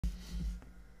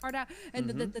card out, and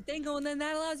the thing going, then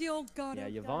that allows you. Oh God. Yeah,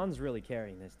 oh, God. Yvonne's really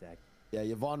carrying this deck. Yeah,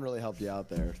 Yvonne really helped you out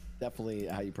there. Definitely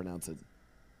how you pronounce it.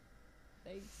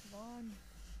 Thanks, Vaughn.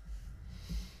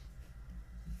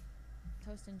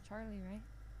 Toast and Charlie, right?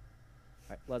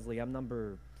 All right, Leslie, I'm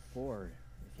number 4.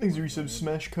 Thanks, resub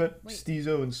Smash Cut, Wait, Steezo, and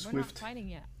We're not Swift. fighting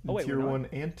yet. Oh, wait, Tier we're not? 1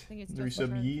 Ant. I think it's The Toast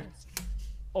resub and Yee. Charlie first.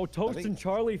 Oh, Toast and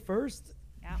Charlie first?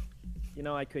 Yeah. You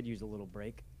know, I could use a little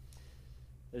break.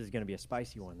 This is gonna be a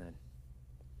spicy one then.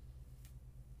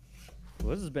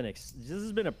 Well, this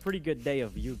has been a pretty good day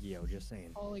of Yu-Gi-Oh. Just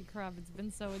saying. Holy crap! It's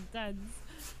been so intense.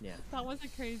 Yeah. That was a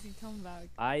crazy comeback.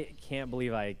 I can't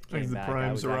believe I came the back.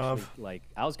 primes are off. Like,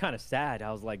 I was kind of sad.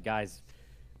 I was like, guys,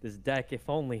 this deck, if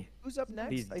only Who's up next?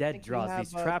 these I dead think we draws, have,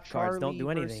 these trap cards don't do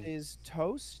Charlie anything. versus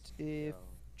Toast, if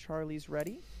Charlie's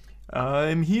ready.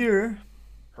 I'm here.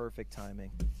 Perfect timing.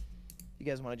 You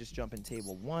guys want to just jump in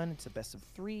table 1? It's a best of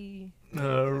 3.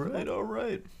 All right.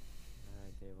 Alright,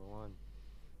 table 1.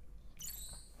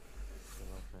 Good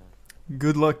luck, man.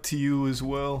 Good luck to you as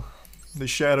well. The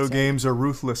shadow games are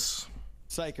ruthless.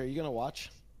 Psych, are you gonna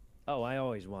watch? Oh, I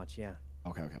always watch, yeah.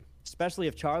 Okay. Especially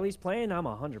if Charlie's playing, I'm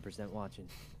 100% watching.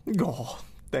 Oh,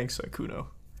 thanks, Akuno.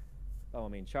 Oh, I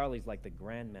mean, Charlie's like the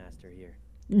grandmaster here.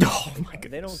 Oh my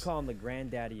goodness. They don't call him the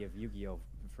granddaddy of Yu-Gi-Oh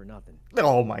for nothing.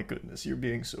 Oh my goodness, you're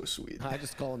being so sweet. I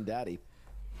just call him Daddy.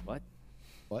 What?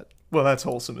 What? Well, that's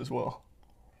wholesome as well.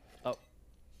 Oh.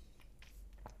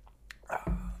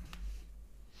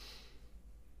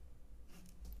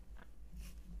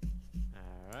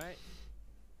 Alright.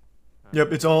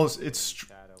 Yep,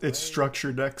 it's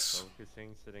structure decks.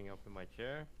 Focusing, sitting up in my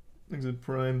chair. Exit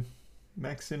Prime,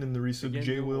 Maxin, and the resub Again,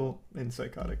 J Will, and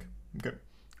Psychotic. Okay,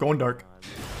 going dark. I'm not a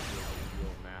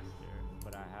Yu-Gi-Oh master,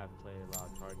 but I have played a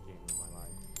lot of card games in my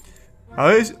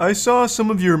life. I saw some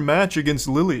of your match against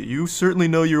Lily. You certainly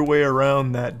know your way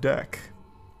around that deck.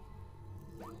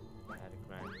 I had a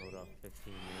grand total of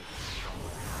 15 minutes.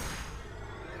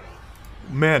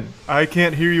 Man, I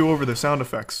can't hear you over the sound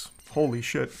effects. Holy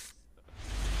shit.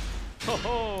 Ho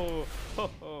ho ho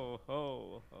ho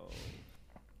ho ho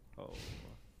ho.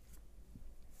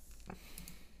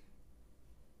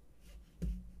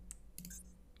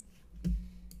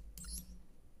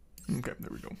 Okay,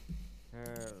 there we go.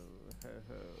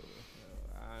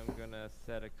 I'm gonna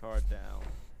set a card down.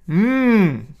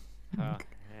 Mmm.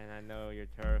 And I know you're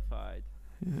terrified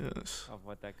Yes. of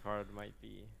what that card might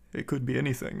be. It could be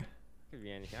anything. Could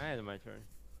be anything. I had my turn.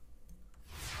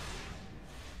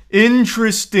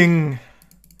 Interesting.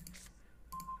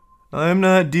 I'm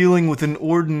not dealing with an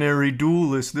ordinary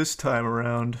duelist this time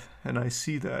around, and I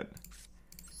see that.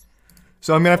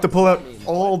 So I'm gonna have to pull out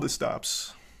all the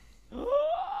stops.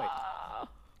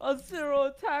 A 0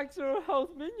 attack, 0 health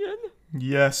minion.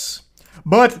 Yes.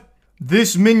 But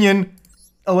this minion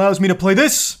allows me to play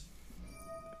this,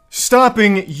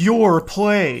 stopping your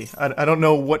play. I don't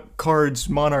know what cards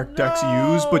Monarch decks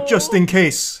use, but just in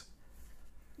case.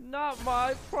 Not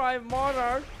my Prime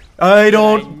Monarch. I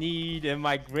don't... need in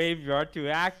my graveyard to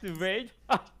activate.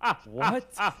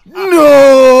 What?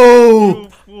 No! You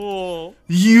fool.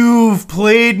 You've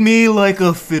played me like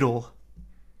a fiddle.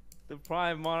 The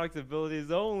Prime Monarch's ability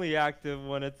is only active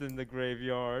when it's in the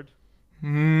graveyard.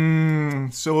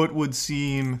 So it would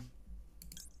seem.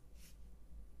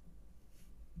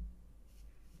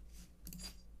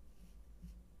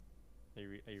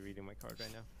 Are you reading my card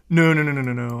right now? No.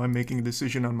 I'm making a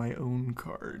decision on my own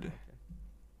card.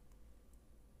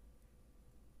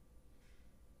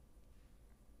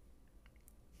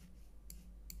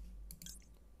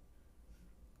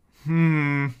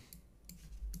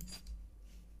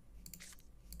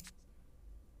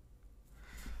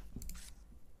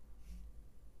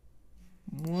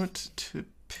 What to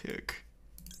pick?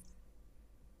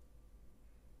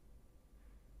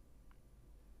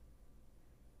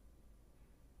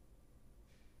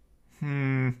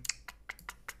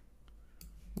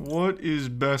 What is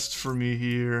best for me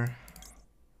here?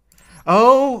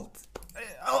 I'll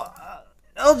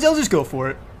just go for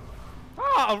it.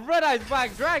 Ah, Red Eyes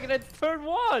Black Dragon, it's turn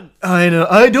 1! I know.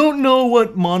 I don't know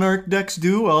what Monarch decks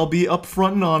do. I'll be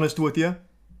upfront and honest with you.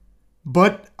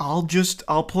 But I'll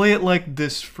play it like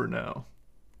this for now.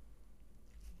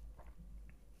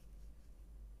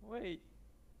 Wait.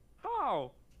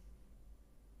 How?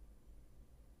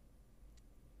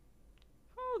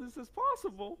 How this is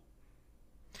possible?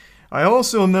 I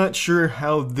also am not sure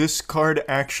how this card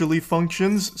actually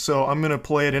functions, so I'm gonna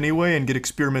play it anyway and get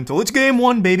experimental. It's game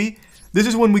 1, baby! This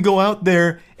is when we go out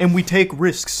there and we take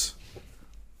risks.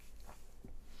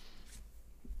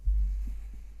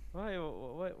 Wait,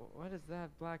 what is that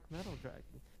black metal dragon?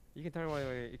 You can turn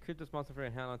away. You could just monster for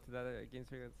your hand onto that against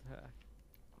your attack.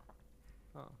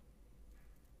 Oh.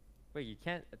 Wait, you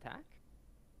can't attack?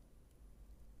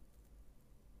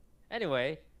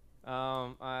 Anyway,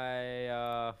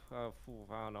 I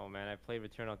don't know, man. I played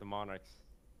Return of the Monarchs,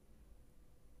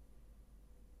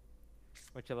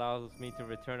 which allows me to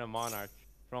return a monarch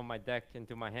from my deck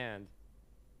into my hand.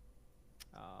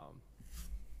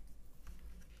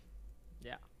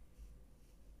 Yeah.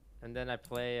 And then I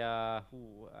play, I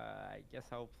guess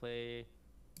I'll play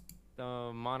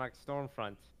the Monarch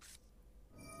Stormfront,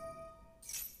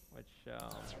 which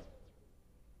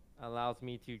allows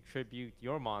me to tribute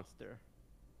your monster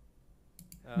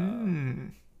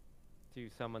to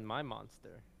summon my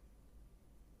monster.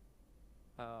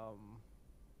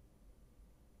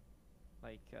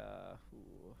 Like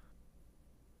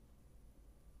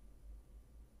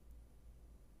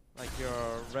your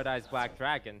Red Eyes Black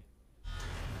Dragon,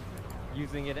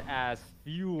 using it as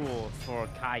fuel for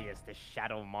Caius, the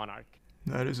Shadow Monarch,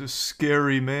 That is a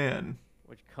scary man.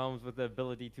 which comes with the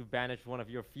ability to banish one of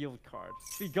your field cards.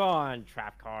 Be gone,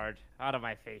 trap card, out of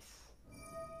my face.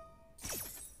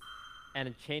 And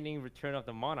in chaining Return of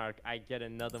the Monarch, I get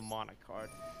another Monarch card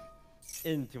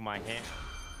into my hand.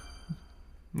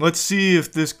 Let's see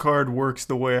if this card works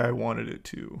the way I wanted it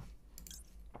to.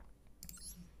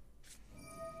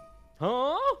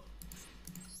 Huh?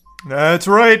 That's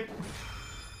right.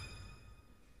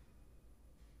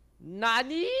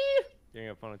 Nani? During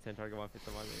your opponent's 10 target 1 fits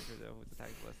the one who's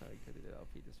attacking less time equal to the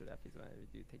LP, this or that piece of it.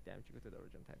 You take damage equal to the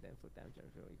original type damage, flip damage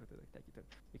equal to the attack you took.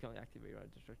 You can only activate your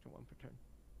destruction 1 per turn.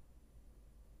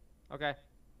 Okay.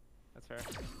 That's fair.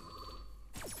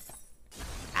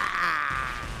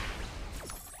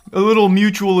 A little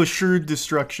mutual assured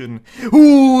destruction.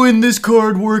 Ooh, and this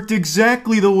card worked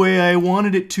exactly the way I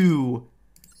wanted it to.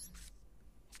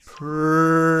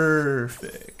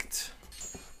 Perfect.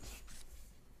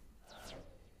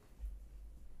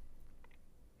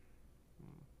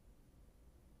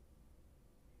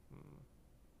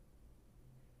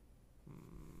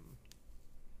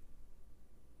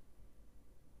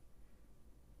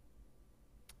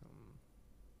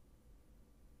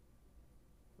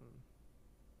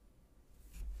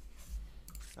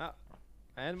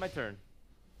 And my turn.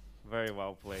 Very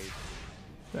well played.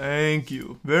 Thank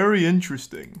you. Very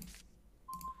interesting.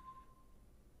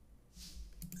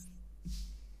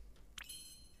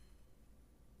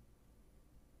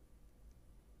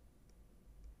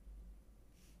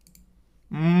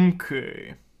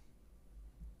 Okay.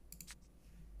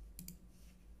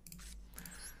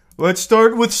 Let's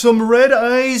start with some Red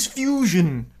Eyes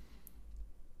Fusion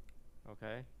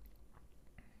Okay.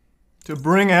 to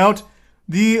bring out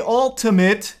the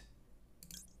ultimate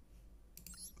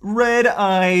Red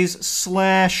Eyes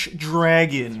slash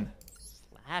Dragon.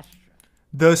 Slash.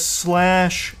 The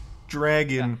slash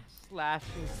Dragon.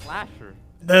 Slashing slasher.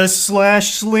 The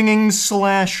slash slinging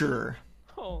slasher.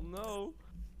 Oh no.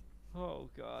 Oh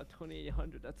god,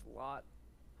 2800, that's a lot.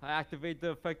 I activate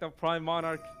the effect of Prime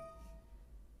Monarch,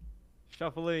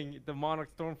 shuffling the Monarch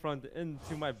Stormfront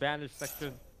into my banished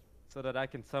section so that I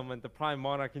can summon the Prime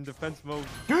Monarch in defense mode.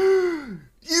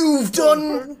 You've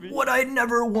done what I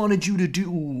never wanted you to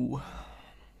do.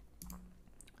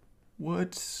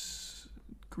 What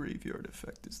graveyard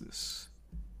effect is this?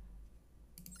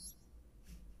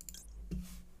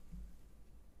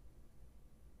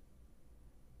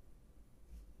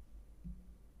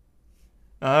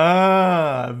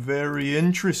 Ah, very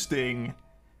interesting.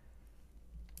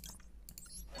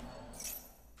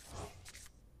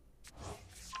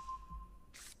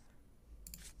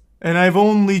 And I've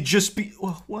only just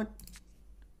what?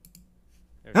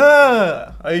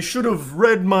 Ah, I should have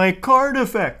read my card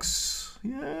effects.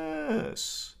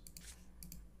 Yes.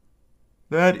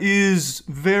 That is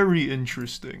very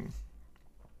interesting.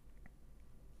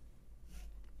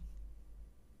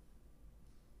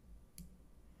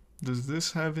 Does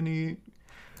this have any...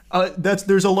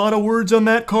 there's a lot of words on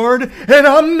that card, and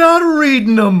I'm not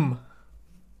reading them!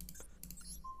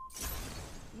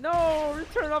 No!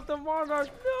 Return of the Monarch!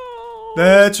 No!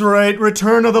 That's right,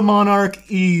 Return of the Monarch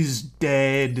is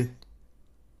dead.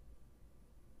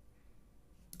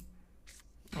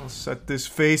 I'll set this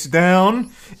face down,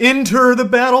 enter the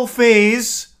battle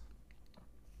phase,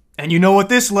 and you know what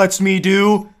this lets me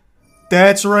do?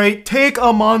 That's right, take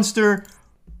a monster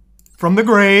from the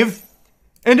grave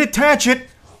and attach it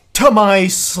to my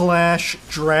slash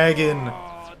dragon.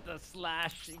 Oh, the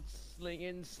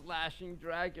slashing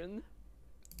dragon.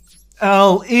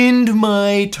 I'll end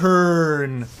my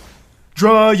turn.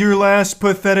 Draw your last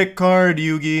pathetic card,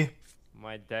 Yugi.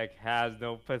 My deck has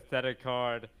no pathetic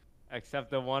card, except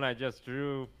the one I just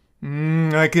drew.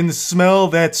 I can smell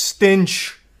that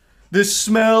stench. The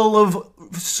smell of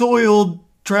soiled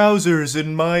trousers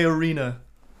in my arena.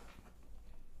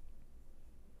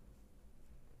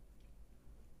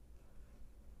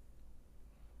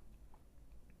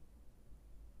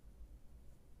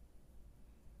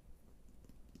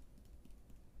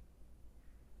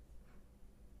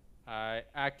 I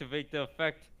activate the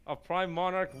effect of Prime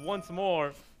Monarch once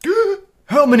more.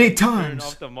 How many Turn times?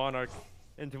 off the Monarch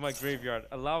into my graveyard,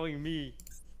 allowing me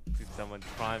to summon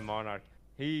Prime Monarch.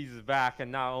 He's back, and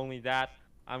not only that,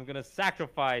 I'm gonna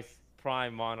sacrifice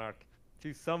Prime Monarch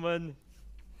to summon.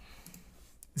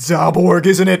 Zaborg,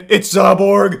 isn't it? It's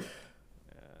Zaborg! You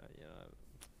know,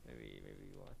 maybe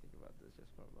you want to think about this just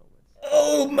for a moment.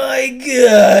 Oh my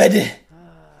god! Yeah.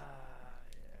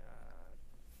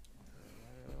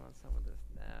 I really want to summon this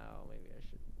now. Maybe I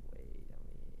should wait.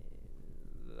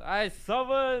 I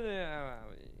summon. If I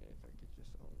could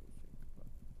just only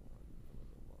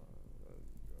think about one little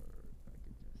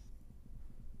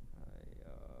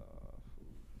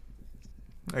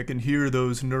I can hear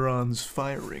those neurons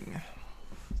firing.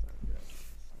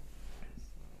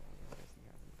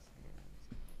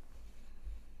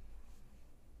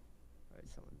 I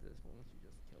summon this. Once you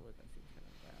just kill it, I seem kind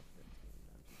of bad. That's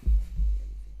not doing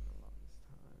anything for the longest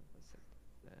time. Let's set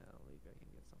that down. Maybe I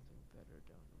can get something better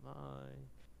down the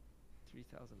line.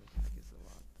 3,000 attack is a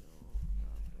lot, though.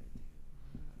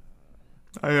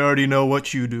 I already know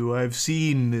what you do. I've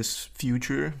seen this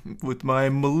future with my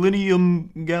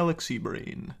Millennium Galaxy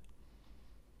brain.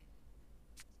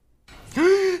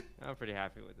 I'm pretty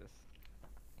happy with this.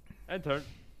 End turn.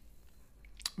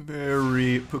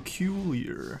 Very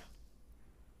peculiar.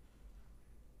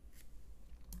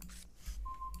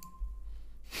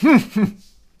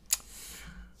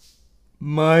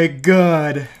 My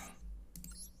god.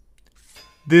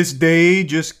 This day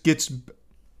just gets...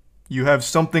 You have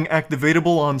something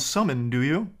activatable on summon, do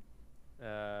you?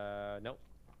 Nope.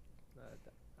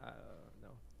 No.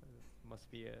 Must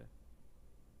be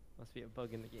a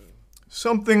bug in the game.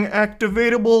 Something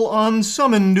activatable on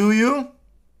summon, do you?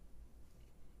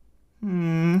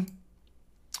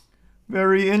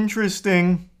 Very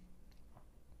interesting.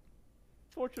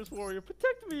 Fortress Warrior,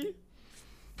 protect me!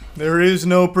 There is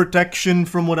no protection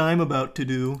from what I'm about to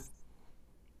do.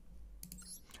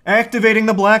 Activating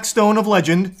the Black Stone of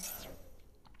Legend.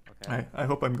 Okay. I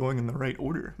hope I'm going in the right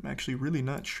order. I'm actually really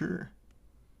not sure.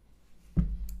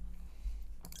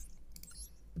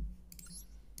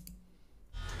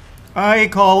 I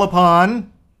call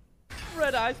upon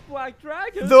Red Eyes Black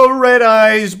Dragon! the Red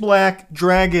Eyes Black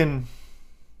Dragon.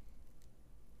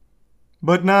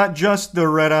 But not just the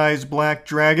Red Eyes Black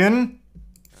Dragon.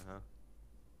 Uh-huh.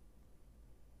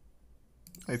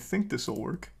 I think this'll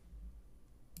work.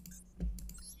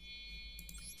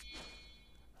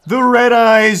 The Red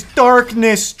Eyes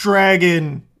Darkness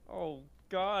Dragon. Oh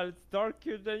god, it's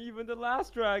darker than even the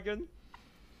last dragon.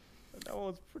 And that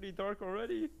one's pretty dark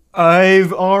already.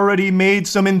 I've already made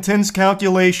some intense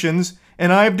calculations,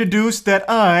 and I've deduced that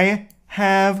I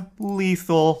have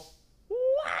lethal.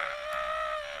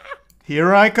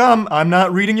 Here I come. I'm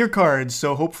not reading your cards,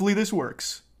 so hopefully this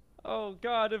works. Oh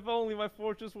god, if only my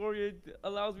Fortress Warrior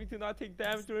allows me to not take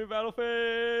damage during battle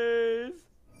phase!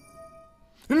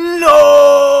 No!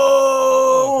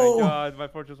 Oh thank god, my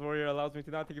Fortress Warrior allows me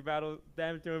to not take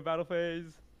damage during battle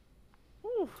phase.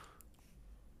 Whew.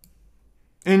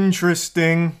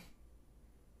 Interesting.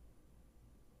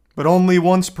 But only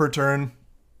once per turn.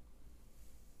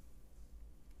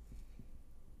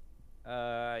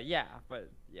 Yeah, but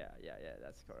yeah,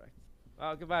 that's correct.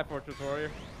 Well, goodbye, Fortress Warrior.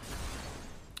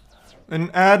 An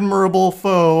admirable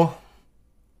foe.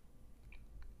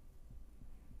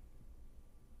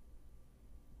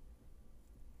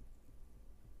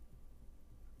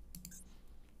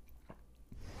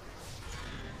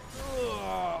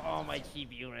 Oh, my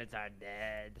cheap units are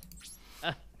dead.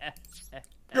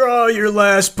 Draw your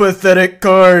last pathetic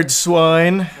card,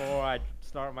 swine. Before I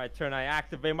start my turn, I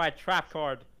activate my trap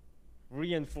card.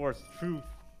 Reinforced Truth,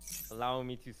 allowing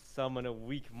me to summon a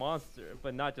weak monster,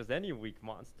 but not just any weak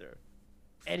monster.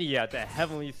 Edia, the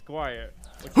Heavenly Squire,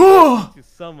 which allows me to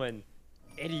summon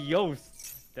Edios,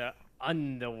 the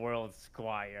Underworld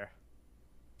Squire.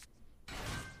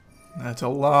 That's a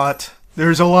lot.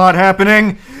 There's a lot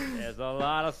happening. There's a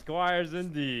lot of squires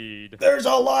indeed. There's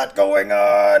a lot going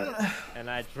on. And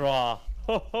I draw,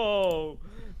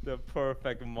 the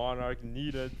perfect monarch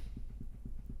needed.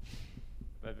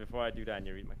 But before I do that, I need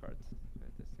to read my cards. Okay,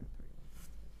 that's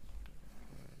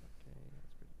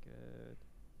pretty good.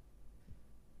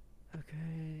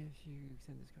 Okay, if you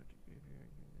send this card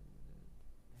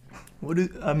to What is,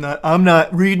 I'm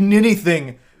not reading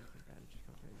anything.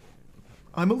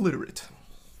 I'm illiterate.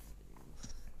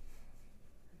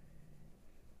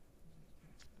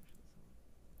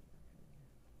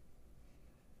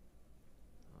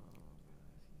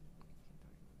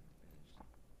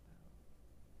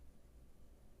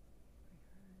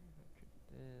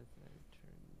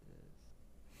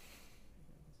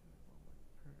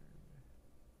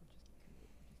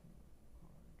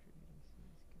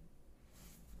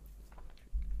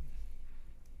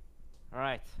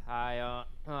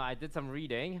 did some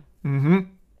reading. Mm-hmm.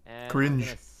 And Cringe. I'm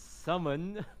gonna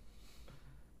summon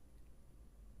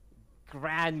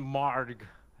Grand Marg.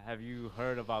 Have you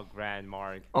heard about Grand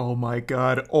Marg? Oh my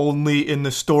god, only in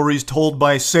the stories told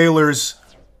by sailors.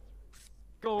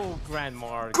 Go, Grand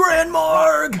Marg. Grand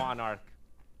Marg! Monarch.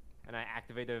 And I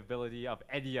activate the ability of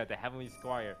Edia, the Heavenly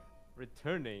Squire,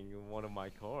 returning one of my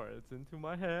cards into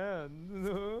my hand.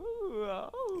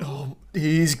 Oh,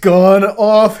 he's gone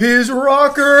off his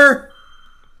rocker!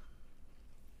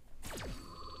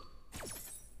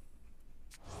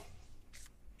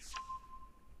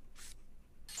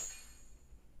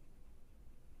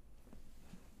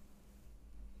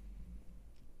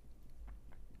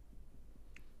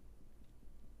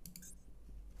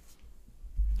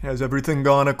 Has everything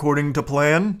gone according to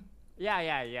plan?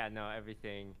 Yeah, no,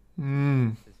 everything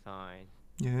is fine.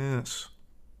 Yes.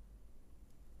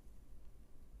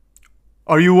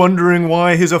 Are you wondering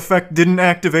why his effect didn't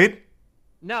activate?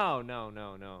 No, not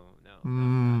at all. 'Cause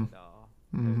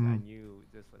I knew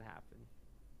this would happen.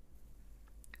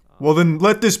 Well then,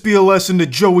 let this be a lesson to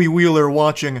Joey Wheeler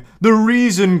watching. The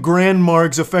reason Grand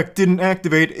Marg's effect didn't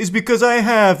activate is because I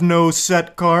have no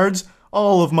set cards.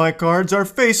 All of my cards are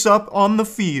face up on the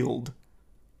field.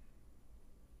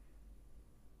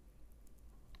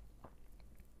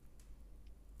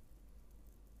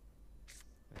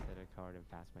 I set a card and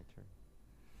pass my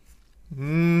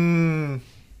turn.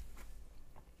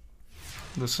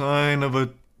 The sign of a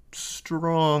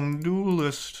strong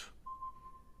duelist.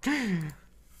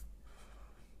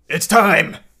 It's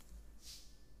time!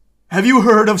 Have you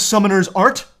heard of Summoner's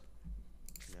Art?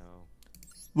 No.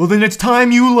 Well then it's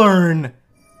time you learn.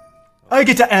 I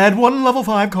get to add one level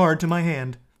 5 card to my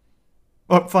hand.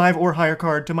 Or 5 or higher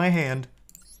card to my hand.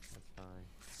 That's fine.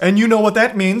 And you know what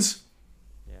that means.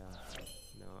 Yeah.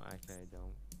 No, actually I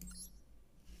don't.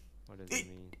 What does it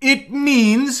mean? It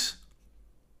means...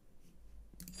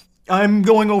 I'm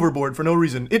going overboard for no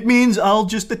reason. It means I'll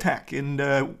just attack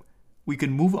and we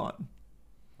can move on.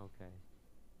 Okay.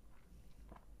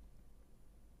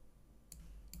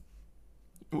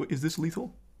 Is this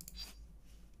lethal?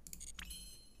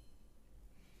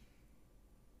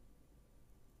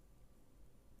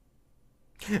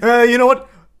 You know what?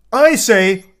 I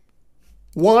say,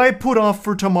 why put off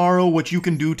for tomorrow what you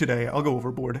can do today? I'll go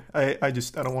overboard. I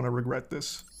don't want to regret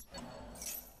this.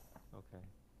 Okay.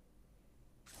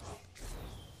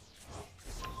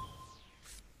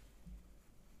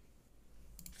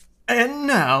 And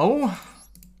now,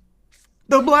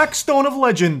 the Black Stone of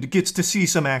Legend gets to see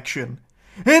some action.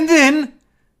 And then,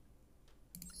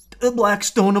 the Black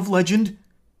Stone of Legend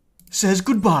says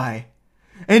goodbye.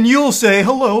 And you'll say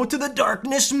hello to the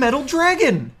Darkness Metal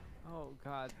Dragon. Oh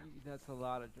god, that's a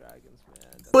lot of dragons,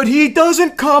 man. But he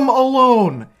doesn't come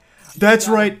alone. That's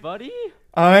Got it, right. buddy.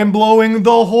 I'm blowing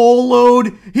the whole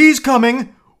load. He's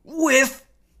coming with...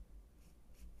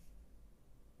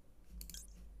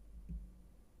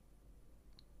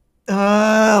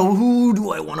 who do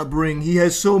I want to bring? He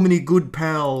has so many good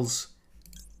pals.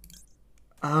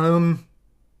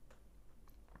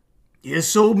 He has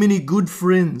so many good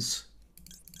friends.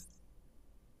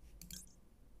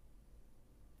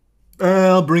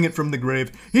 I'll bring it from the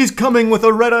grave. He's coming with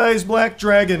a Red Eyes Black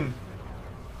Dragon.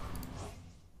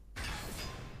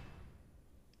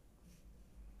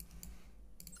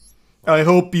 I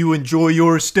hope you enjoy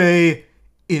your stay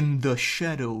in the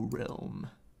Shadow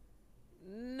Realm.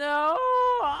 No!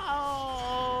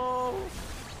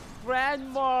 Grand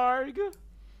Marg!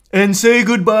 And say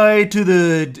goodbye to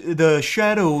the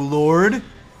Shadow Lord.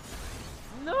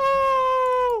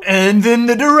 No! And then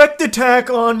the direct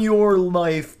attack on your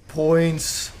life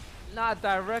points. Not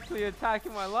directly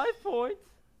attacking my life points.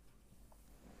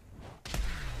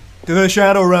 To the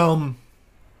Shadow Realm.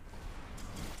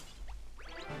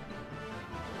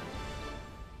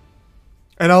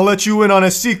 And I'll let you in on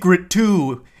a secret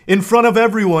too, in front of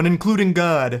everyone, including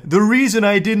God. The reason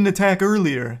I didn't attack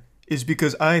earlier is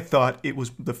because I thought it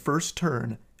was the first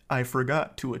turn I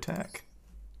forgot to attack.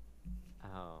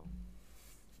 Oh.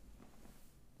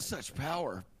 Such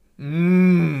power. That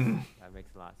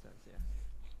makes a lot of sense, yeah.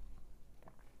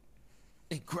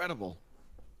 Incredible.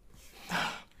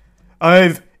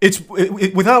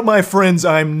 Without my friends,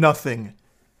 I'm nothing.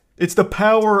 It's the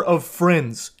power of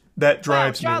friends that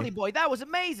drives Charlie me. boy, that was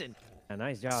amazing. Yeah,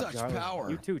 nice job, Such Charlie. power.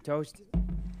 You too, Toast.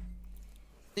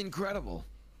 Incredible.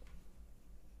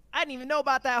 I didn't even know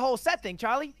about that whole set thing,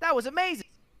 Charlie. That was amazing.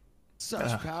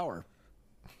 Such power.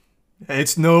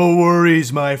 It's no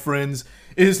worries, my friends.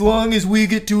 As long as we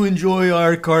get to enjoy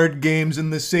our card games in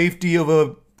the safety of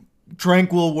a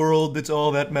tranquil world, that's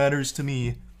all that matters to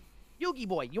me. Yugi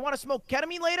boy, you want to smoke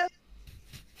ketamine later?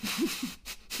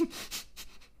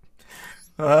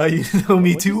 You know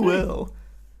me What'd you too say? well.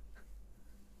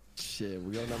 Shit,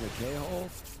 we going down the K-hole?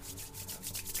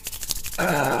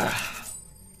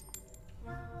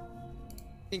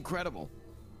 Incredible.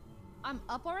 I'm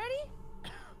up already?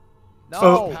 No,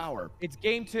 Oh. Power. it's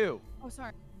game 2. Oh,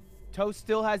 sorry. Toast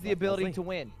still has the What, ability Leslie? to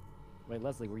win. Wait,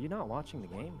 Leslie, were you not watching the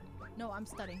game? No, I'm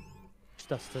studying.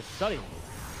 Just studying.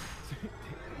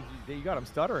 There you go. I'm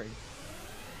stuttering.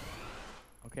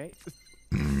 Okay.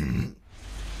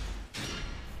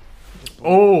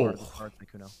 Oh. Cards,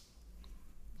 Kuno.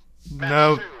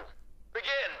 Now,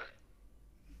 Begin.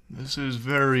 this is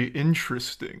very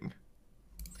interesting.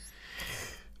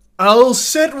 I'll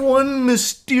set one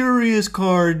mysterious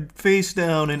card face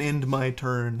down and end my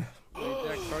turn. Wait,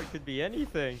 that card could be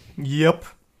anything. Yep.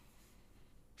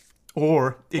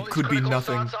 Or it Voice could be Critical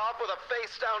nothing. starts off with a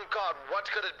face-down card. What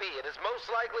could it be? It is most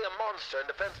likely a monster in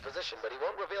defense position, but he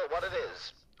won't reveal what it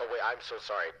is. Oh wait, I'm so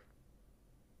sorry.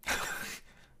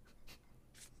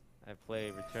 I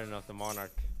play Return of the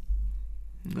Monarch.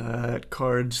 That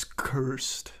card's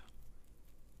cursed.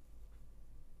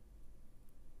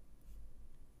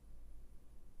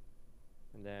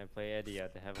 And then I play Eddie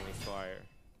at the Heavenly Squire.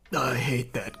 I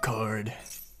hate that card.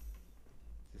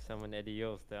 To summon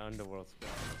Edios, the Underworld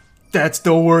Squire. That's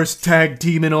the worst tag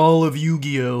team in all of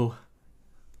Yu-Gi-Oh!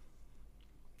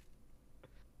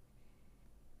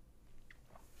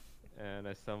 And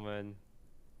I summon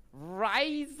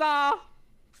Ryza,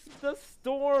 the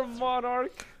Storm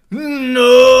Monarch.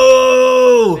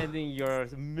 No! Sending your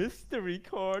mystery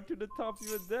card to the top of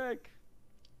your deck.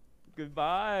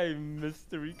 Goodbye,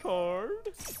 mystery card.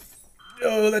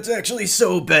 Oh, that's actually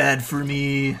so bad for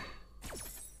me.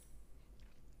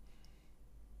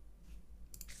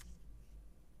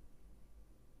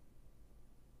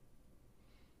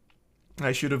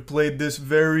 I should have played this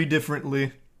very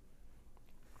differently.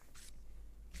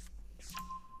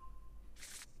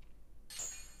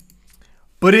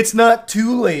 But it's not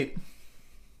too late.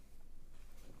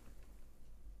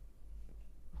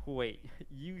 Wait,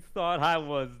 you thought I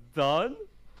was done?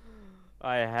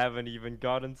 I haven't even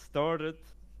gotten started.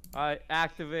 I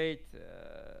activate.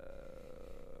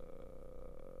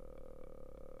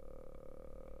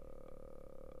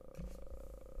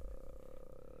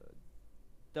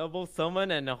 Double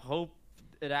summon and hope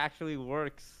it actually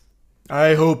works.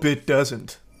 I hope it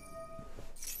doesn't.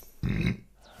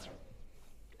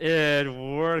 It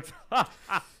worked.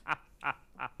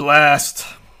 Blast.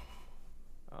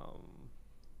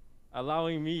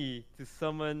 Allowing me to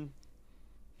summon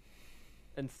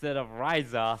instead of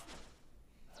Ryza,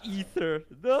 Ether,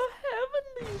 the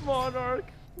Heavenly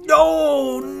Monarch.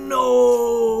 No,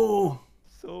 no.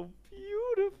 So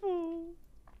beautiful.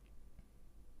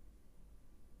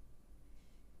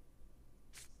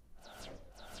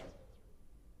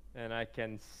 And I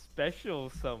can special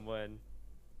summon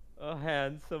a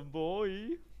handsome boy,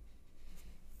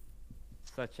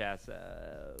 such as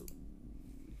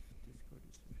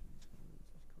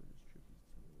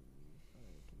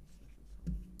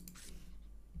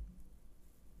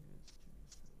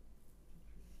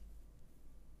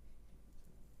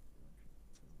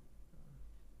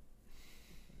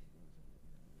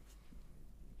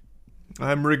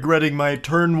I'm regretting my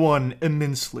turn 1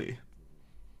 immensely.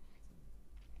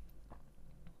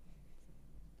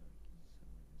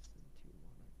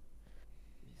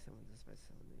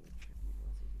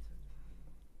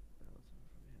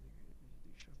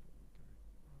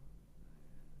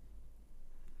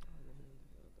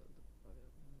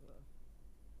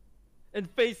 in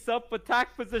face-up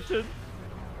attack position,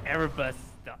 Erebus,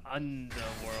 the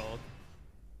underworld,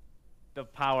 the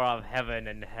power of heaven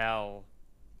and hell,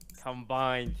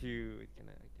 combined to. Can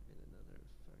I activate another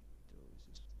effect? Or is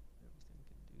this everything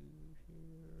I can do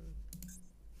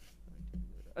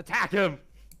here? Attack him!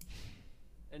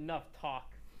 Enough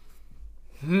talk.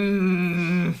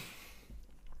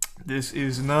 This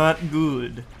is not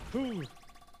good. Ooh.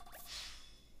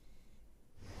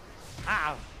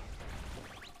 Ow!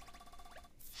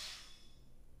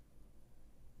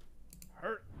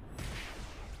 Hurt.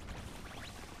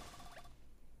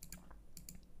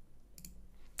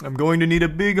 I'm going to need a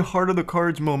big heart of the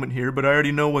cards moment here, but I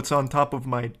already know what's on top of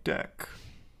my deck.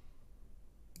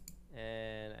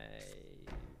 And I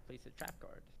place a trap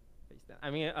card face down.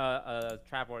 I mean, a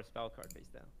trap or a spell card face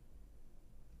down.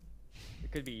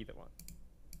 It could be either one.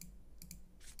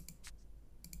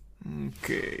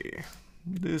 Okay.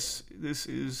 This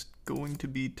is going to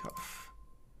be tough.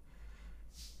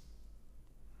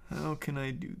 How can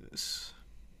I do this?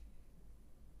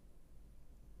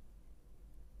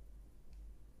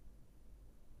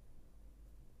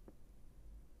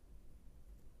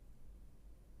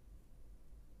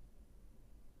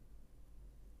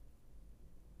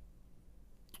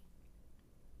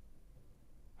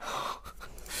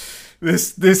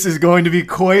 This is going to be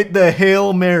quite the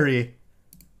Hail Mary.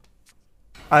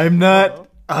 I'm not...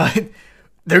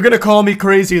 they're gonna call me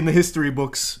crazy in the history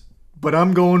books, but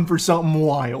I'm going for something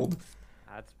wild.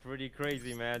 That's pretty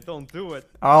crazy, man. Don't do it.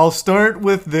 I'll start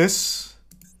with this.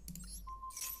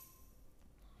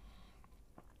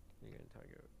 You're gonna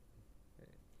target.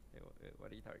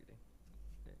 What are you targeting?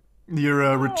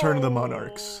 Your Return of the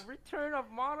Monarchs. Return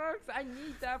of Monarchs. I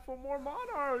need that for more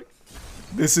Monarchs.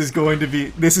 This is going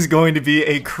to be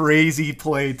a crazy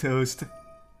play, Toast.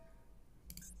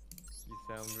 You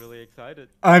sound really excited.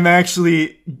 I'm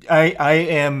actually I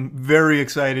am very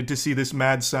excited to see this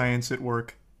mad science at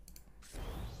work.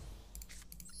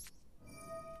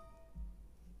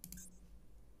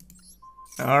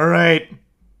 All right.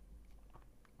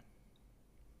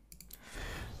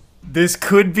 This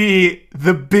could be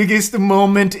the biggest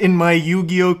moment in my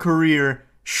Yu-Gi-Oh career,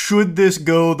 should this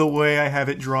go the way I have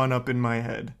it drawn up in my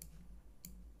head.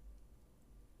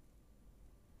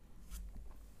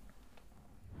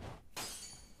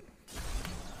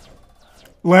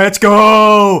 Let's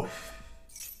go!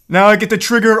 Now I get to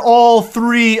trigger all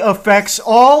 3 effects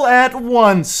all at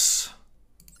once.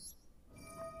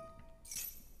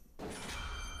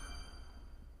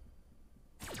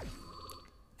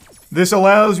 This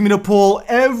allows me to pull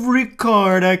every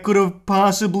card I could have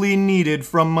possibly needed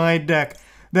from my deck.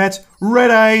 That's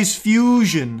Red Eyes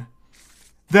Fusion.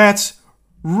 That's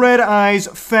Red Eyes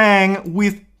Fang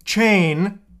with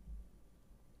Chain.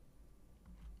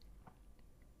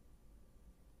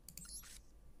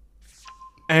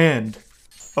 And,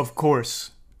 of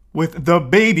course, with the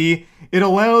baby, it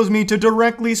allows me to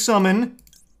directly summon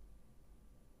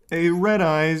a Red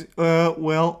Eyes,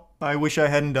 well, I wish I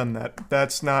hadn't done that.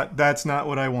 That's not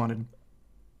what I wanted.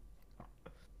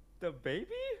 The baby?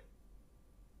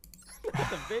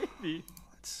 The baby.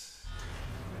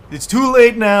 It's too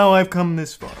late now, I've come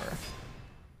this far.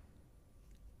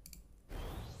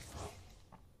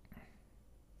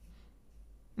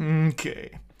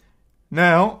 Okay.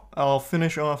 Now, I'll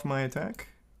finish off my attack.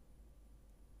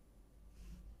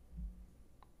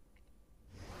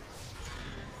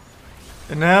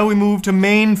 And now we move to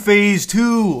main phase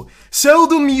 2.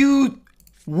 Seldom you...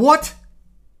 What?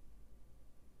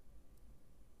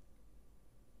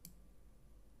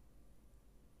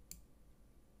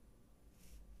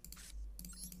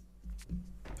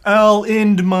 I'll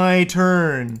end my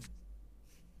turn.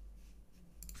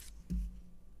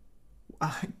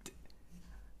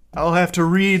 I'll have to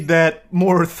read that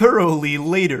more thoroughly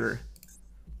later.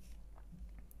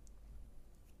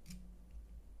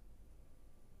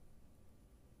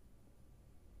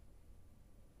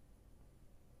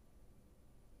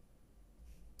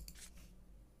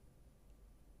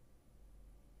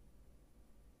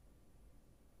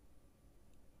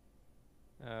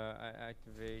 I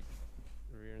activate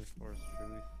Reinforced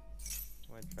Truth,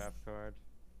 my trap card,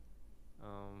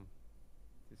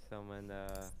 to summon,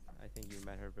 I think you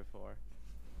met her before.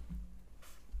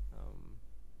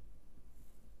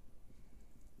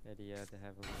 Edia to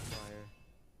Heavenly Fire,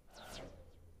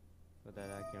 so that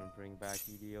I can bring back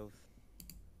EDOs,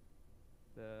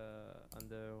 the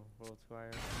Underworld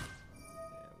Squire.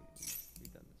 Yeah,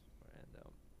 we've done this before, and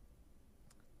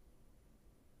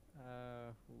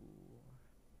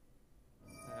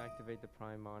I activate the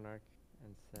Prime Monarch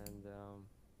and send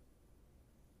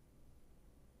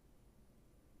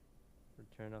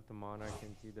Return of the Monarch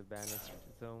into the banished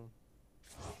zone.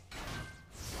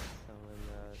 Summon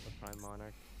the Prime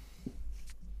Monarch.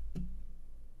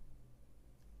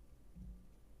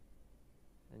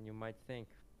 And you might think,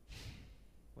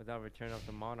 without Return of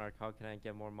the Monarch, how can I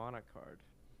get more Monarch card?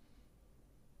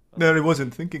 No, I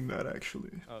wasn't thinking that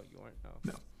actually. Oh, you weren't? Oh.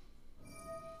 No.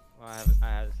 Well, I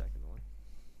had a second one.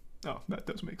 Oh, that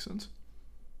does make sense.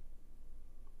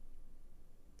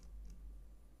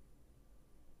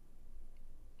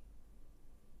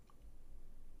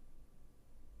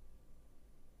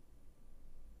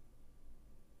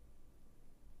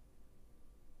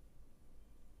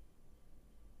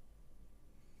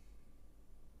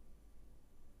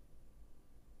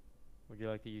 Would you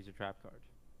like to use your trap card?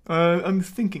 I'm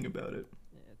thinking about it.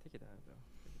 Yeah, take it out though.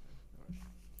 Take it out. No rush.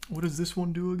 What does this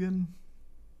one do again?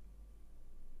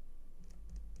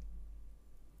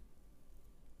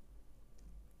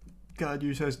 God,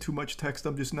 yours has too much text,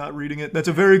 I'm just not reading it. That's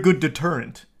a very good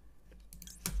deterrent.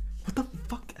 What the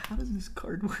fuck? How does this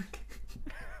card work?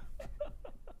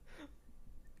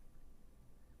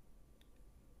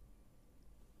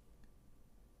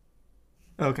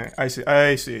 Okay, I see.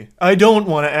 I see. I don't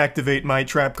want to activate my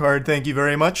trap card, thank you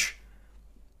very much.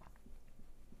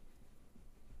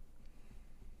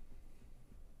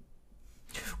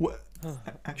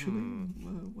 Actually,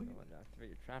 wait. I want to activate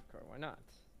your trap card. Why not?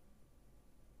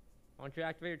 Why don't you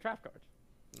activate your trap card?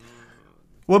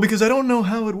 Well, because I don't know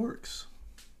how it works.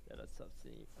 That upsets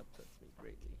me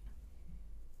greatly.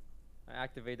 I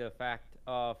activate the effect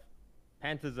of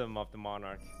Phantasm of the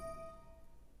Monarch.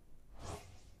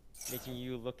 Making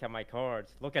you look at my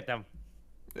cards. Look at them.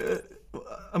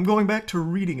 I'm going back to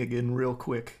reading again real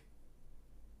quick.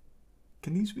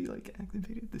 Can these be, like,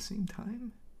 activated at the same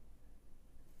time?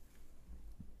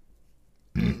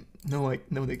 No,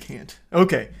 no, they can't.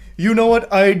 Okay, you know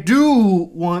what? I do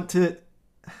want to.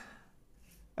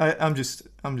 I'm just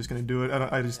gonna do it.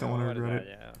 I just don't want to regret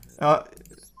it. Yeah.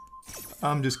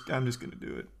 I'm just gonna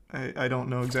do it. I don't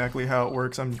know exactly how it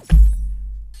works.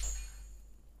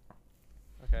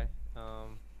 Okay.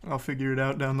 I'll figure it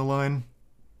out down the line.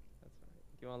 That's fine.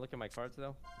 Do you want to look at my cards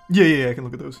though? Yeah, I can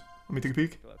look at those. Let me take a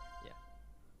peek. Take a look.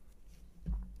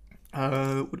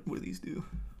 Yeah. What do these do?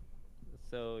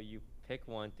 So you pick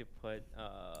one to put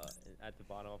at the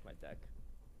bottom of my deck.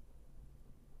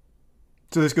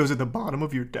 So this goes at the bottom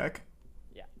of your deck?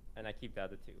 Yeah, and I keep the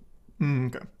other two.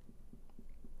 Okay.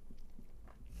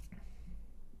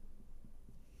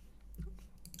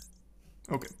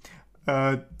 Okay.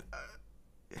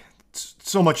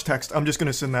 So much text. I'm just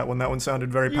gonna send that one. That one sounded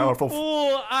very powerful.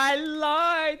 Fool! I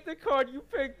lied! The card you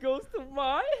picked goes to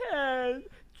my hand,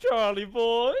 Charlie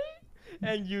boy!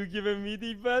 And you giving me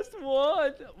the best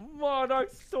one,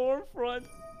 Monarch Stormfront.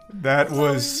 That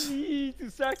was... Allowing me to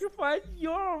sacrifice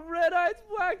your red-eyed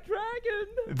black dragon!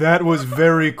 That was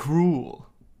very cruel.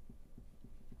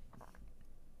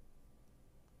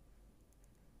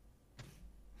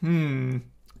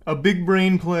 A big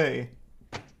brain play.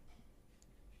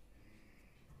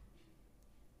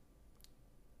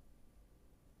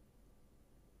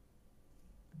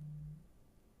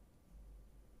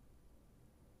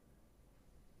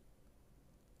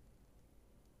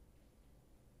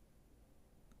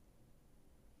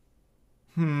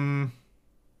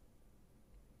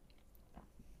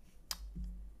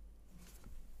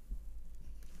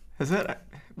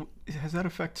 Has that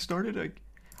effect started?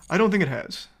 I don't think it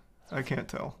has. I can't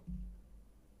tell.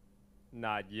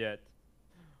 Not yet.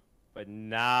 But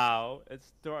now it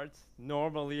starts.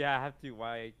 Normally I have to.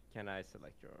 Why can't I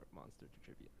select your monster to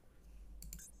tribute?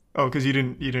 Oh, because you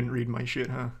didn't read my shit,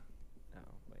 huh? No,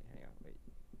 wait, hang on, wait.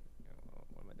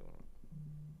 What am I doing?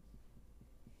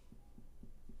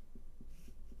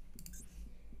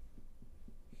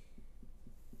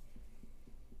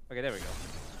 Okay, there we go.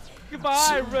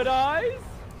 Goodbye, Red Eyes!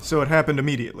 So it happened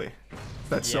immediately.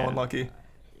 That's so Yeah. unlucky.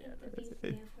 The beat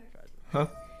may have worked. Huh?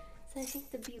 So I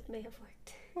think the beat may have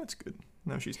worked. Well, that's good.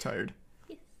 Now she's tired.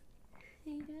 Yes.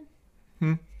 How you doing?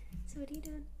 Hmm? So what are you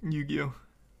doing? Yu-Gi-Oh!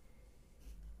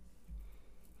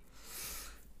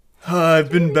 I've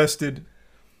been bested.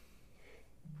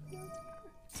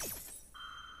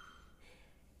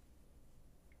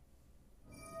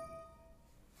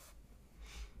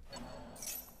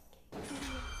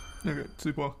 Okay,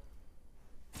 sleep well.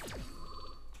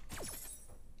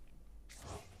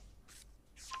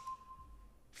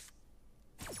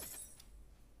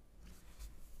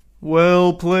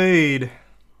 Well played.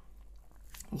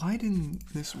 Why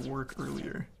didn't this work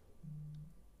earlier?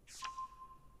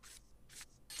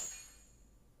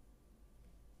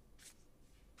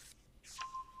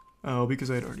 Oh, because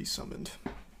I had already summoned.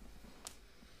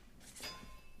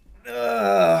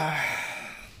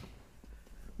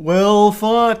 Well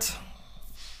fought.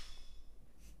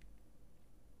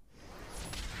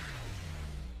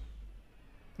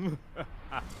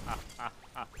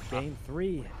 Game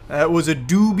 3. That was a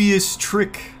dubious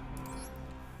trick.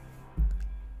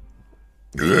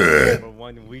 Number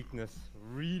one weakness,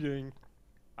 reading.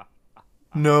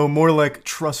 No, more like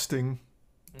trusting.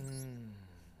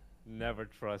 Never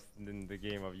trust in the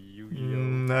game of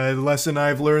Yu-Gi-Oh! A lesson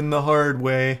I've learned the hard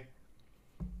way.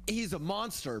 He's a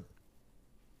monster.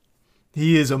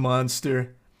 He is a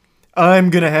monster. I'm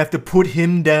gonna have to put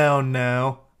him down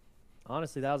now.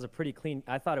 Honestly, that was a pretty clean...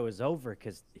 I thought it was over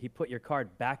because he put your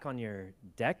card back on your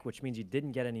deck, which means you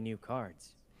didn't get any new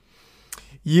cards.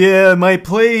 Yeah, my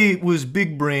play was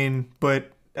big brain,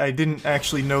 but I didn't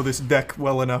actually know this deck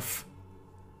well enough.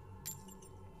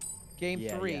 Game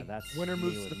Yeah, 3. yeah, that's Winner me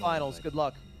moves to with the mine, finals. like- Good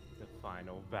luck. The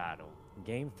final battle.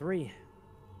 Game 3.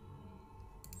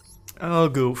 I'll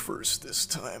go first this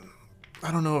time.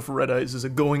 I don't know if Red Eyes is a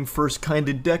going first kind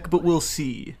of deck, but we'll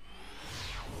see.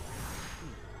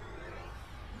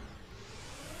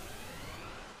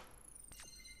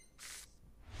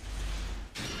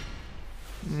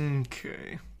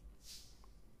 Okay.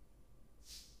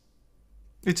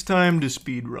 It's time to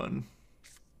speedrun.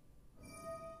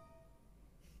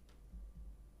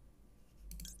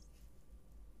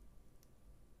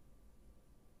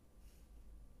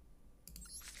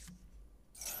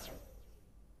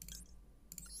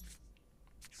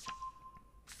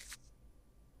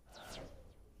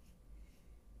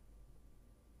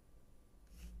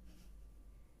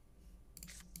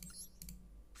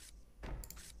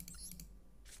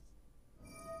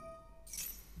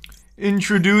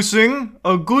 Introducing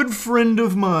a good friend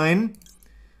of mine,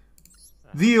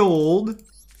 the old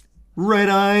Red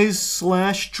Eyes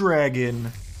 /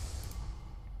 Dragon.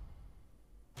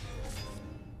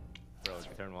 Bro, it's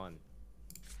turn 1.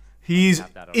 He's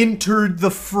Have that already. entered the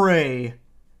fray.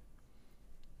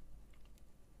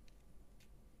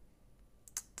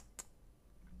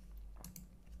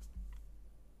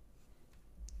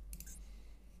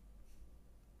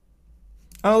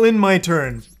 I'll end my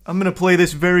turn. I'm gonna play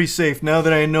this very safe now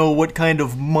that I know what kind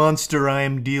of monster I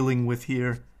am dealing with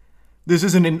here. This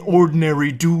isn't an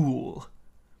ordinary duel.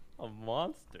 A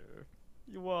monster?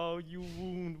 Wow, you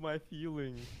wound my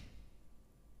feelings.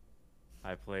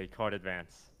 I play card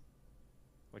advance,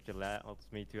 which allows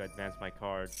me to advance my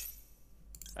card.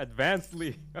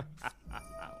 Advancedly! What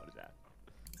is that?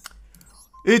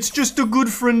 It's just a good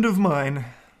friend of mine.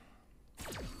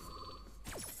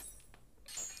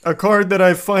 A card that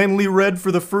I've finally read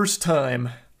for the first time.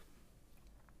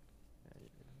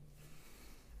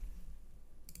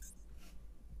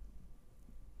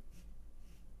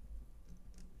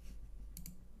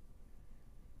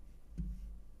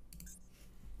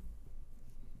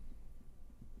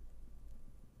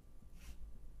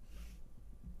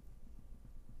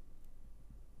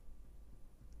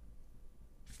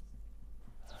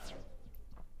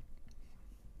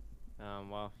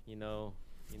 Well, you know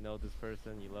this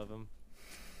person, you love him.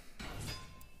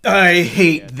 I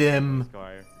hate Yes, them.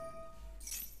 Squire.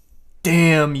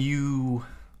 Damn you.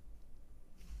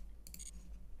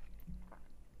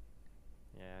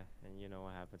 Yeah, and you know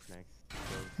what happens next.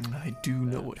 He goes I do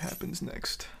know what happens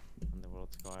next. on the World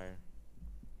Squire,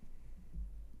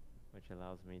 which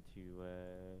allows me to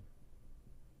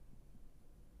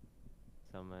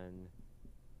summon.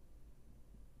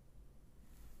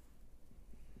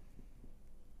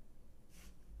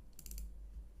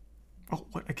 Oh,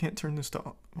 what? I can't turn this to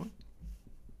off. What?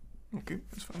 Okay,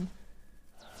 that's fine.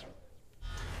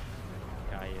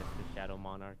 Gaius, the Shadow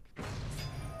Monarch.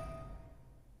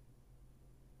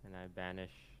 And I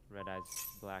banish Red Eyes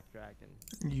Black Dragon.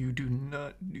 You do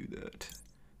not do that.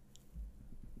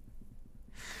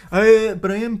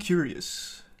 But I am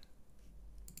curious.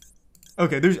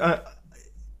 Okay, there's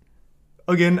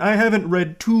again, I haven't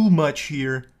read too much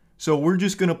here, so we're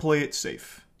just gonna play it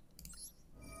safe.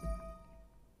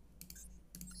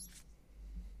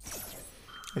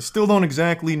 I still don't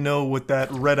exactly know what that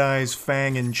Red Eyes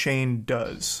Fang and Chain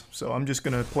does, so I'm just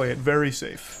gonna play it very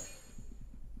safe.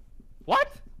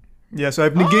 What? Yes,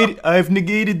 I've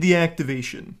negated the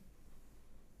activation.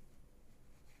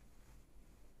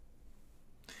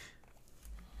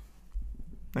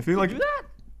 I feel like Do that?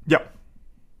 yeah.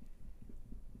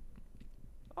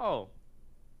 Oh.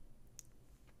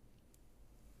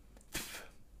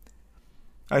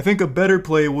 I think a better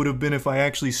play would have been if I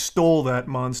actually stole that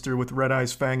monster with Red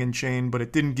Eyes Fang and Chain, but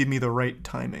it didn't give me the right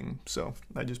timing, so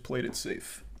I just played it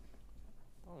safe.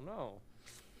 Oh no.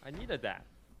 I needed that.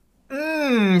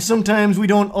 Sometimes we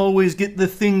don't always get the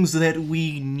things that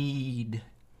we need.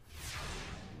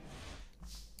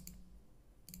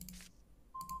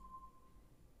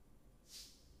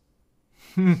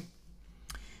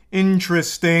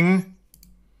 Interesting.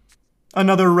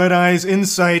 Another Red Eyes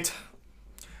insight.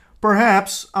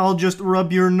 Perhaps I'll just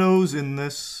rub your nose in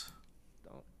this.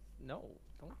 Don't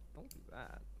do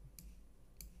that.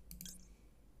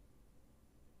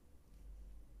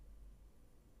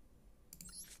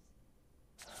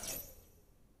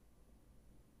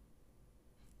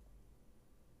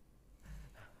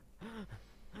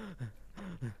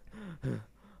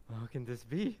 How can this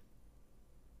be?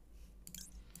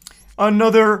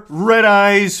 Another Red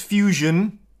Eyes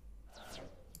fusion.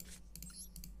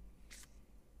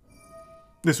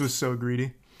 This was so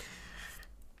greedy.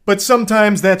 But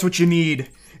sometimes that's what you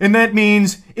need. And that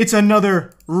means it's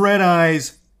another Red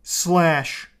Eyes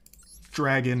 /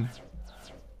 Dragon.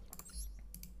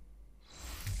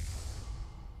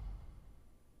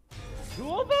 Two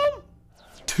of them?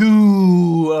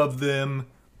 2 of them.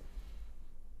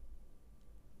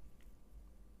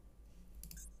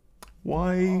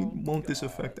 Why won't this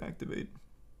effect activate?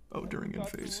 Oh, during end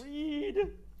phase.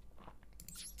 Read.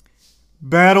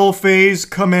 Battle phase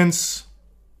commence.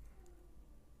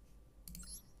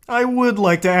 I would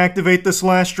like to activate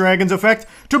the / Dragons effect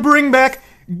to bring back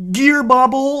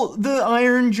Gearbobble the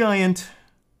Iron Giant.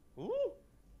 Ooh.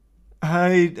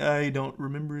 I don't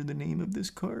remember the name of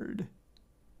this card.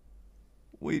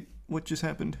 Wait, what just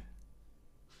happened?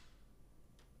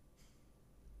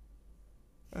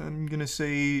 I'm gonna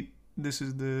say this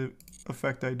is the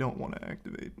effect I don't want to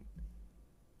activate.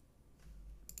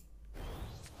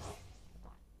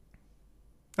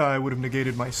 I would have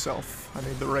negated myself. I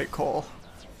made the right call.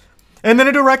 And then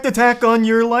a direct attack on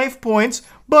your life points.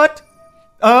 But,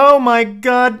 oh my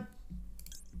god.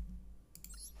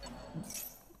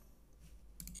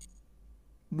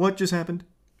 What just happened?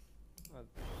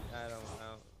 I don't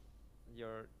know.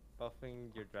 You're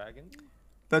buffing your dragon?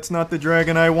 That's not the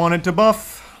dragon I wanted to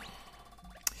buff.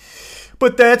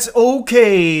 But that's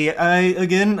okay.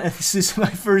 Again, this is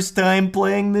my first time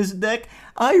playing this deck.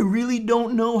 I really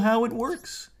don't know how it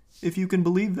works, if you can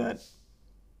believe that.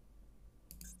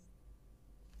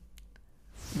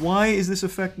 Why is this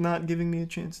effect not giving me a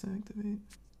chance to activate?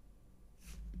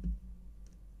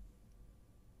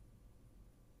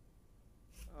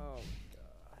 Oh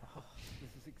god. This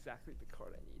is exactly the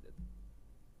card I needed.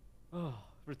 Oh,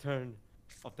 Return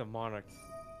of the Monarchs.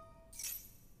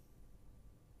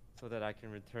 So that I can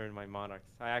return my monarchs.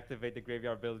 I activate the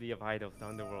graveyard ability of Idols, the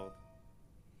Underworld.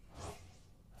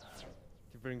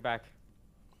 To bring back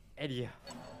Edia,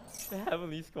 the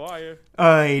Heavenly Squire.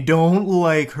 I don't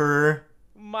like her.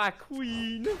 My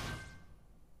queen.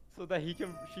 So that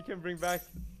she can bring back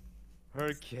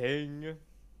her king.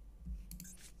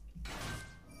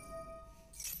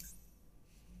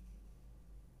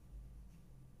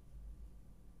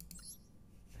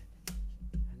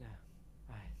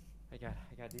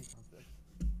 I got these monsters.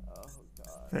 Oh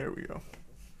god. There we go.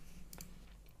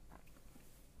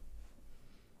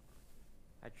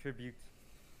 I tribute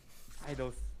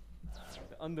Idols,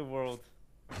 the Underworld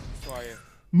Squire.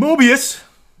 Mobius!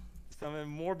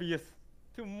 Summon Morbius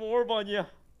to Morbonya.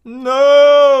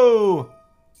 No!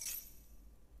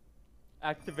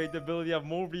 Activate the ability of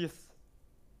Morbius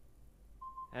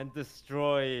and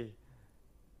destroy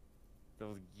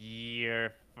those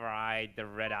gear fried the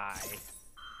red eye.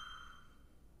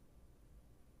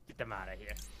 Get them out of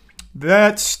here.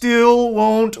 That still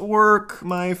won't work,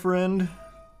 my friend.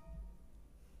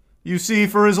 You see,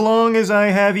 for as long as I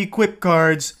have equip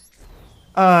cards,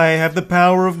 I have the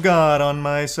power of God on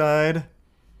my side.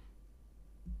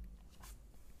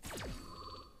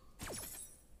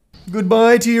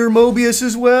 Goodbye to your Mobius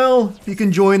as well. You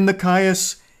can join the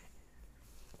Caius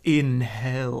in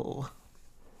hell.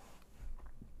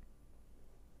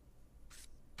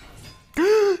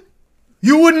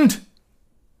 You wouldn't!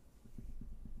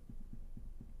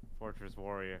 Fortress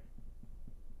Warrior.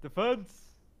 Defense!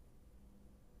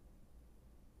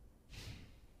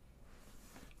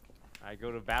 I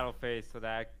go to battle phase so that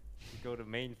I can go to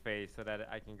main phase so that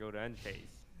I can go to end phase.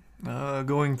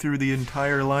 Going through the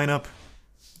entire lineup.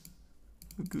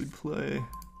 A good play.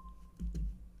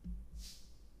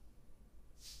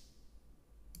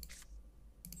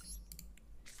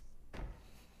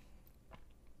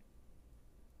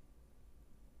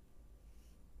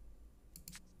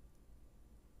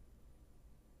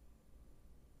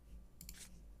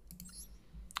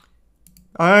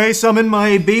 I summon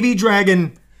my baby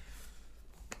dragon.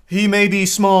 He may be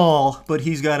small, but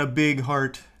he's got a big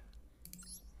heart.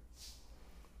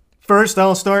 First,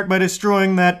 I'll start by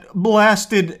destroying that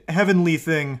blasted heavenly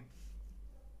thing.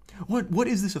 What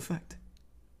is this effect?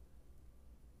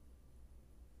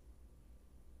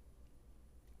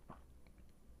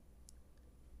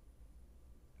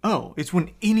 Oh, it's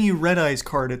when any Red Eyes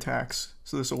card attacks,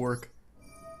 so this will work.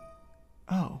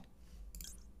 Oh.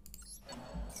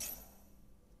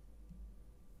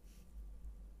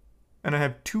 And I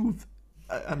have two of...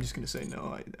 I'm just gonna say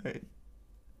no.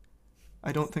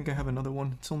 I don't think I have another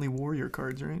one. It's only warrior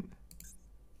cards, right?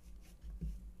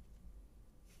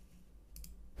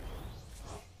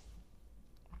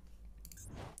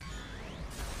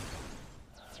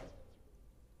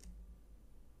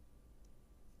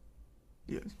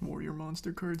 Yes, warrior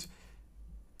monster cards.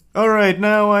 Alright,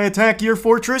 now I attack your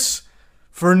fortress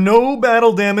for no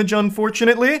battle damage,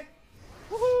 unfortunately.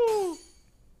 Woohoo!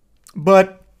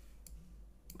 But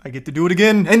I get to do it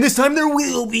again, and this time there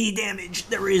will be damage.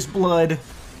 There is blood.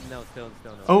 No, still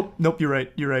no. Oh, nope, you're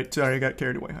right. You're right. Sorry, I got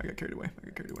carried away.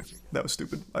 That was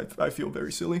stupid. I feel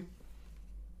very silly.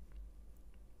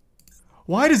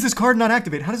 Why does this card not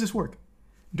activate? How does this work?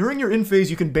 During your end phase,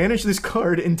 you can banish this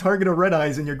card and target a Red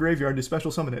Eyes in your graveyard to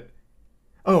special summon it.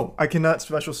 Oh, I cannot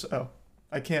special... Oh,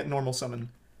 I can't normal summon.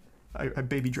 I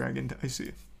baby dragoned. I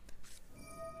see.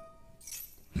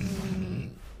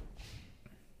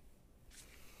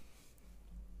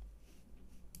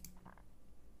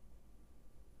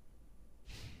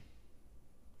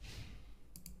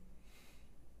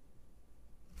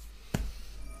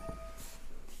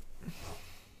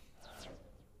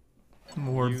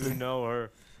 You know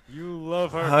her. You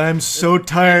love her. I'm so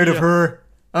tired of her.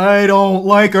 I don't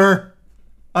like her.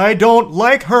 I don't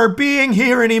like her being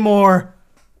here anymore.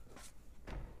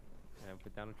 And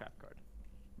put down a trap card.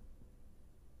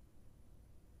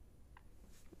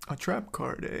 A trap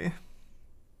card, eh?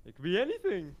 It could be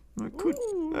anything.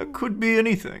 That could be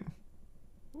anything.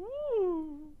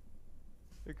 Ooh.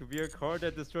 It could be a card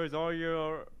that destroys all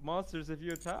your monsters if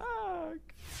you attack.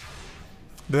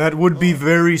 That would be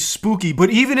very spooky, but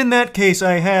even in that case,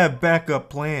 I have backup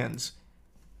plans.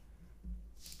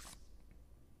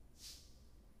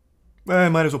 I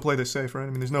might as well play this safe, right? I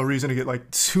mean, there's no reason to get, like,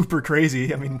 super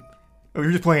crazy. I mean,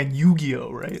 you're just playing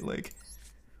Yu-Gi-Oh, right? Like,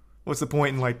 what's the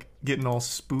point in, like, getting all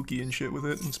spooky and shit with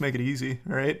it? Let's make it easy,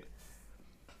 right?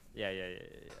 Yeah.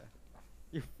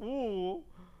 You fool.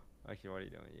 Actually, what are you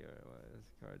doing? You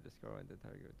card discard and the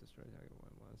target destroy target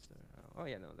one monster. Oh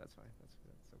yeah, no, that's fine.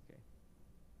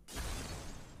 That's okay.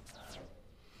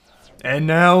 And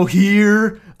now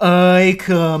here I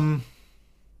come.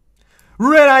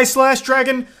 Red Eye Slash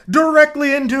Dragon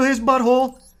directly into his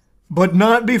butthole, but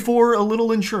not before a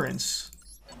little insurance.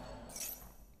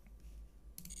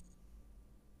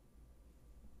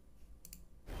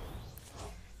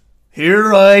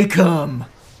 Here I come.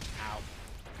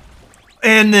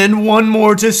 And then one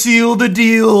more to seal the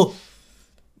deal.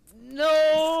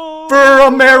 No. For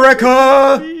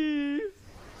America.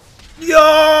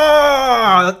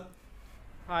 Yeah.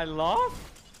 I lost.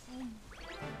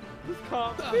 This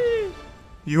can't be.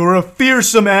 You're a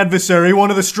fearsome adversary, one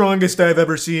of the strongest I've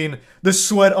ever seen. The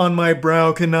sweat on my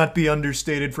brow cannot be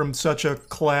understated from such a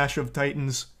clash of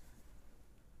titans.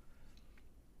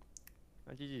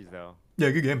 GG's though. Yeah,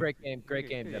 good game. Great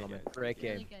game, gentlemen. Great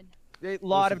game. Really good. A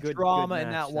lot a of good drama in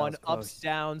match. that That one. was close. Ups,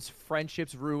 downs,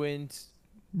 friendships ruined,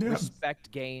 Yeah. respect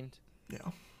gained. Yeah.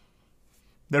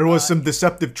 There was some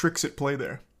deceptive tricks at play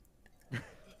there.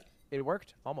 It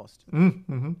worked almost.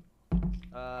 Mm-hmm.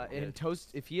 And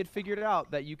Toast, if he had figured out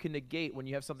that you can negate when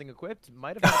you have something equipped,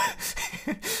 might have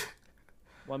helped.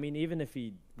 Well, I mean, even if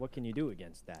he, what can you do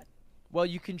against that? Well,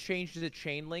 you can change the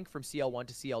chain link from CL1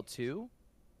 to CL2,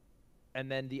 and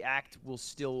then the act will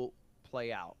still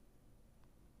play out.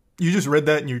 You just read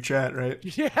that in your chat, right?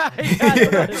 Yeah.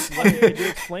 Could you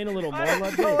explain a little more,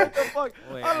 What the Ludwig? fuck?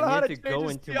 Wait, I don't know how I to need to change go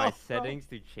this into CL. my settings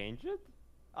to change it.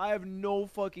 I have no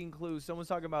fucking clue. Someone's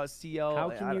talking about CL.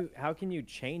 How can you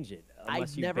change it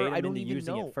unless you never- bait I him don't into even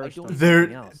using know. it first I on don't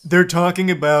something else? They're talking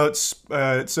about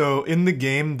so in the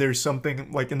game there's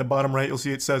something like in the bottom right you'll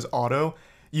see it says auto.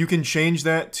 You can change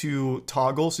that to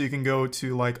toggle, so you can go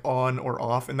to like on or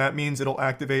off, and that means it'll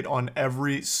activate on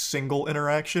every single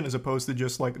interaction as opposed to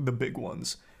just like the big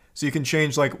ones. So you can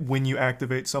change like when you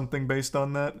activate something based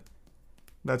on that.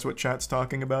 That's what chat's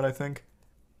talking about, I think.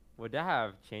 Would that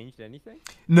have changed anything?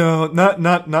 No, not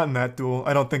in that duel.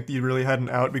 I don't think you really had an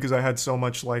out because I had so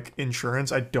much like insurance.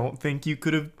 I don't think you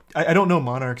could have. I don't know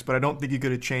Monarchs, but I don't think you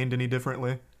could have chained any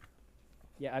differently.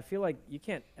 Yeah, I feel like you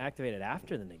can't activate it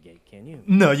after the negate, can you?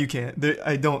 No, you can't.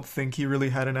 I don't think he really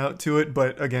had an out to it.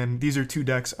 But again, these are two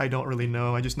decks I don't really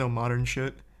know. I just know modern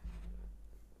shit.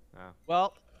 Oh.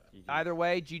 Well, GG. either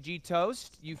way, GG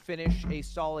Toast. You finish a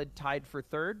solid tied for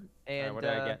third. And what do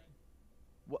I get?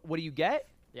 What do you get?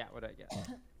 Yeah, what do I get?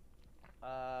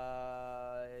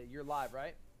 You're live,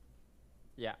 right?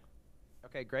 Yeah.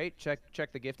 Okay, great. Check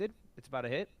the gifted. It's about a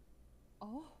hit.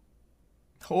 Oh.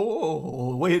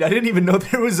 Oh, wait, I didn't even know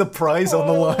there was a prize on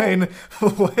the line.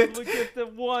 What? Look at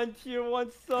the tier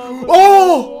 1 sub.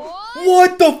 Oh!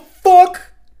 What the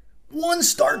fuck?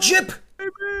 1-star chip?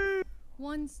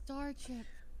 1-star chip.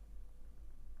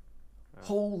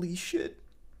 Holy shit.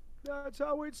 That's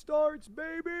how it starts,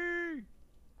 baby!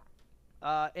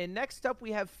 And next up,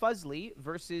 we have Fuzzly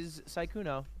versus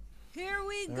Saikuno. Here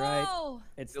we All go. right.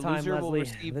 It's The time, loser will Leslie.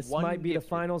 receive This one might be the gifted.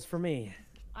 finals for me.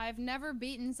 I've never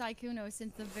beaten Saikuno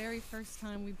since the very first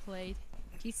time we played.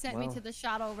 He sent me Well. to the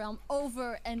Shadow Realm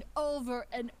over and over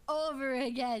and over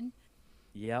again.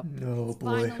 Yep. No,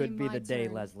 boy. Finally Could be my the day,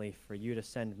 turn. Leslie, for you to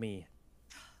send me.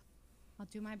 I'll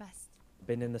do my best.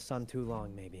 Been in the sun too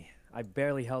long, maybe. I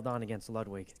barely held on against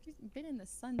Ludwig. You've been in the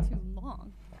sun too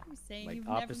long. I'm saying Like you've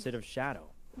opposite never... of Shadow.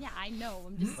 Yeah, I know.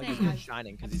 I'm just Like saying. he's been I've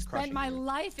shining because I've he's spent crushing my you.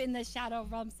 life in the Shadow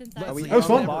Realm since I We was... That was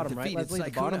fun. Bottom, right, defeated Leslie?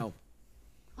 The bottom? Saikuno.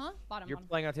 Huh? Bottom. You're bottom.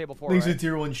 playing on table 4, Thanks right? to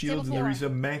tier 1 shields, Table four.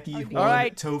 Narisa, Mackie, Okay. Juan,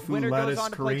 Alright, Tofu, winner goes Lattice,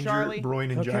 on to play Ranger, Charlie.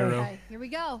 Broin, and Okay. Gyro. Okay, here we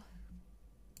go.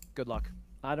 Good luck.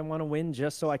 I don't want to win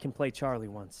just so I can play Charlie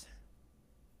once.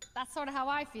 That's sort of how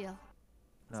I feel.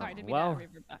 Sorry, Oh, didn't mean well. to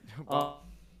revert back.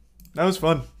 That was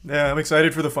fun. Yeah, I'm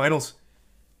excited for the finals.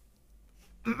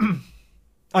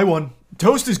 I won.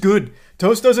 Toast is good.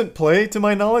 Toast doesn't play, to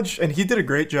my knowledge, and he did a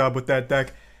great job with that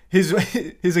deck. His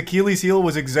Achilles heel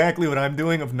was exactly what I'm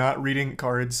doing of not reading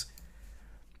cards.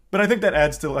 But I think that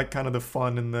adds to like kind of the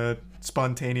fun and the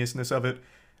spontaneousness of it.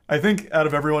 I think out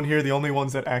of everyone here, the only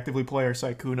ones that actively play are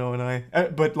Saikuno and I.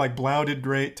 But like Blau did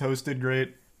great, Toast did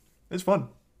great. It's fun.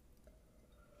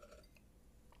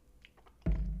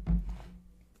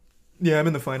 Yeah, I'm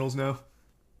in the finals now.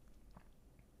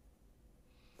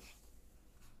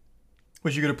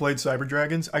 Wish you could have played Cyber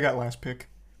Dragons. I got last pick.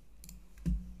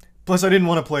 Plus, I didn't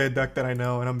want to play a deck that I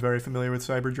know, and I'm very familiar with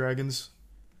Cyber Dragons.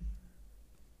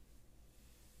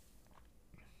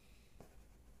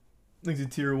 I think it's a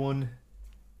tier 1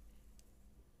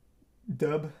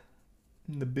 dub.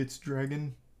 And the Bits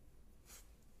Dragon.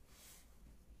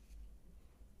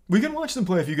 We can watch them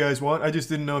play if you guys want. I just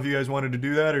didn't know if you guys wanted to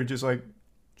do that or just like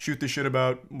shoot the shit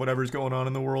about whatever's going on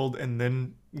in the world and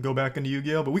then go back into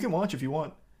Yu-Gi-Oh! But we can watch if you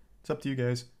want. It's up to you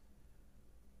guys.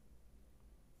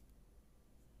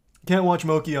 Can't watch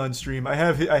Moki on stream. I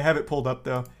have it pulled up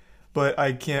though, but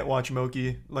I can't watch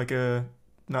Moki like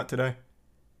not today.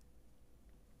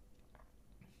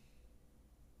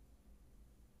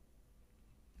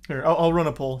 Here, I'll run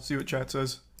a poll, see what chat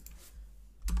says.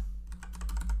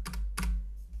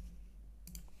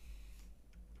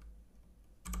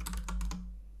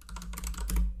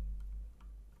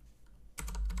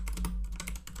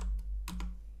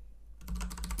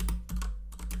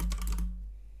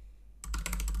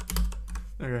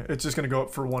 Okay, it's just gonna go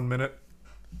up for 1 minute.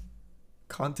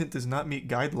 Content does not meet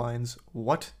guidelines.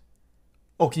 What?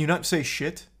 Oh, can you not say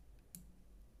shit?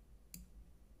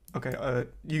 Okay,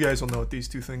 you guys will know what these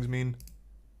two things mean.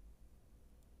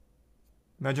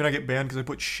 Imagine I get banned because I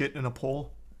put shit in a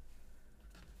poll.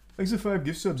 Thanks for 5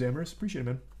 gift subs, Amorous. Appreciate it,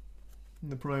 man.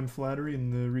 And the Prime Flattery,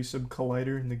 and the resub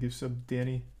Collider, and the gift sub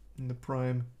Danny, and the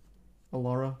Prime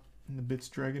Alara, and the Bits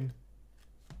Dragon,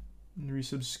 and the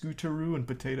resub Scootaroo and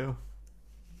Potato.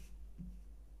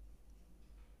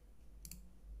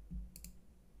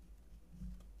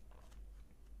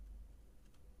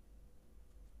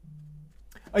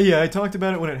 Yeah, I talked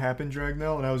about it when it happened,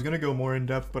 Dragnell, and I was going to go more in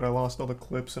depth, but I lost all the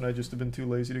clips, and I just have been too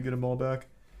lazy to get them all back.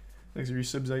 Thanks for your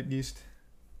subs, Zeitgeist.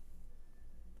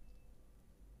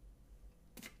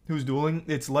 Who's dueling?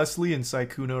 It's Leslie and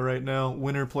Saikuno right now.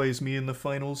 Winner plays me in the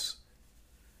finals.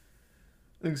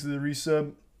 Thanks to the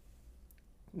resub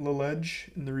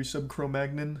Laledge and the resub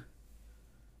Cro-Magnon.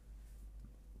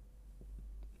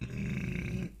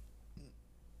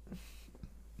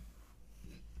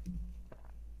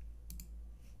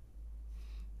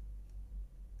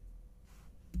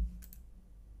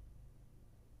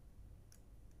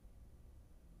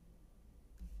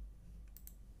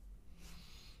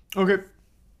 Okay.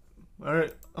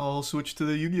 Alright, I'll switch to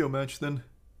the Yu-Gi-Oh match then.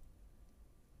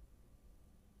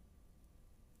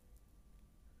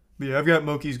 But yeah, I've got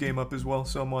Moki's game up as well,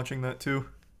 so I'm watching that too.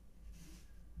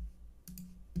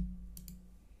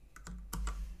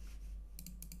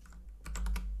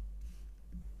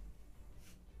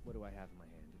 What do I have in my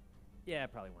hand? Yeah, I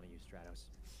probably want to use Stratos.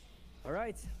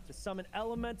 Alright, to summon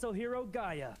Elemental Hero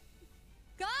Gaia.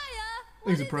 Gaia!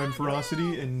 Thanks to Prime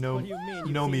Ferocity and What do you mean? You've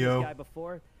seen this Nomio. guy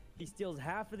before? He steals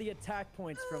half of the attack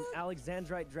points from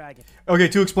Alexandrite Dragon. Okay,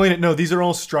 to explain it, no, these are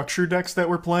all structure decks that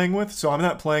we're playing with, so I'm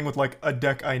not playing with like a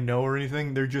deck I know or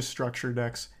anything. They're just structure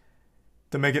decks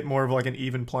to make it more of like an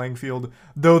even playing field.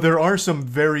 Though there are some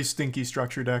very stinky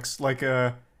structure decks, like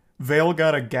Vale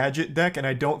got a gadget deck, and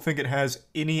I don't think it has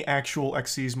any actual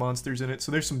Xyz monsters in it,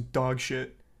 so there's some dog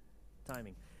shit.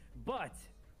 Timing. But,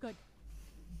 Good.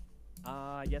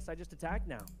 yes, I just attacked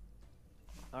now.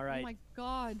 All right. Oh my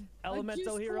god.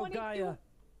 Elemental Like, Hero 22. Gaia.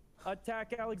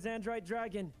 Attack Alexandrite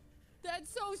Dragon. That's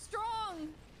so strong.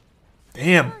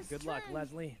 Damn, First Good luck, turn.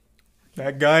 Leslie.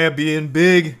 that Gaia being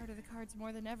big. Part of the cards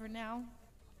more than ever now.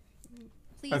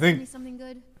 Please I give think- me something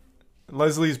good.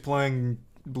 Leslie's playing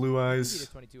Blue Beat Eyes. a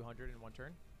 2200 in 1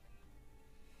 turn.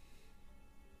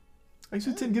 Thanks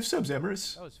for 10 gift subs,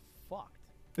 Amorous. That was fucked.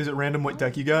 Is it random what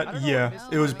deck you I got? don't know Yeah, what this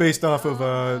it was is. based off of a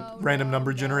Oh, random no,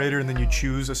 number no, generator, and then you no.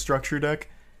 choose a structure deck.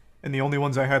 And the only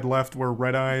ones I had left were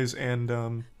Red Eyes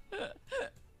and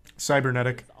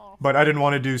Cybernetic. Awful. But I didn't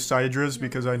want to do Sidras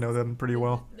because I know them pretty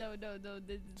well. No.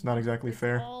 It's not exactly it's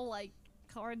fair. all like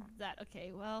cards that.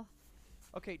 Okay, well.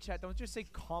 Okay, chat, don't just say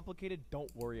complicated, don't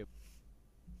worry.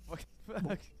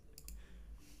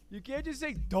 You can't just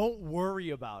say don't worry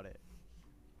about it.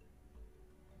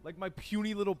 Like my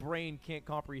puny little brain can't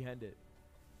comprehend it.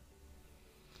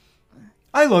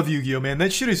 I love Yu-Gi-Oh, man.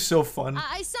 That shit is so fun.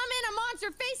 I summon a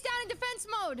monster face down in defense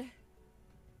mode.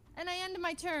 And I end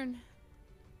my turn.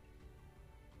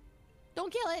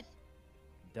 Don't kill it.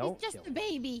 Don't He's just kill a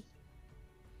baby.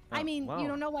 I Oh, mean, wow. you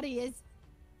don't know what he is.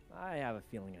 I have a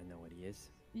feeling I know what he is.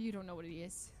 You don't know what he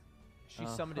is. She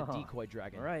summoned a decoy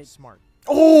dragon. Alright. Smart.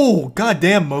 Oh,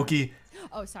 goddamn, Moki.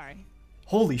 Oh, sorry.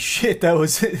 Holy shit, that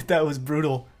was that was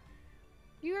brutal.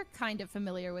 You're kind of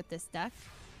familiar with this deck.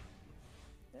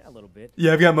 Yeah, a little bit.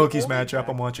 Yeah, I've got Moki's Only matchup.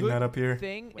 I'm watching good that up here.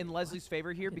 thing in Leslie's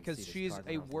favor here didn't because see this she's card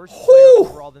a when I was worse Whew! player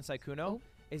overall than Saikuno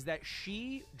is that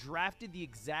she drafted the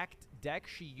exact deck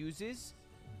she uses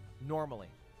normally.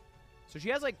 So she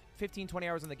has like 15, 20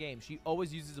 hours in the game. She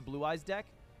always uses a Blue Eyes deck.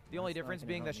 The only difference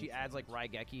being that she adds like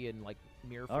Raigeki and like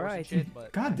Mirror Force and shit.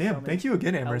 But God damn, thank you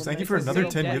again, Amherst. Thank you for another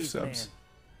 10 gift subs.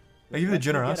 Thank you for the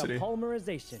generosity.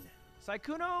 Polymerization.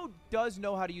 Saikuno does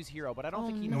know how to use Hero, but I don't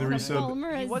think he And knows the how to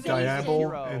resub He wasn't Diabol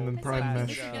Hero and then last, Prime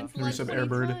Mesh. Against The like resub 20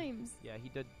 Airbird. times. Yeah, he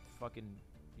did fucking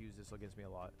use this against me a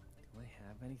lot. Do I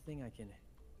have anything I can?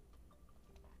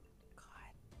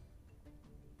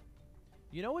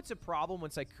 You know what's a problem when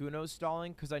Saikuno's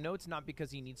stalling? Because I know it's not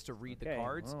because he needs to read the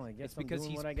cards. Well, I guess it's I'm because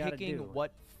doing he's what I gotta picking do.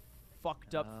 what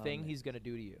fucked up thing he's gonna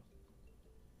do to you.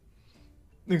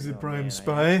 Thanks to Oh, Prime man, I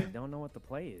Spy. actually don't know what the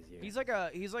play is here. He's like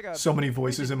a So many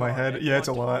voices in my head. Yeah, it's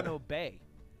a lot. Bay.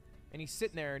 And he's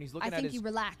sitting there and he's I looking at think his you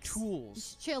relax. tools.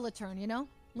 Just chill a turn, you know?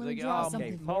 Let He's me like, draw oh,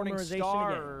 something. Morning Polymerization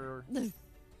Star. again. Or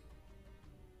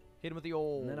hit him with the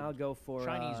old And then I'll go for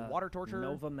Chinese water torture.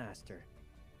 Nova Master.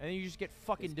 And then you just get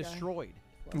fucking This guy. destroyed.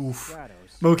 Oof.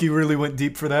 Stratos. Moki really went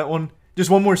deep for that one. Just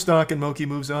one more stock and Moki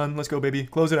moves on. Let's go, baby.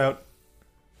 Close it out.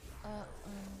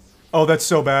 Oh, that's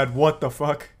so bad. What the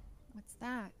fuck? What's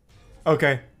that?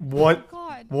 Okay. What?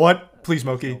 God. What? Please,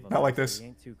 Moki. Nova Not like Master, this. he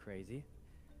ain't too crazy.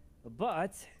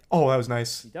 But Oh, that was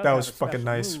nice. he does That was have a fucking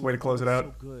special nice. move. Way to close it out.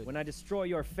 So good. when I destroy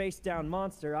your face-down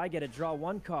monster, I get to draw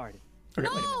one card. Okay.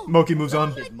 No! Moki moves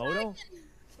on. Gizmodo?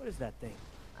 What is that thing?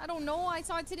 I don't know. I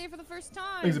saw it today for the first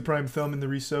time. Thanks to Prime Thumb and the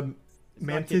resub It's not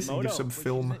Mantis and Gizmodo. gift sub Wait,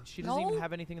 film. She doesn't even No.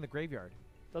 have anything in the graveyard.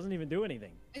 Doesn't even do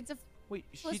anything. It's a Wait,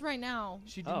 plus right now.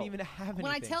 she didn't Oh. even have anything.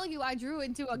 When I tell you I drew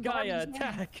into a Gaia garbage can.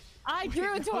 attack. I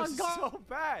drew into that a was garbage. so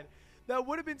bad. That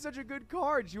would have been such a good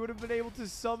card. She would have been able to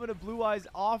summon a Blue Eyes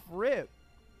off rip.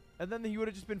 And then he would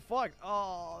have just been fucked.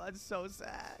 Oh, that's so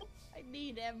sad. I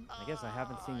need him. I guess I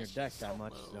haven't seen your deck that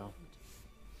much, so.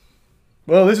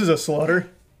 Well, this is a slaughter.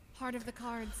 Heart of the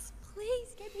cards. Please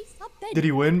give me something. Did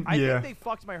he win? I Yeah. think they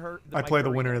fucked my hurt. I play the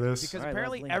winner of this. Because All right,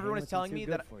 apparently Leslie, everyone ain't is telling looking me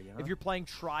too that good for you, huh? if you're playing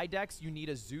tri decks, you need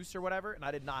a Zeus or whatever, and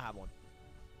I did not have one.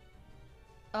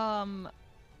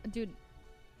 Dude,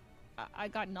 I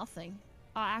got nothing.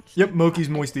 Actually. Yep, Moki's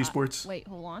I- Moist I- Esports. Wait,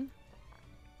 hold on.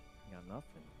 Got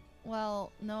nothing.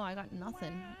 Well, no, I got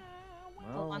nothing.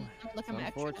 Hold Well, on. I'm it's looking at my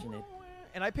extra. unfortunate.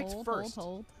 And I picked Hold, first.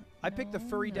 Hold. I picked the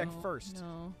furry deck No, first.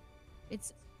 No.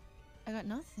 It's. I got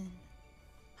nothing.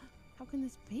 How can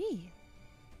this be?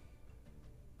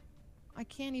 I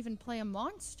can't even play a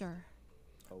monster.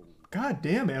 God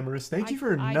damn, Amorous. Thank you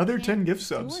for I another can't 10 gift do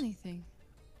subs. anything.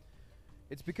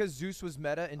 It's because Zeus was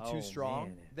meta and too Oh, strong.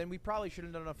 man. Then we probably should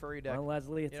have done a furry deck. Well,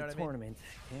 Leslie, it's You know a what I mean? tournament.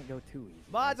 Can't go too easy.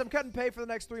 Mods, I'm cutting pay for the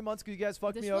next 3 months because you guys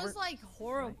fucked This me over. was like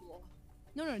horrible.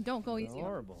 No, don't go easy. on me.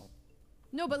 Horrible.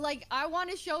 No, but like I want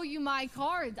to show you my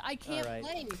cards. I can't Alright.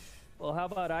 play. Well, how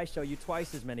about I show you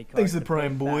twice as many cards? Thanks to to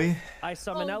Prime pay it Boy. back? I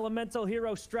summon Oh. Elemental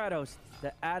Hero Stratos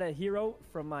to add a hero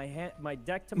from my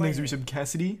deck to my Thanks to hand. resub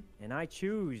Cassidy. And I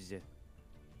choose.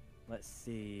 Let's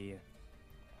see.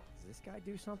 Does this guy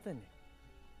do something?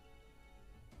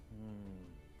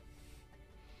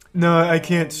 No, I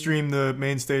can't stream the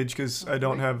main stage because I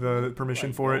don't have the permission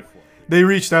Right, for go it. They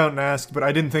reached out and asked, but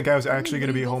I didn't think I was actually going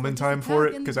to be go home for in just time a for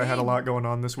pack it in because the I had a game. lot going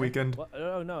on this weekend. What?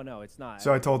 Oh, no, it's not.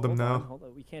 So I told them Hold no. on, hold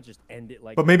on. We can't just end it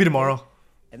like But maybe that. tomorrow.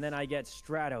 And then I get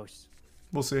Stratos.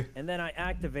 We'll see. And then I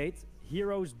activate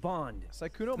Heroes Bond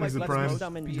Saikuno might Thanks to let Prime most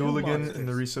summon be two Dooligan monsters and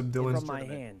the resub Dylan's from my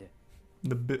tournament.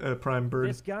 hand. the Prime Bird.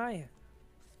 This guy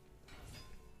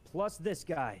plus this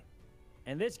guy.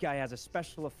 And this guy has a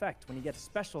special effect. When he gets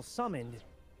special summoned,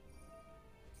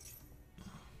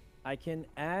 I can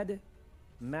add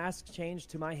mask change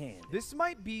to my hand. This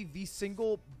might be the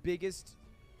single biggest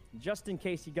Just in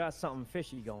case you got something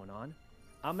fishy going on.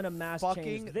 I'm going to mask fucking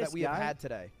change this that we guy have had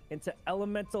today. into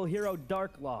Elemental Hero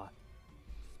Dark Law.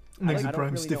 Thanks I to don't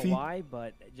Prime really Stiffy. know why,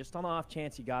 but just on the off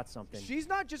chance you got something. She's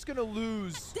not just gonna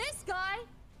lose This guy.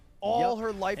 all Yep.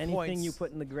 her life Anything points you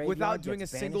put in the graveyard without doing a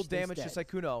gets single banished damage instead.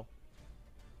 to Saikuno.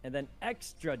 And then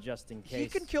extra just in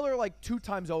case. He can kill her like 2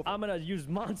 times over. I'm going to use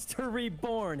Monster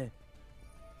Reborn.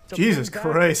 to Jesus bring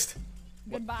back- Christ.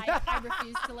 Goodbye. I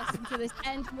refuse to listen to this.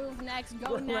 End move next.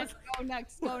 Go next. Go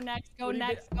next. Go next. Go What do you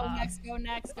next. mean? Go next. Go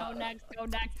next. Go next. Go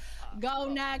next. Go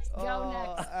next. Go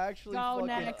next. Actually, Go fucking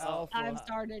next. alpha. I've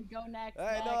started. Go next.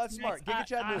 Hey, no, next, that's smart. next. Giga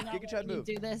Chad move, I'm not Giga Chad letting you move.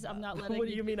 do this. I'm not letting What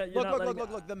do you mean? You're Look, not look, letting look,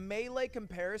 look, look. The melee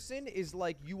comparison is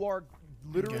like you are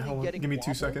literally Okay, hold on. getting Give me 2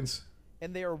 wobbled, seconds.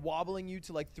 and they are wobbling you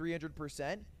to like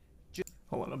 300%.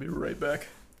 Hold on, I'll be right back.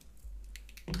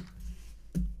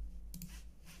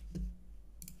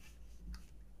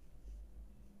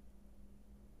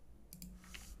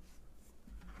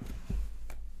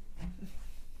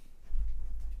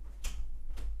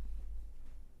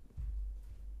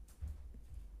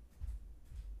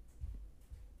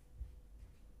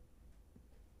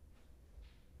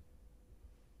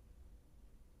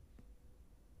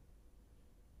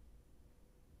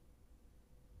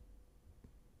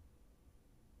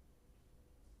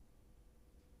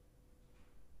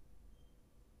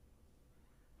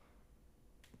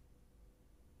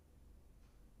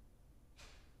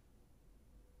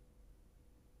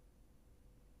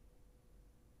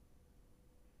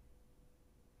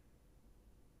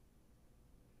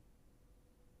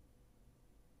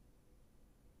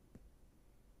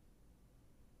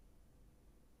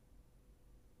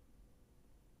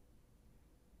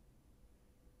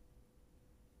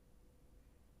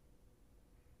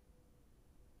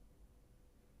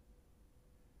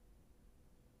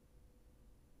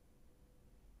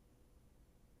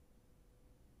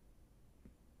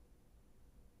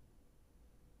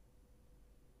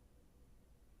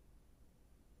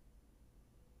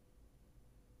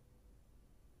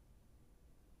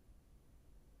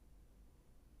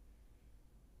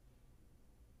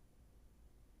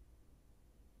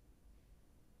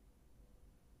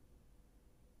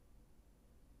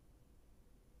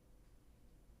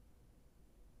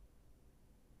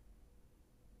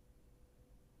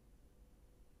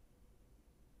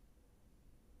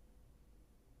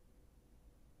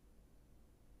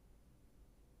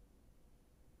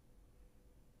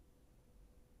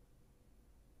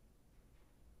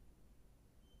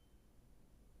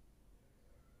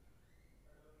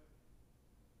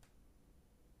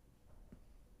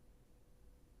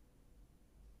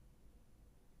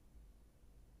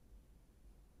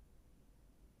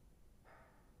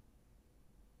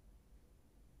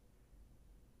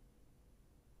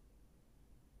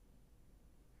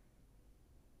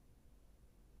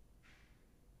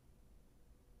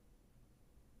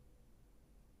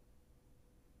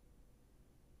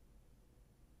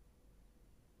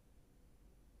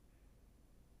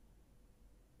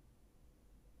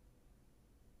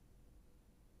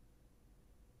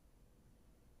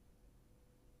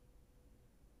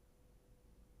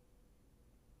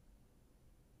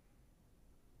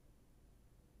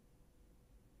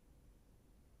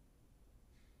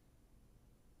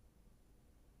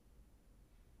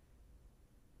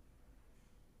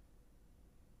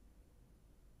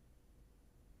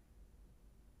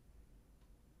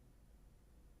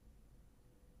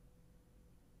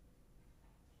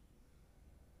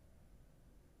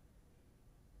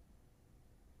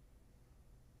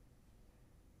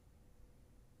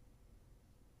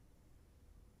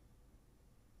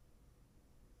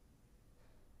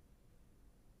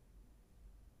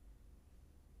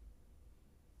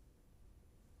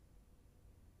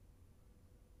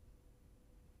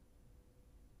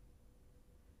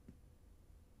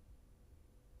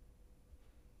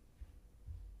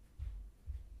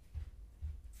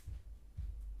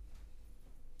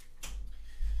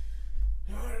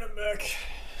 back.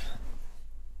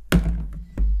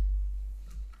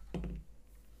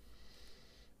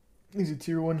 He's a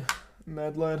tier 1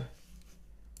 mad lad.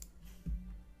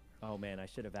 Oh man, I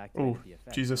should have activated Oh, the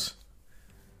effect. Jesus.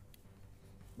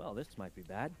 Well, this might be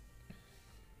bad.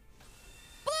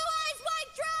 Blue Eyes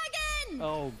White Dragon!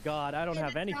 Oh god, I don't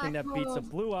have anything that beats a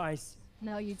blue eyes.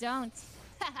 No, you don't.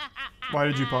 Why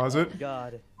did you pause it?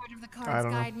 God. Part of the I cards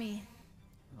don't know. guide me.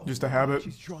 Just a habit.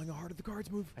 She's drawing a heart of the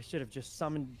cards move. I should have just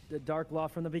summoned the Dark Law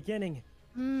from the beginning.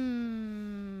 I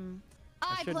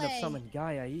shouldn't play. have summoned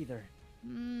Gaia either.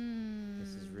 This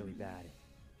is Hmm. really bad.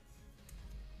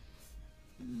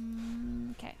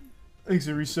 Okay. Thanks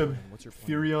a resub. What's your plan?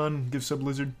 Furion, give sub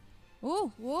Lizard.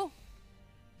 Ooh, woo.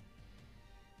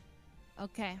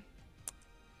 Okay.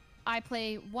 I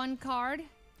play 1 card,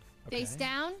 face Okay.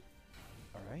 down.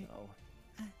 All right. Oh.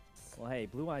 Well, hey,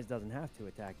 Blue Eyes doesn't have to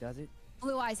attack, does it?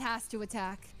 Blue Eyes has to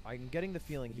attack. I'm getting the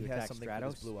feeling he You has attack something for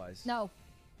Stratos? his blue eyes. No,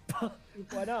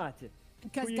 Why not?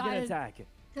 because Who are you gonna attack?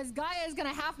 Because Gaia is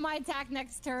gonna half my attack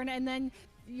next turn, and then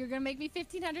you're gonna make me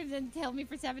 1,500 and tell me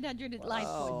for 700 life points.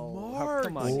 Oh, Mark.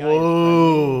 come on, Gaia.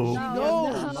 Whoa. No,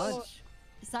 Not no. much.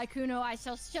 Saikuno, I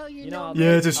shall show you, You no. know, I'll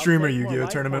Yeah, it's a I'll streamer take more Yu-Gi-Oh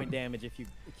life tournament. point damage if you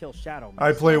kill Shadow. I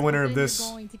Mist. play Yes, winner but of then you're this.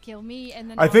 going to kill me, and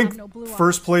then I I'll think have no blue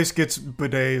first eyes. place gets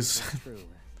bidets. That's true.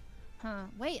 Huh?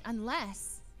 Wait,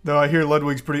 unless. Though I hear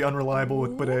Ludwig's pretty unreliable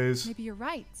with Ooh, bidets. Maybe you're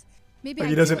right. Maybe Like, I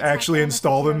he do doesn't attack actually Elemental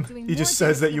install Hero them. doing He more just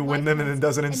says that damage you with win them and then life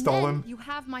doesn't points, install then them. You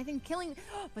have my thing killing,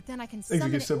 but then I can Thanks summon a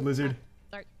it. gift sub Lizard.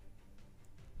 Sorry.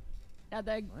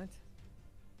 The, What?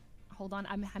 hold on,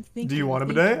 I'm thinking. Do you want a I'm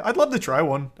bidet? thinking. I'd love to try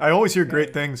one. I always hear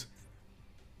great things.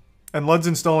 And Lud's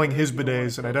installing his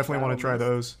bidets, and I definitely want to try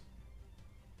those.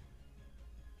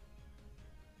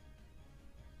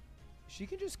 She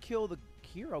can just kill the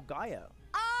hero Gaia.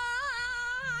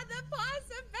 Ah, the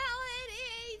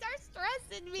possibilities are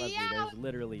stressing me Leslie, out. there's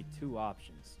literally 2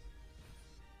 options.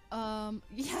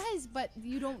 Yes, but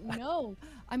you don't know.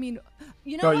 I mean,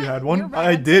 you know Thought what? you had You're one? right,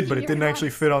 I I'm did, taking but it your didn't actually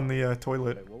advice. fit on the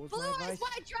toilet. Wait, what was Blue my Eyes advice?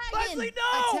 White Dragon! Leslie,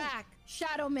 no! Attack!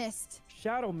 Shadow Mist!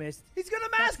 Shadow Mist. He's gonna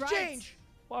That's mask right. change.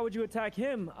 Why would you attack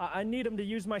him? I need him to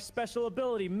use my special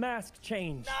ability, Mask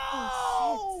Change.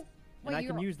 Oh, And Wait, I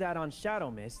can you're- use that on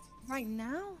Shadow Mist. Right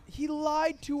now? He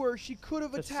lied to her. She could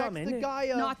have To attacked summon the it.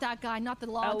 Gaia. Not that guy, not the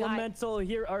law guy. Elemental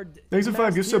here are. Thanks for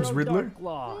 5 gift subs, Riddler. Dark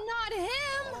Law. Not him!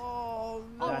 Oh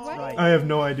no. That's Already? right. I have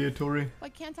no idea, Tori. Why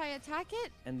can't I attack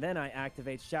it? And then I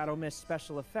activate Shadow Mist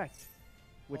special effect,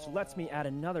 which lets me add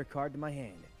another card to my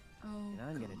hand. Oh, And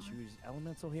I'm gonna choose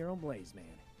Elemental Hero Blaze Man.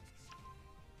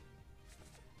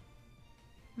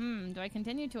 do I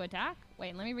continue to attack?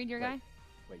 Wait, let me read your Wait. guy.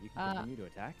 Wait, you can continue to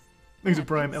attack? Thanks Yeah, a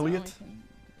Prime, I think so. Elliot. I can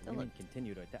You still mean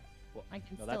continue to attack? Well, I can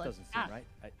no, still that doesn't attack. seem right.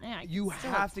 Yeah, I can You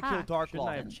still have to kill attack. Dark Shouldn't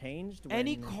Law. I have changed?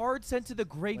 Any when- card sent to the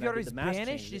when I graveyard did is the mask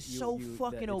banished change is that so that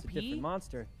fucking it's OP. a different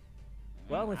monster.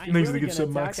 Well, if I- you're Thanks for really the gift gonna sub,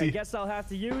 attack, I Moxie. guess I'll have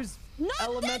to use Not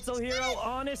Elemental this Hero thing!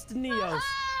 Honest Neos,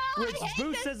 which I hate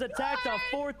boosts this his attack to card!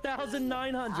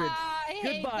 4,900. I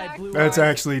hate Goodbye, that Blue That's Eyes.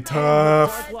 actually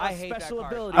tough. Dark Law I hate that special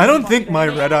card. ability. I don't think my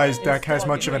Fucking Red Eyes It's deck has fucking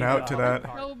much of an out to that.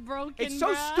 So broken, It's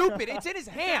so bruh. stupid. It's in his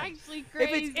It's hand. actually If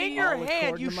crazy. it's in your All hand,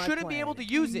 according you to my shouldn't be plan. able to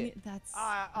use it. That's.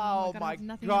 Oh I my have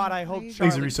nothing god, in I hope graveyard.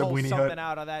 Thanks for Charlie resub, pulls Weenie something Hut.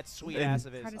 out of that sweet And- ass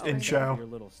of his. Try to Oh. In Right. Chow Your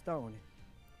little stone.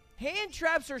 Hand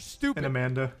traps are stupid. and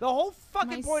Amanda. The whole fucking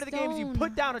My point of the game is you stone.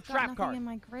 put down a I've got trap nothing card. in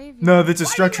my graveyard. No, that's a Why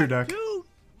do structure you have deck. two?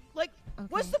 Like,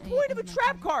 what's the Okay, point of a I-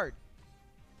 trap card?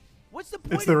 What's the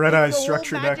point? the of Red making Eyes the whole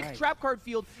structure deck. Magic trap card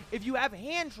field if you have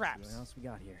hand What traps? else we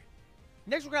got here?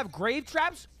 Next we're gonna have grave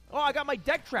traps. Oh, I got my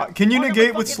deck trap. Can you Oh, I got my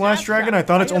negate with fucking Slash ass Dragon? trap. I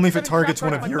thought it's got only if it 7 trap targets one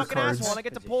cards of in my your fucking asshole, cards. and I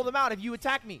get to pull them out if you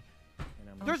attack me. And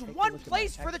I'm There's gonna take a one look at my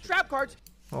place for the extras trap here. cards.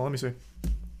 Oh, let me see.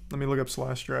 Let me look up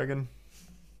Slash Dragon.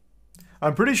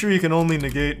 I'm pretty sure you can only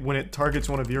negate when it targets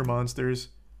one of your monsters.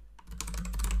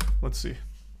 Let's see.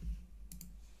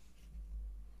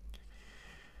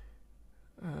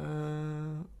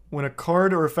 When a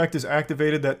card or effect is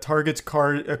activated that targets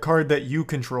a card that you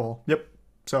control. Yep.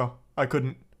 So I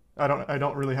couldn't. I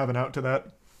don't really have an out to that.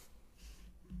 What's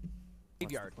the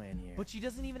Graveyard. plan here? But she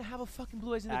doesn't even have a fucking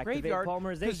blue eyes in the Activate graveyard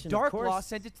polymerization, because of Dark course. Law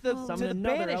sent it to the, Summon to the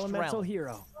another banished elemental realm.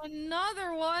 hero.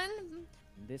 Another one.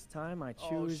 And this time I Oh,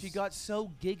 choose. she got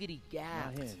so giggity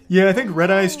not gapped. him. Yeah, I think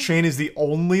Red Eyes Chain is the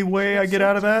only way I get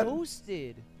out of that.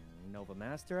 Toasted. Nova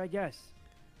Master, I guess.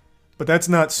 But that's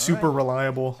not super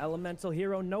reliable. Elemental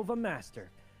Hero Nova Master,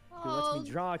 who Oh, lets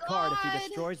me draw a card if he God.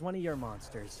 destroys one of your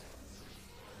monsters.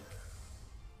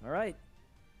 All right.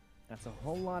 That's a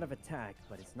whole lot of attack,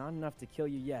 but it's not enough to kill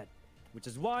you yet. Which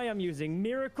is why I'm using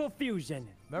Miracle Fusion,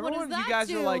 Remember What does when you that guys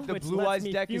were do? like, the which blue lets eyes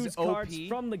me deck fuse is OP? cards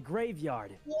from the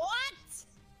graveyard. What?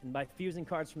 And by fusing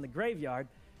cards from the graveyard,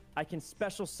 I can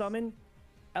special summon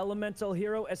Elemental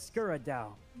Hero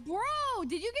Escuridao. Bro,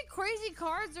 did you get crazy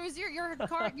cards, or is your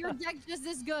deck just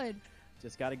this good?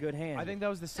 Just got a good hand. I think that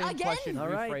was the same Again? question All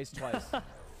right. rephrased twice.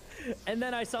 And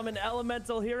then I summon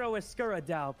Elemental Hero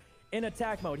Escuridao in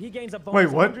attack mode. He gains a bonus Wait,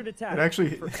 what? 100 attack It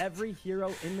actually- for every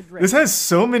hero in the grid. This has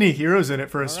so many heroes in it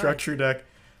for a All right. structure deck.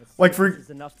 Let's see Like if for this is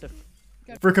enough to.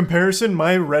 For comparison,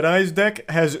 my Red Eyes deck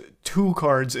has 2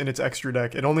 cards in its extra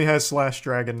deck. It only has Slash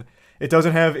Dragon. It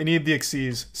doesn't have any of the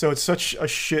Xyzs, so it's such a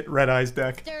shit Red Eyes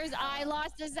deck. I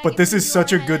lost a second But this from is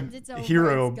such a your good hands. It's over.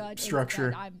 hero It's good. It's structure.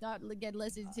 good. I'm not again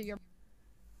listening to your.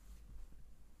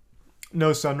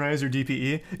 No Sunrise or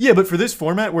DPE. Yeah, but for this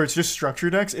format where it's just structure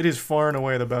decks, it is far and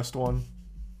away the best one.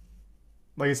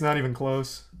 Like, it's not even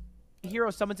close. Hero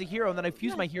summons a hero, and then I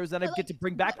fuse my heroes, then I get to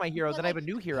bring back my hero, then I have a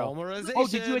new hero. Polymerization. Oh,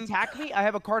 did you attack me? I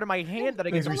have a card in my hand that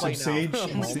I get Thanks to for some play now.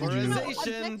 Sage. No, Polymerization.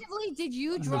 objectively, did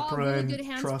you The draw really prime good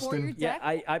hands for Trustin. your Yeah,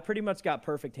 deck? I pretty much got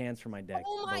perfect hands for my deck.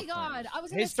 Oh my both god! times. I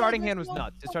was. His gonna say, starting there's hand was no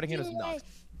nuts. His starting hand was fucking way. nuts.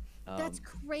 That's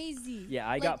crazy. Yeah,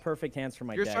 I Like, got perfect hands for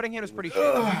my Your deck. starting hand was pretty which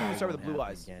shit. probably You start with won't the blue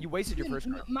happen eyes. again. You wasted your first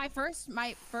card. My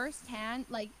first hand,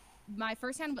 like my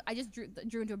first hand, I just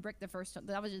drew into a brick the first time.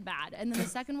 That was just bad. And then the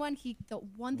second one, the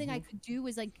one thing I could do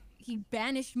was like he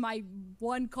banished my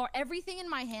one card. Everything in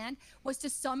my hand was to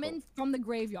summon from the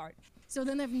graveyard. So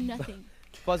then I have nothing.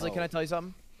 Fuzzly, can I tell you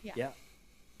something? Yeah.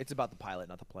 It's about the pilot,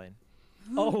 not the plane.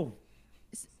 Oh.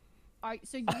 All right,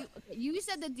 so you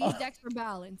said that these decks were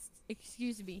balanced.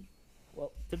 Excuse me.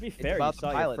 Well, to be fair, you about the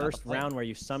saw pilot, your not the first plane. round where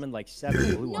you summoned like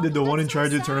 7 blue ones. Did the one in that's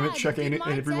charge so of the tournament sad. check Dude, any-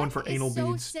 my everyone deck for is anal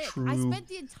so beads? sick. I True. spent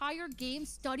the entire game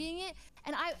studying it,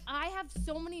 and I have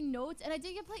so many notes, and I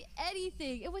didn't get to play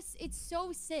anything. It's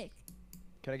so sick.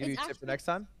 Can I give you a It's tip for actually- next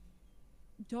time?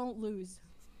 Don't lose.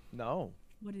 No.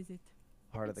 What is it?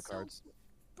 Heart of the It's so- cards.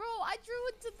 Bro, I drew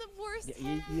into the worst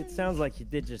Yeah, hand. it sounds like you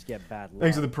did just get bad luck.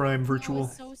 Thanks for the Prime It Virtual.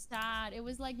 was so sad. It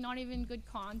was like not even good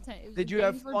content. It was, Did the you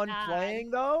have games were fun bad.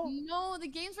 playing though? No, the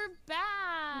games were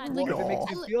bad. Well, Like, if it makes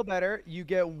all- you feel better, you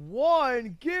get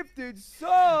 1 gifted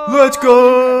sub. Let's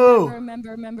go!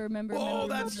 Remember. Oh,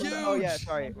 that's Oh yeah, huge.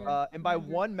 sorry. And by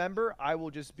 1 member, I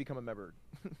will just become a member.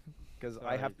 Because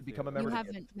I have to become a You member. to get-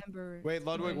 haven't, remember. Wait,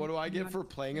 Ludwig, what do I get Not- for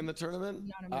playing in the tournament?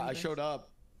 not a I member. showed up.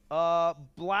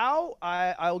 Blau,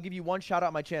 I will give you 1 shout out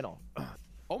on my channel.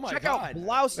 Oh my Check god. out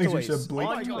Blau Thanks for Stories. sub, Blake.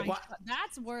 Oh Oh my my god. God,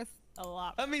 that's worth a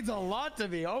lot. That means a lot to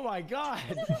me. Oh my god.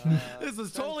 This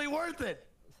is totally worth it.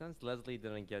 Since Leslie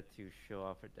didn't get to show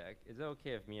off her deck, is it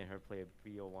okay if me and her play a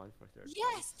 301 for third?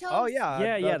 Yes, tell Oh us. yeah.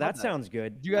 Yeah, I'd yeah, love that sounds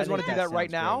good. Do you guys I want to think do that right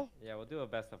sounds now? great. Yeah, we'll do a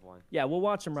best of 1. Yeah, we'll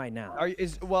watch them right now.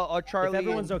 Are Charlie?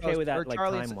 everyone's and okay with that, or like,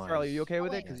 Charlie, and- time-wise. Charlie, are you okay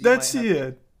with it? 'Cause you That's might have-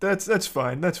 yeah. That's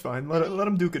fine. That's fine. Let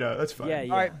them duke it out. That's fine. Yeah,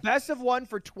 yeah. All right, best of 1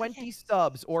 for 20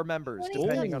 subs or members, 20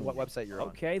 depending subs. on what website you're on.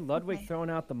 Okay, Ludwig Okay. throwing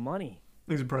out the money.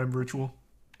 Thanks for Prime Virtual.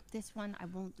 This one I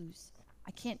won't lose.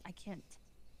 I can't.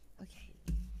 Okay.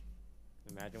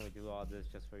 Imagine we do all this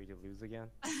just for you to lose again.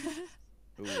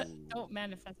 Don't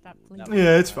manifest that, please.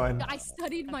 Yeah, it's fine. I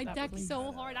studied my deck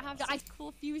so hard. I have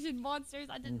cool fusion monsters.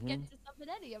 I didn't get to summon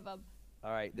any of them.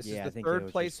 All right, this Yeah, I is the think it 3rd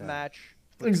was place just, match.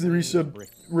 Thanks for the resub. Brick.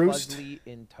 Roast. Fuzzly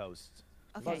in toast.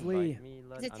 Okay. Fuzzly. Invite me,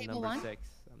 Is it I'm table number 1? 6.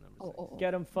 I'm number 6.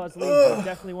 Get him, Fuzzly. He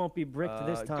definitely won't be bricked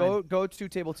this time. Go to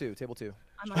table 2. Table 2.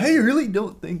 I'm on I really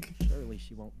don't think. Surely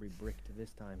she won't be bricked this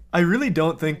time. I really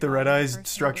don't think the Red Eyes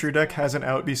structure deck has an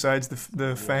out besides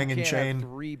the Fang and Can't have Chain.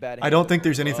 3 bad I don't hands think in a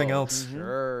there's anything row. else.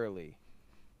 Surely.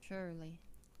 Surely.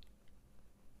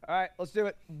 All right, let's do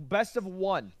it. Best of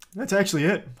 1. That's actually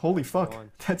it. Holy fuck.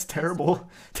 One. That's terrible.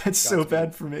 That's so Godspeed.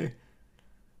 bad for me.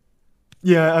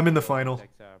 Yeah, I'm in the final.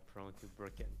 Decks are prone to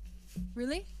bricking.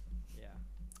 Really? Yeah.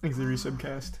 Thanks for the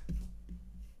resubcast.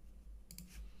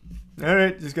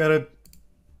 Alright, just gotta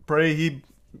pray he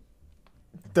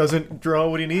doesn't draw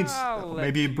what he needs. I'll let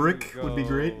Maybe a you brick would be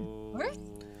great. go First?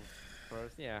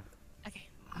 First, yeah. Okay.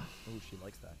 Ooh, she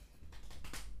likes that.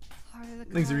 Heart of the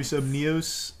Thanks for cards. resub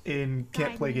Neos in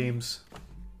Can't Play Guide me. Games.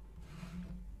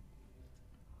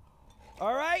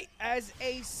 All right, as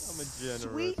a generous.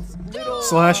 sweet little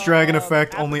Slash Dragon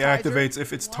effect only appetizer, activates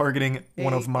if it's targeting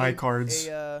one of my cards.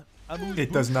 a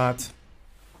It does not.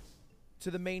 to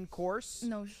the main course.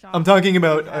 No shot. I'm talking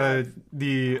about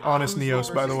the Honest Who's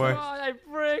Neos, by the way. I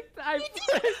bricked. I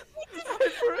bricked.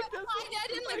 I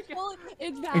didn't like pull it.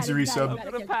 It's bad. Thanks for it's bad, resub. it's bad,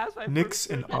 I'm gonna okay. pass my Nix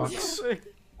first and pick. Ox.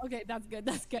 Okay, that's good.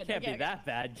 That's good. Can't okay, be that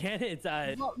bad, can it?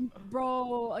 It's,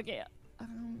 Bro, okay.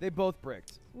 They both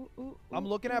bricked. I'm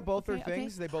looking at both their okay, okay.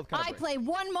 things. They both kind I of play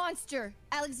 1 monster,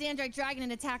 Alexandrite Dragon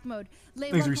in attack mode.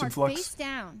 Lay Thanks, 1 recent card flux. face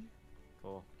down.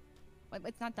 Cool. Wait,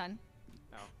 it's not done.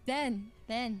 No. Then,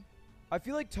 I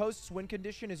feel like Toast's win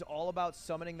condition is all about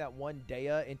summoning that one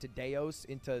Dea into Deos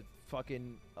into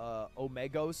fucking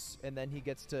Omegos, and then he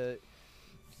gets to,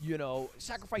 you know,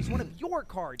 sacrifice one of your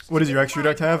cards. What to does your get extra my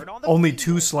deck have? card on the Only field.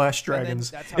 2 Slash And then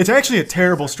Dragons. that's how It's he actually a gets to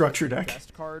terrible sacrifice structure the deck.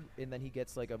 best card, and then he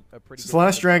gets like a pretty good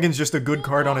Slash card. Dragon's just a good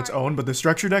card on its own, but the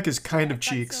structure deck is kind of I've got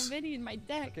cheeks. so many in my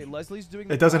deck. Okay, Leslie's doing.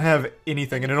 It doesn't have classic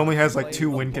anything, and it only has like play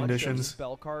 2 a win bunch of conditions.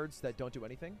 Spell cards that don't do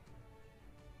anything.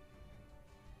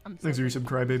 I'm Thanks for your good. sub,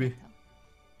 Crybaby.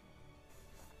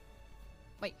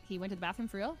 Wait, he went to the bathroom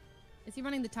for real? Is he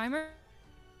running the timer?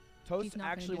 Toast He's not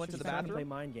gonna actually went to the disrespect me. Play bathroom.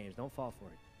 mind games. Don't fall for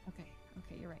it.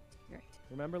 Okay, you're right. You're right.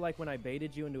 Remember, like when I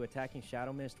baited you into attacking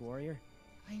Shadow Mist Warrior?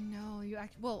 I know you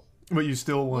act well. But you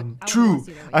still won. I would've True. lost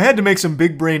either way. I had to make some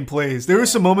big brain plays. There were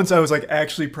some moments I was like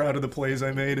actually proud of the plays I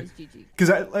It made. was GG. Because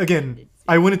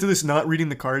I went into this not reading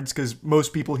the cards because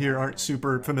most people here aren't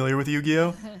super familiar with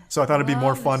Yu-Gi-Oh. So I thought it'd be more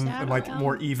Love the fun Shadow and like Realm.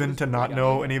 more even to not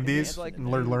know any of these Like, and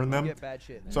learn them. get bad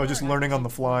shit. So I was just learning on the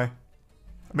fly.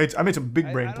 I made some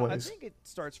big brain I plays. think it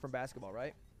starts from basketball,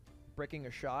 right? Bricking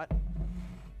a shot.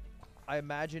 I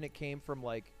imagine it came from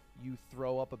like you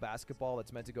throw up a basketball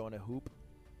that's meant to go in a hoop,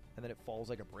 and then it falls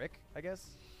like a brick. I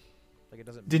guess. Like it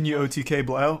doesn't. Didn't you OTK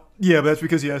Blau? Yeah, but that's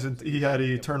because he had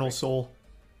Eternal Soul.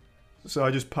 So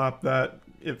I just popped that.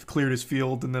 It cleared his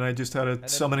field, and then I just had a then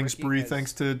summoning Ricky spree has-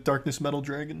 thanks to Darkness Metal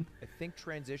Dragon. I think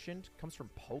transitioned comes from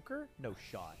poker. No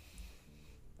shot.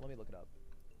 Let me look it up.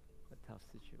 A tough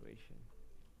situation.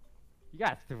 You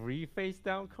got 3 face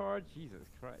down cards? Jesus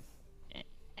Christ.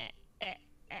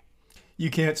 You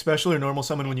can't special or normal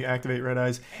summon when you activate Red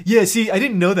Eyes. Yeah, see, I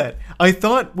didn't know that. I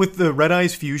thought with the Red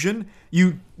Eyes fusion,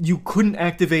 you couldn't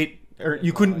activate or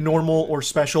you couldn't normal or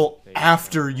special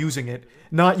after using it.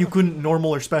 Not you couldn't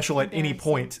normal or special at any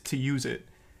point to use it.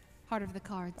 Heart of the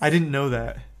cards. I didn't know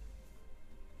that.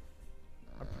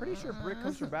 I'm pretty sure brick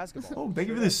comes from basketball. Oh, thank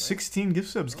you for the 16 gift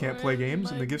subs. Can't play games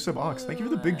and the gift sub Ox. Thank you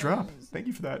for the big drop. Thank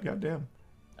you for that. Goddamn.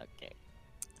 Okay.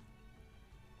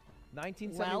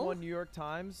 1971 Well? New York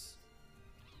Times.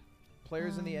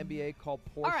 Players in the NBA call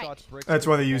poor Alright. shots bricks. That's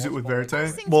why they use it balls with falling Verte. apart.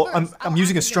 things Well, first. I'm I'll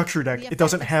using a activate structure deck. the It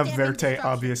doesn't effect have of damage Verte, destruction.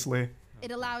 obviously.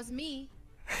 It allows me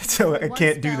So I one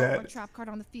can't do spell or that. trap card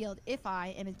on the field if I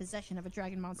am in possession of a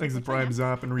dragon monster. Thanks to which I Prime am.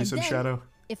 Zop and Reset then, Shadow.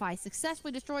 If I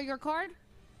successfully destroy your card,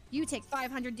 you take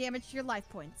 500 damage to your life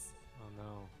points. Oh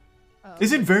no. Oh,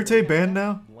 Isn't Verte banned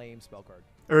now? Lame spell card.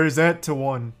 Or is that to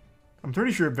 1? I'm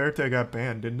pretty sure Verte got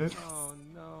banned, didn't it? Oh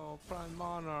no. Prime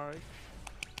Monarch.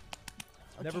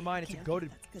 Never Okay, mind, it's okay, a goaded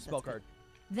that's good, spell that's card.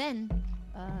 Then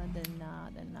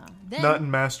Not in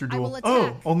Master I will Duel. Oh,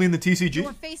 attack only in the TCG?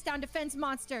 your face down defense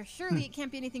monster. Surely it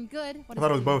can't be anything good. What I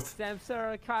thought it was it? both.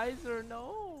 Samsara Kaiser,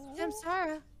 no.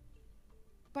 Samsara.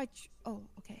 Oh,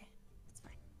 okay. That's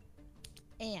fine.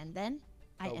 And then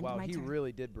I Oh end wow, my he turn.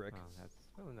 really did brick. Oh, that's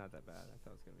really not that bad. I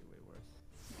thought it was gonna be way worse.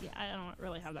 Yeah, I don't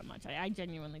really have that much. I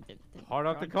genuinely did. Hard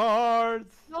up the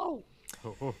cards. No.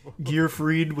 Gear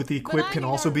Freed with the But equip I can need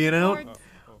also our be an out. cards.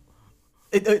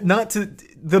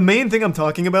 The main thing I'm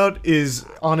talking about is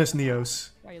Honest Neos.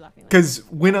 Why are you laughing? Because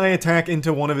when I attack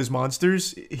into one of his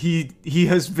monsters, he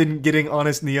has been getting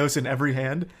Honest Neos in every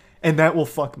hand, and that will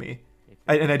fuck me.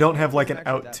 And I don't have like an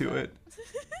Actually, out that to bad. it.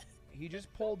 He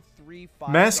just pulled 3 5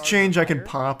 Mask stars Change or I can higher.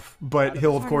 pop, but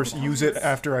he'll of Heart of course the use it Cards.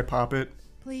 after I pop it.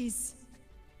 Please.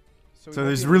 he So won't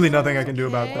there's be able really to- nothing I can do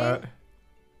about Okay. that.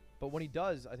 But when he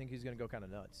does, I think he's gonna go kind of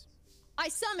nuts. I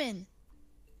summon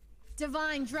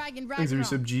Divine Dragon Thanks for Ragnarok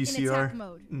sub in attack GCR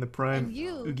mode. in the Prime. And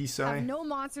you Oogie Sai. have no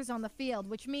monsters on the field,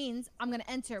 which means I'm gonna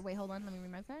enter. Wait, hold on. Let me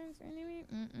read my cards.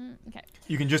 Okay.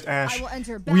 You can just I Ash. will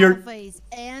enter We are- battle phase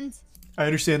and I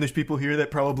understand there's people here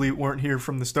that probably weren't here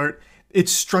from the start.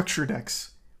 It's structure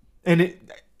decks. And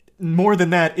more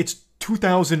than that, it's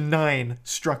 2009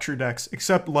 structure decks,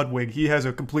 except Ludwig. He has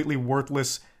a completely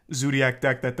worthless Zodiac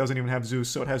deck that doesn't even have Zeus,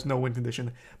 so it has no win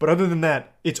condition. But other than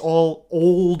that, it's all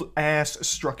old-ass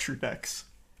structure decks.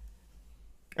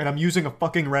 And I'm using a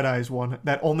fucking Red Eyes one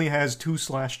that only has 2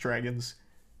 Slash Dragons.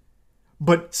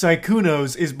 But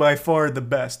Saikuno's is by far the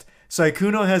best.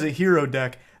 Saikuno has a hero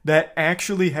deck that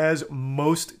actually has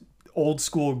most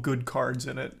old-school good cards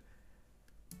in it.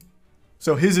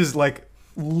 So his is like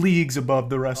leagues above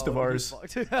the rest of ours.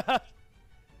 It's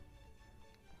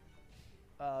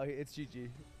GG.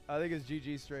 I think it's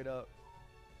GG straight up.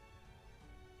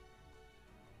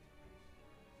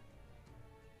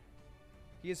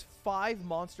 He has 5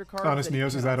 monster cards. Honest that he Neos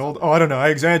is cannot that old? summon. Oh, I don't know. I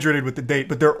exaggerated with the date,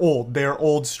 but they're old. They are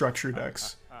old structure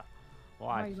decks.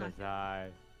 Watch you as I.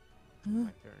 Huh? My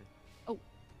turn.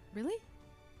 really?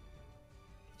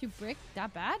 Did you brick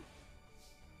that bad?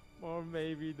 Or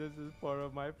maybe this is part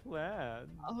of my plan.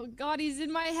 Oh God, he's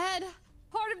in my head.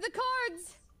 Heart of the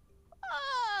cards.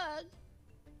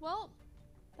 Well,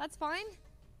 that's fine.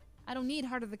 I don't need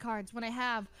Heart of the Cards when I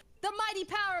have the mighty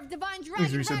power of Divine Dragon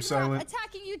Resub Ragnarok silent.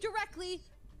 attacking you directly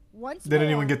once Did more.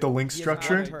 anyone get the link He has one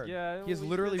structure? turn. Yeah, He has we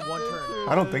literally should one do turn.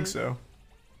 I don't think this. so.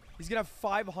 He's gonna have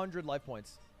 500 life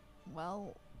points.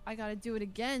 Well, I gotta do it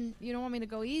again. You don't want me to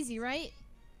go easy, right?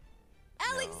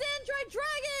 Alexandrite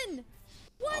Dragon!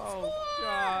 Once Oh more!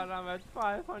 god, I'm at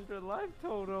 500 life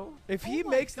total. If he Oh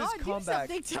my makes God, this comeback,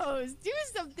 do something, Toes. Do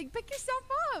something. Pick yourself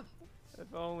up.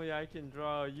 If only I can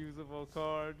draw a usable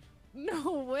card.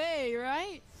 No way,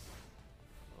 right?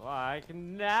 Well, I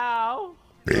can now.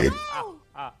 No!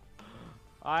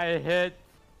 I hit.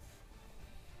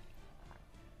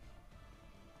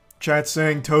 Chat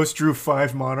saying Toast drew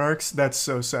 5 monarchs. That's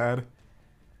so sad.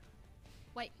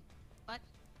 Wait, what?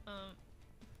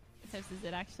 Toast, is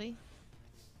it actually?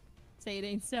 Say it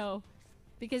ain't so.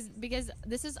 Because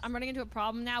this is, I'm running into a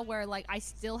problem now where like I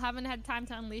still haven't had time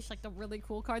to unleash like the really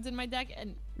cool cards in my deck,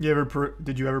 and You ever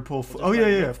did you ever pull? just Oh yeah,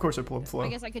 let yeah. it Of course I pulled flow. I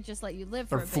guess I could just let you live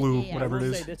Or for a bit. flu, Yeah, whatever I it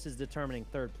will is. say this is determining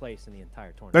 3rd place in the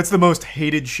entire tournament. That's the most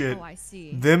hated shit. Oh, I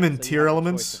see. Them and So you tier have a choice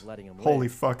elements. of letting 'em Holy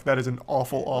live, fuck, that is an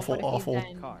awful, But awful, what if he awful.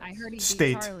 then- cards. I heard he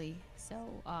State. beat Charlie, so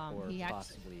or he actually.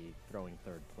 possibly throwing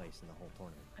 3rd place in the whole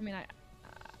tournament. I mean,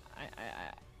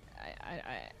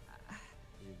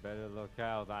 You better look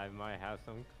out. I might have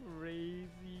some crazy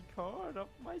card up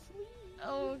my sleeve.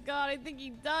 Oh God, I think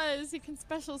he does. He can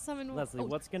special summon. Leslie, oh,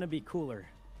 what's gonna be cooler,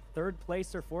 3rd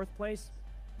place or 4th place,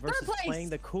 versus place! playing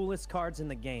the coolest cards in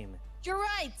the game? You're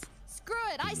right. Screw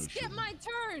it. I skipped my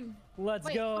turn. Let's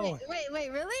Wait, go.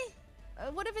 wait, really?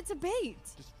 What if it's a bait?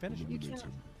 just finish him. You You can't.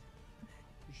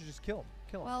 should just kill him.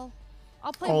 Kill him. Well,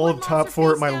 I'll play All one of top monster 4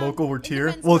 at face my down local were in tier.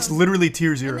 defense Well, it's mode, literally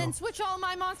tier and 0. then switch all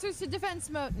my monsters to defense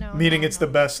mode. No. Meaning no, it's no,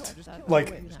 the best, Just kill him.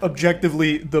 like Wait,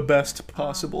 objectively the best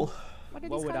possible. What, are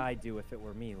What these would cards? I do if it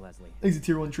were me, Leslie? Exit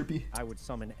tier 1 trippy. I would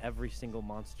summon every single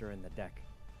monster in the deck.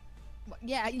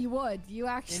 Yeah, you would. You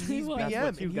actually he's would. That's BM,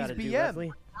 what you and gotta he's do, BM.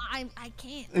 Leslie. I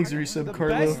can't. Exit Argo. resub The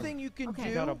Carlo. best thing you can Okay.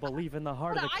 You gotta do. believe in the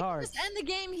heart But of the I cards. can just end the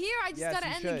game here. I just Yes, gotta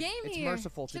you end should. the game It's here.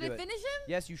 merciful to Should do I it. finish him?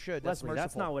 Yes, you should. That's Leslie, merciful.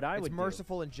 that's not what I would It's do.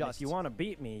 merciful and just. If you want to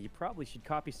beat me, you probably should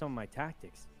copy some of my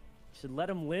tactics. You should let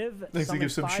him live. Thanks to summon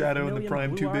give some 5 shadow in the million prime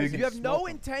blue too eyes, big. and You have no smoke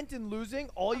 'em. intent in losing.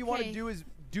 All you want to Okay. do is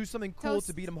do something cool Toast,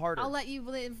 to beat him harder. I'll let you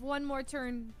live one more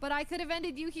turn, but I could have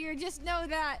ended you here. Just know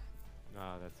that.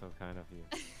 Oh, that's so kind of you.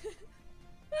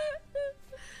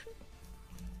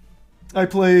 I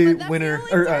play But that's the winner,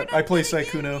 only or turn I I'm play gonna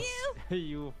give Saikuno. you.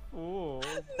 You fool!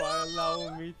 By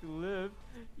allowing me to live,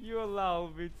 you allow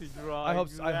me to draw. I hope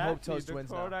exactly Toast the wins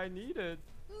card now. I needed.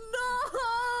 No.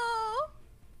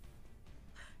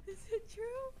 Is it true?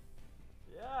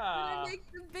 Did I Yeah.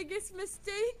 make the biggest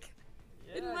mistake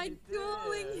in Yeah, my you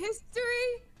dueling did.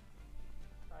 history?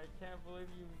 I can't believe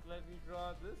you let me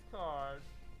draw this card.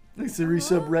 Thanks to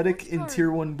resub Reddick which in card?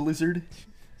 tier 1 Blizzard.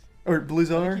 Or I think he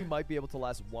Blizzard. might be able to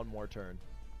last one more turn.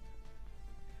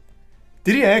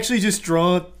 Did he actually just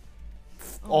draw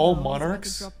all no, he's about to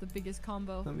monarchs? drop the biggest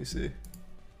combo. Let me see.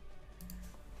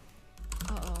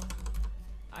 Uh-oh.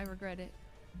 I regret it.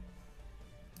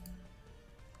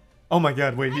 Oh my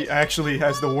god, wait, he actually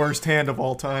has the worst hand of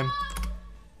all time.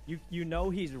 You know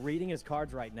he's reading his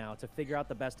cards right now to figure out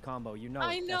the best combo. You know.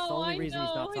 I That's the know, only I reason know.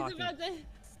 he's not He's talking. about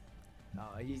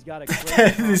to... He's got a great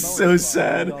That combo is and so he's got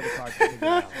sad. all the cards to figure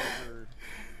out.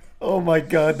 Oh my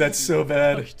god, that's so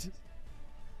bad.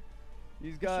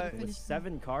 He's got With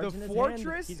 7 cards the in his fortress,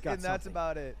 hand, he's got and that's something.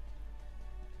 about it.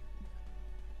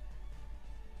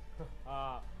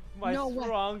 My No way.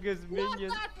 strongest What minion,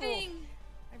 that thing?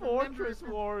 I remember. Fortress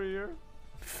Warrior.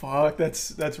 Fuck,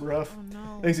 that's rough. Oh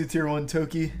no. Exit tier 1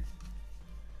 Toki.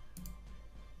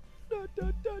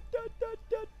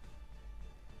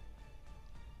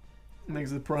 Next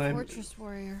to the prime. Fortress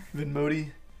Warrior.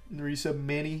 Vinmodi. And resub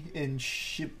Manny and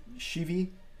Shivi.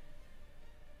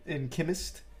 And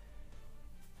Chemist.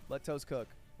 Let Toast cook.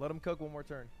 Let him cook one more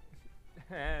turn.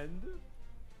 And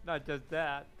not just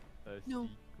that, a No.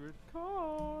 secret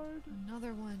card.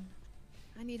 Another one.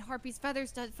 I need Harpy's feather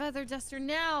duster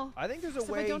now. I think there's a Except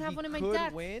I way don't have he one in my could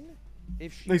deck. win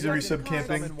if she Thanks to doesn't resub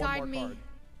camping. summon one Guide more me. card.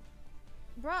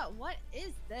 Bruh, what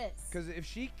is this? Because if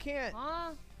she can't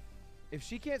Huh?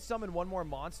 summon one more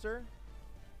monster,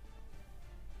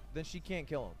 then she can't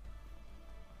kill him.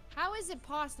 How is it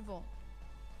possible?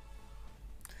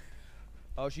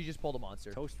 Oh, she just pulled a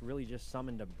monster. Toast really just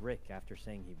summoned a brick after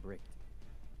saying he bricked.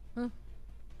 Huh.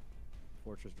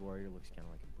 Fortress Warrior looks kind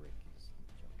of like a brick. Is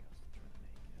the joke I was trying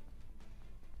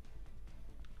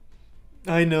to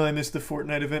make. I know I missed the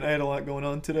Fortnite event. I had a lot going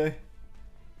on today.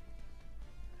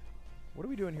 What are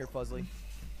we doing here, Fuzzly?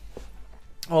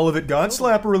 All of it God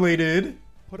Slap related.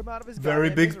 Put him out of his Very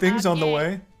goddamn big misery. things on the Okay.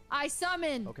 way. I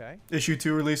summon Okay. Issue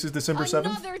 2 releases December 7th.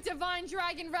 another Divine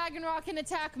Dragon Ragnarok in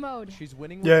attack mode. She's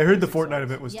winning. Yeah, I with heard the 36 Fortnite songs.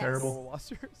 event was Yes. terrible.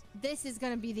 This is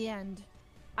gonna be the end.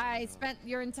 I spent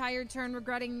your entire turn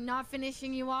regretting not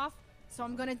finishing you off, so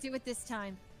I'm gonna do it this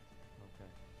time. Okay.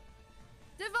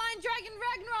 Divine Dragon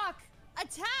Ragnarok!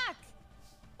 Attack!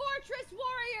 Fortress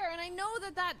Warrior! And I know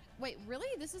that Wait, really?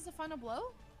 This is the final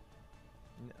blow?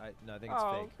 No, I think it's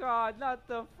Oh fake. God, not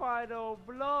the final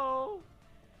blow.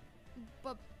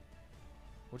 But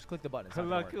We'll just click the button. It's not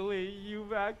gonna work. Luckily,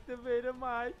 you've activated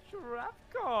my trap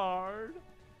card.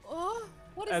 oh,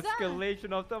 what is that?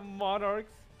 Escalation of the monarchs.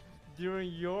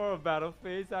 During your battle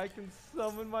phase, I can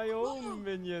summon my own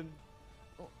minion.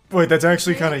 Wait, that's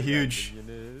actually kind of huge.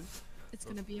 Minion is. It's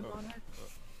gonna be a monarch.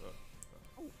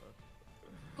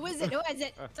 Who is it? Who is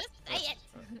it? Just say it.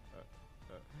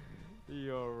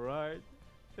 You're right.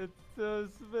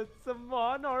 It's a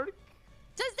monarch.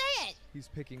 Just say it. He's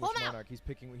picking Hold which out. monarch. He's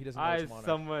picking. He doesn't know I which monarch.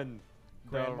 summon the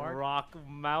Grand Mark? Rock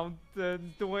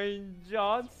Mountain Dwayne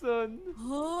Johnson.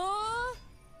 Huh?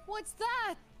 What's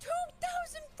that?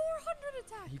 2,400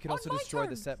 attack. He can on also my destroy the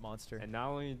turn. set monster. And not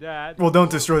only that. Well, don't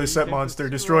destroy the you set can monster.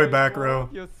 Destroy back more row.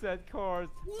 of your set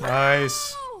cards.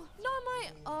 Nice. No, not my.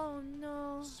 Oh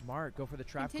no. Smart. Go for the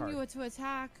trap Continue card. to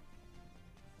attack.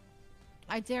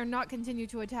 I dare not continue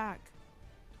to attack.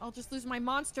 I'll just lose my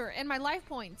monster and my life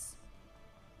points.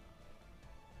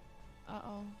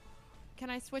 Uh-oh. Can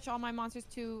I switch all my monsters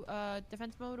to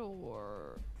defense mode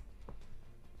or?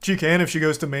 She can if she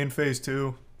goes to main phase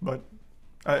 2, but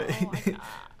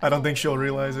I don't think she'll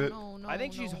realize it. I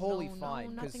think she's wholly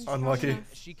fine because nothing's Unlucky. strong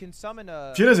enough. she can summon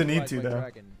a. She doesn't need blue-eyed to, white though.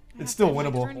 dragon. I have It's still to have my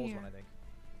winnable. turn Holds here. one, I think.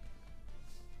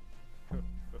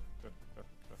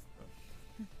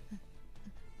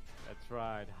 That's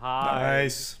right. Hi.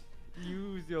 Nice.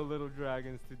 Use your little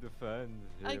dragons to defend.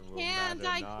 I It will can't, matter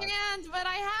I not. can't, but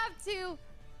I have to.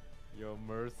 Your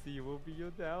mercy will be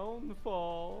your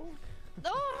downfall.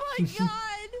 Oh my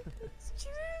god. It's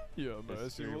true. Your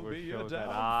History will show that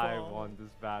I won this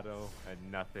battle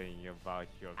and nothing about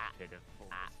your pitiful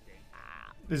mistake.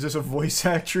 Is this a voice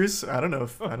actress? I don't know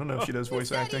if she does He voice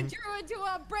said acting. he drew into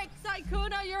a brick,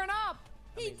 Saikuna, you're an up.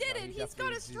 He mean, did no, it. he He's got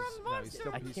a definitely- strong he's- no, he's monster.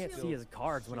 still- I with can't shield. see his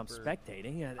cards when I'm super-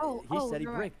 spectating. Oh, He oh, said he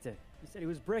you're right. bricked it. He said he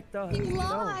was bricked. He No.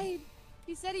 lied.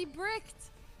 He said he bricked,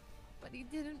 but he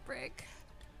didn't brick.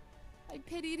 I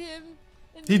pitied him.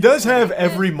 and He does then have I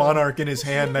every did. monarch in his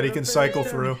hand that he can cycle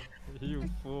through. You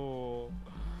fool.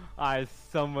 I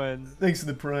summon. Thanks to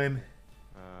the Prime.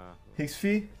 Uh,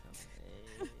 Hixfee?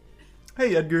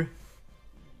 Hey, Edgar.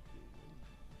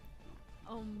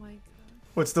 Oh my god.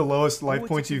 What's the lowest Oh, life it's a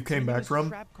points you came back continuous from?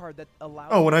 Trap card that allows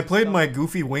Oh, when you I to played my summon-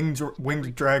 goofy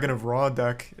winged dragon of Raw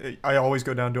deck, I always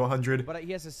go down to 100. But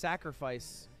he has a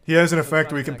sacrifice. He has an so it's effect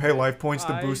not where he can that pay good. life points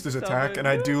to I boost his attack, and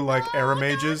summon- I do like No,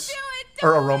 aromages, don't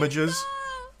or do it, aromages. no.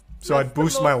 So I'd That's the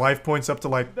boost my most- life points up to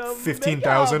like the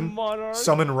 15,000, Mega Monarch.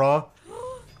 summon Raw,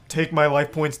 take my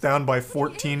life points down by Have you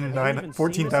even seen this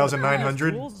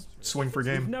 14,900, duels? swing for We've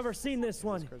game. never seen this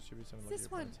one. This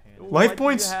one. What Life do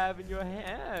points- you have in your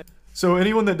hand? So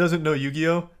anyone that doesn't know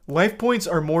Yu-Gi-Oh, life points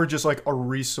are more just like a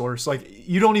resource. Like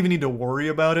you don't even need to worry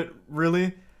about it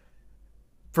really.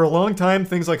 For a long time,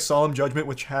 things like Solemn Judgment,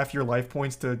 which half your life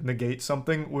points to negate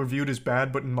something, were viewed as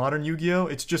bad. But in modern Yu-Gi-Oh,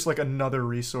 it's just like another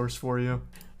resource for you.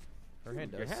 Her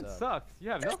hand Your does hand suck. sucks. You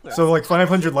have nothing. So like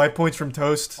 500 life points from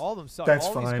Toast. All of them suck. That's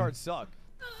All these fine. cards suck.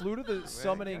 Flute of the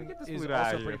Summoning get this is flute outta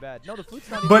also here. pretty bad. No, the flute's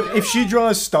not even But good. if she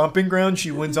draws Stomping Ground,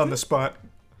 she wins on the spot.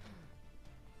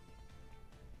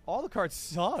 All the cards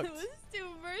sucked. It was too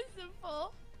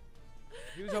merciful.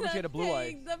 He was hoping she had a blue eye.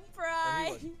 Paying the Or he price.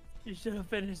 wasn't. You should have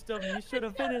finished him. You should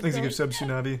have finished Thanks to him. give Sub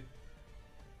Tsunabi.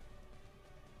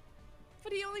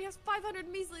 But he only has 500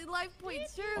 measly life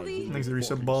points, surely. Thanks to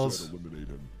resub balls.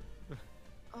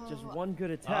 Just Oh, one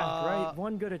good attack, right?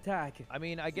 One good attack. I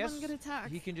mean, I guess good attack.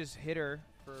 he can just hit her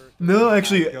for. No,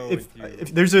 actually, Go if with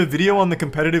you. there's a video on the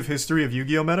competitive history of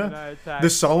Yu-Gi-Oh Can I meta, attack? the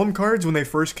Solemn cards when they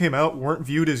first came out weren't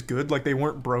viewed as good, like they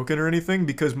weren't broken or anything,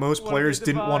 because most What if players the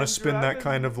didn't want to Divine spend that Dragon-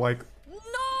 kind of like. No!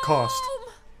 Cost.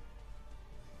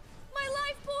 My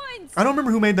life points! I don't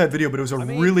remember who made that video, but it was a I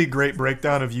mean, really great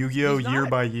breakdown of Yu-Gi-Oh he's year not-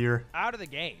 by year. Out of the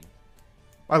game.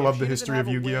 I love If the she doesn't history of have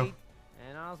a Yu-Gi-Oh. way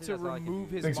And honestly, to that's all I can remove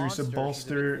do. his Thanks for monster. resub she's a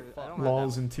Bolster, bit fucked.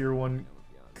 lols in tier 1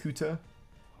 Kuta.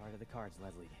 Heart of the cards,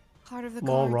 Leslie. Heart of the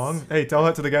Lol cards. wrong. Hey, tell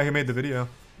that to the guy who made the video.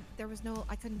 There was no.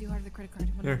 I couldn't do heart of the credit card.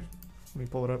 Here, let me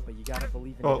pull it up. But you gotta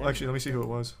believe in Oh, it actually, let me see who it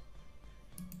was.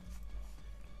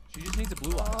 She just needs a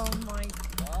blue eye. Oh my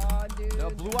god, dude. No,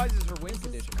 blue eyes is her win This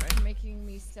condition, is right? making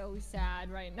me so sad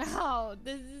right now.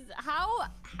 This is how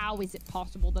is it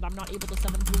possible that I'm not able to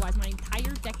summon blue eyes? My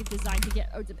entire deck is designed to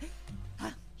get.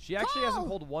 She actually hasn't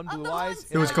pulled one Blue Eyes.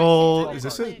 It was called, is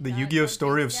this it? The Yu-Gi-Oh!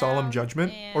 Story of Solemn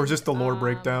Judgment? Or is this the lore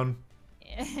breakdown?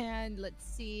 And let's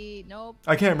see. Nope.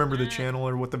 I can't remember the channel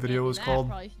or what the video was called.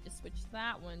 Probably should just switch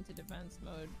that one to defense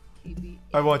mode. KB.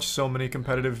 I've watched so many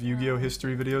competitive Yu-Gi-Oh!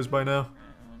 History videos by now.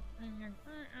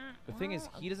 The thing is,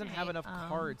 he doesn't have enough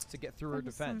cards to get through her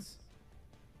defense.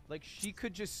 Like, she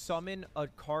could just summon a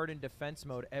card in defense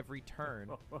mode every turn,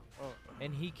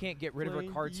 and he can't get rid of her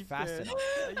cards fast enough.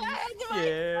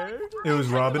 It was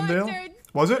Robindale?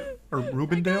 Was it? Or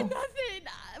Rubendale?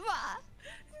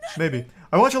 Maybe.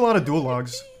 I watch a lot of dual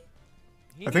logs.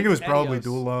 I think it was probably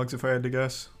dual logs if I had to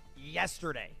guess.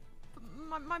 Yesterday.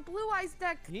 My blue eyes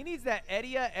deck. He needs that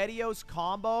Edios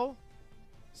combo.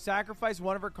 Sacrifice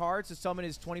one of her cards to summon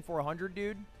his 2400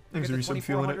 dude. Thanks, Get the Reese, I'm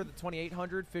feeling 2400, it. the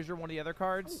 2800, fissure one of the other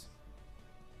cards.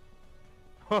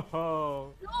 Oh,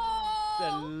 the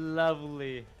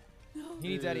lovely. He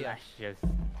needs Edia. Luscious.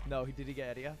 No, he didn't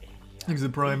get Edia. He's the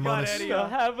prime Got Manus. the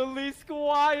Heavenly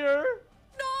Squire.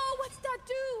 No, what's that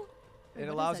do? It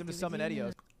allows him to summon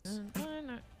Edios.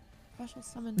 Special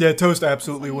summon. Yeah, Toast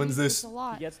absolutely wins this. A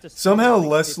lot. He gets to Somehow summon, like,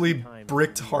 Leslie 50 times.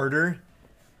 bricked harder,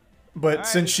 but Alright,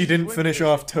 since this she is didn't win finish condition.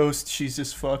 off Toast, she's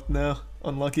just fucked now.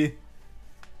 Unlucky.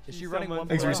 Is she running one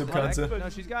Thanks, blue Reese, on Subconsa. deck? No,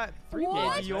 she's got 3 blue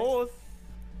What? eyes, right? Edios.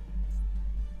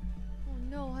 Oh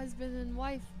no, husband and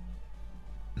wife.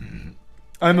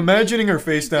 I'm imagining her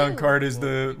face down do? card is Well,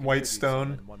 the you can white tribute stone.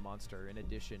 summon one monster in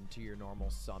addition to your normal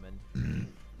summon.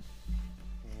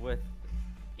 With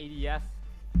ADS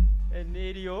and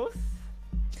Edios.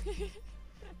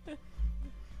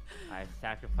 I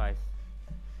sacrifice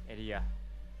Edia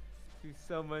to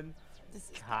summon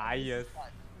Caius,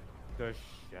 the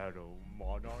Shadow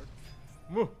Monarch.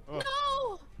 No!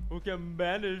 Who can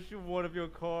banish one of your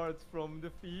cards from the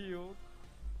field.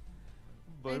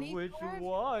 But Any which card?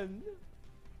 one?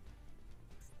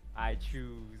 I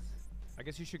choose. I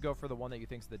guess you should go for the one that you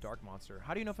think is the dark monster.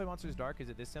 How do you know if a monster is dark? Is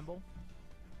it this symbol?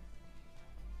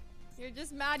 You're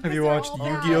just mad. Have 'cause you they're watched all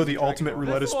Yu-Gi-Oh! bad. The Ultimate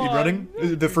Roulette This speedrunning?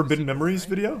 one. The Forbidden Memories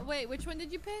video? Wait, which one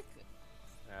did you pick?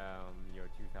 Your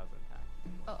 2000 attack.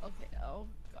 Oh, okay. Oh,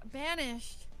 God.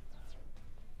 Banished.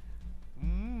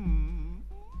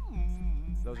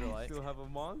 Those are I like. still have a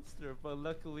monster, but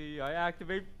luckily I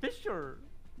activate Fisher.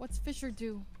 What's Fisher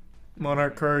do?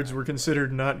 Monarch cards were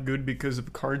considered not good because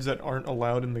of cards that aren't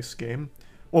allowed in this game.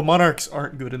 Well, Monarchs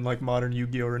aren't good in like modern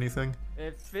Yu-Gi-Oh! Or anything.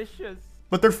 It fishes.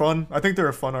 But they're fun. I think they're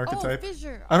a fun archetype. Oh,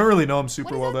 Fisher. I don't really know them What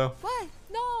super is well that? though. What?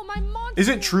 No, my monster.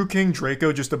 Isn't True King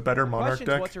Draco just a better Monarch Questions,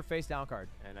 deck? what's her face down card?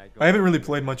 And I go I haven't really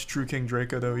played much True King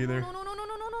Draco though either. No, no, no, no,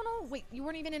 no, no, no, no. Wait, you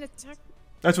weren't even in attack.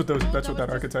 That's what those. No, That's that what that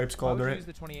was just- archetype's Why called, would you right? use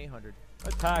the 2800?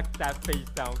 attack that face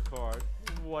down card.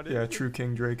 What is Yeah, it? True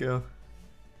King Draco.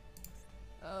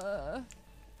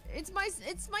 It's my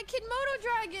Kid Moto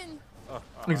Dragon.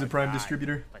 He's a prime die,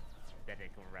 distributor.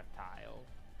 Pathetic reptile.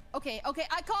 Okay,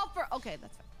 I call for. Okay,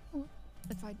 that's fine.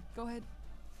 That's fine. Go ahead.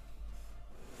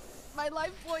 My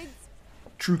life points.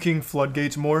 True King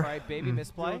Floodgates more. Alright, baby Your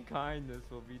misplay. kindness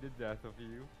will be the death of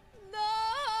you.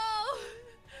 No.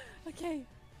 Okay,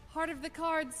 heart of the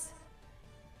cards.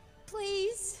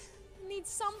 Please, I need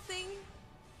something.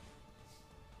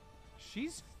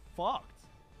 She's fucked.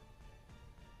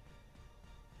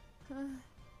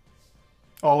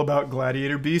 All about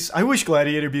Gladiator Beasts. I wish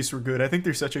Gladiator Beasts were good. I think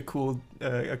they're such a cool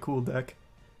deck.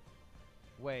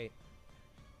 Wait.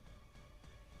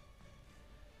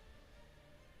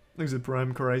 There's a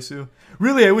Prime Karaisu.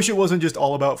 Really, I wish it wasn't just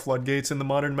all about Floodgates in the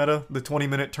modern meta. The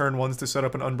 20-minute turn ones to set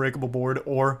up an unbreakable board,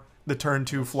 or the turn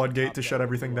 2 Floodgate to shut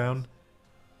everything down.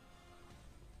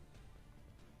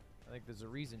 I think there's a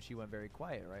reason she went very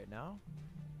quiet right now.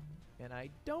 And I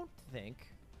don't think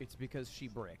it's because she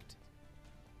bricked.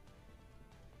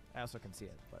 I also can see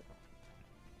it, but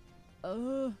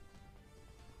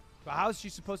how is she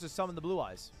supposed to summon the blue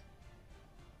eyes?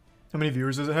 How many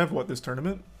viewers does it have? What, this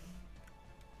tournament?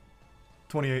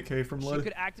 28k from She Lud.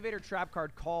 could activate her trap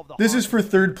card, Call of the This is for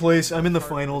Haunted. third place. I'm in the Card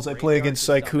from finals. I the play graveyard against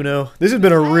to summon. Saikuno. This has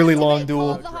been a really long Call duel.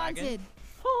 of the Dragon? Haunted.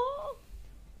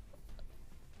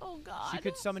 Oh God. She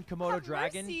could summon Komodo Have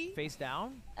Dragon mercy. face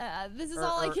down. This is Or-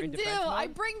 all I or can in do. defense I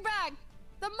mode? bring back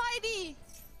the mighty.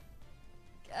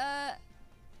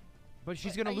 But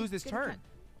she's Wait, gonna are you lose this gonna turn.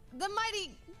 The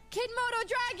mighty Kid Moto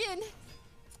Dragon.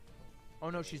 Oh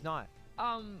no, she's not.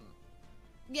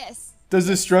 Yes. Does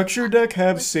the structure deck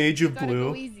have Listen, Sage you of gotta go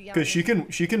Blue? easy on Because she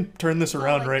this. can turn this Oh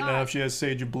around my right now God. if she has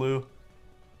Sage of Blue.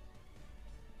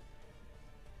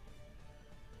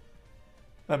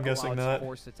 I'm Oh, guessing wow, it's not.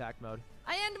 forced attack mode.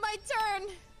 I end my turn.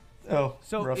 Oh,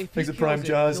 So rough. if he Makes it kills prime it,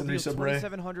 jaws he'll and deal resub Ray.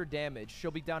 2,700 damage.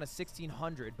 She'll be down to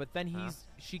 1,600, but then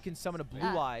she can summon a blue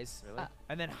eyes. Really?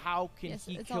 And then how can Yes,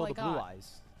 he it's kill all I the blue got.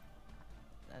 eyes?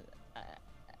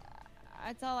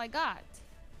 That's all I got.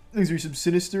 Thanks for resub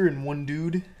Sinister and one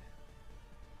dude.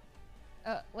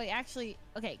 Wait, actually,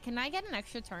 okay. Can I get an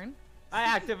extra turn? I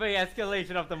activate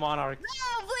escalation of the monarch.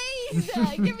 No, please!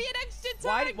 Give me an extra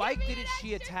turn! Why Give me didn't an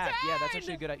she extra attack? Yeah, that's actually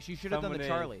a turn! good idea. She should have done the Summoning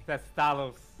Charlie.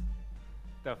 Thestalos,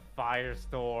 the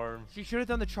firestorm, She should have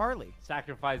done the Charlie.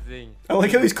 sacrificing. I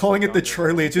like how he's calling it the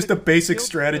Charlie. It's just a basic Killed the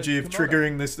strategy of Komodo.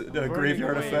 triggering this burning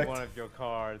graveyard away effect. One of your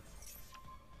cards.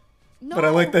 No, But I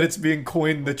like that it's being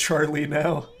coined the Charlie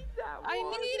now. I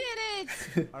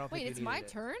needed it! I don't Wait, think it's you my needed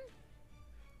it. turn?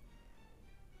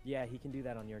 Yeah, he can do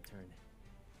that on your turn.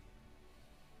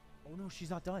 Oh no, she's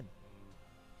not done.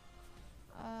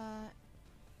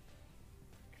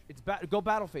 It's go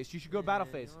battle phase. You should go battle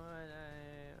phase.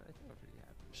 I think I'm pretty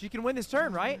happy. She can win this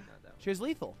turn, right? She has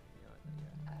lethal.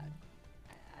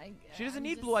 She doesn't I'm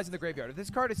need just- blue eyes in the graveyard. If this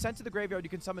card is sent to the graveyard, you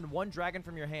can summon one dragon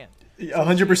from your hand.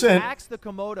 100%. Axe the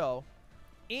Komodo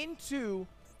into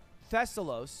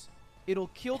Thessalos. It'll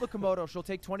kill the Komodo. She'll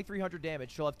take 2,300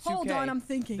 damage. She'll have 2k. Hold on, I'm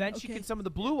thinking. Then she Okay. can summon the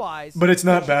blue eyes. But it's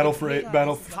not so she battle can for hit it.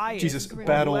 Battle. Caius Jesus, or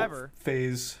battle whoever.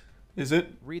 phase. Is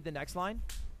it? Read the next line.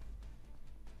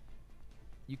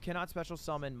 You cannot special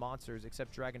summon monsters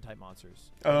except dragon type monsters.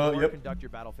 Or Yep. conduct your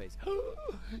battle phase.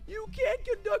 You can't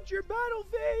conduct your battle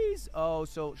phase. Oh,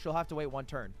 so she'll have to wait one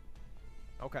turn.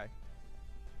 Okay.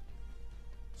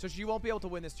 So she won't be able to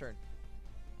win this turn.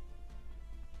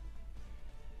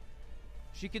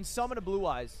 She can summon a blue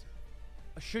eyes.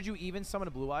 Should you even summon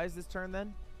a blue eyes this turn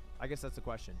then? I guess that's the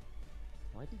question.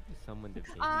 Why did you summon the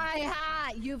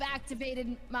baby? You've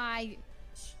activated my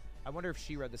I wonder if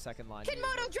she read the second line.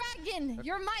 Komodo Dragon.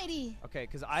 You're mighty. Okay,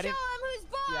 because I Show didn't. him who's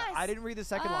boss. Yeah, I didn't read the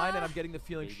second line, and I'm Ah. getting the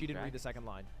feeling Baby she didn't read dragon. the second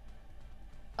line.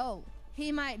 Oh,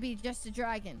 he might be just a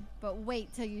dragon, but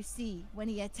wait till you see when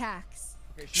he attacks.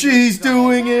 Okay, She's she's on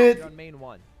doing main- it. You're on main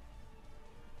one.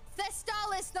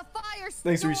 Thestalis, the fire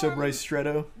Thanks for resub storm Bryce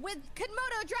Stretto. with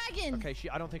Komodo Dragon. Okay,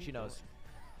 I don't think she knows.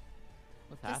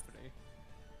 What's Just- happening?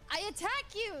 I attack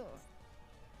you.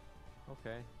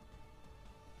 Okay.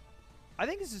 I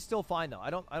think this is still fine though.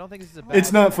 I don't think this is a bad.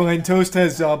 It's not fine. Toast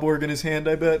has Zalborg in his hand,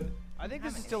 I bet. I think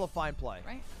this is still a fine play.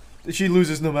 Right? She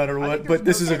loses no matter think what, there's but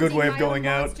this no is a good Sending way of my own going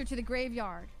out. monster to the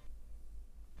graveyard.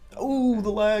 Ooh, the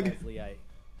lag. Leslie,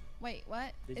 Wait,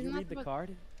 what? did Isn't you that read the what-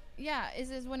 card? Yeah,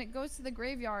 is when it goes to the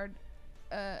graveyard.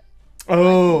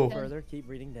 Oh, Further, keep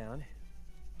reading down.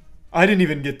 I didn't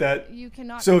even get that. You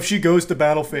cannot. So if she goes to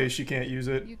battle phase, she can't use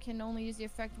it. You can only use the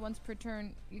effect once per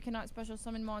turn. You cannot special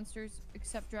summon monsters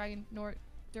except dragon nor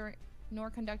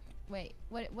conduct. Wait,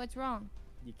 what's wrong?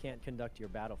 You can't conduct your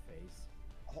battle phase.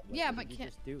 What Yeah, did but you can't.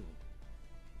 just do?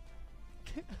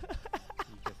 You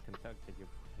just conducted your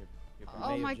You Oh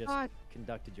may have my just God.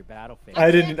 conducted your battle phase.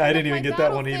 I didn't can't even conduct get my that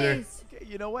battle one either. phase. Okay,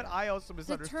 you know what? I also The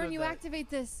misunderstood turn you that. activate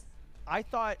this. I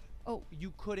thought Oh.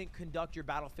 you couldn't conduct your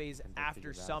battle phase Conducted after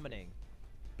your battle summoning,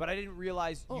 but I didn't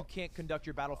realize you Oh. can't conduct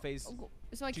your battle phase.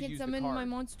 So I To can't use the summon my card.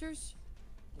 monsters?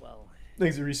 Well,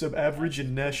 Thanks for resub Average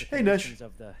and Nesh. Hey Nesh.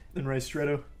 of the And Rice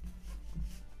Stretto.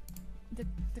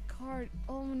 The card.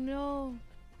 Oh no.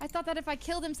 I thought that if I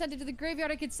killed him, sent it to the graveyard,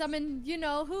 I could summon, you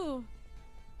know who?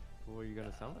 Who are you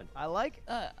gonna summon? I like.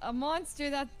 A monster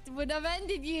that would have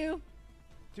ended you.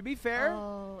 To be fair,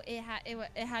 Oh, it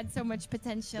had so much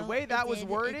potential. the way It that was did, it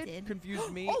worded did.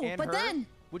 confused me Oh, and but her. then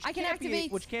which I can can't activate-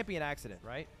 Be, which can't be an accident,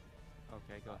 right?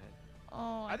 Okay, go ahead.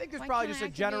 Oh, I think there's why probably can't just I a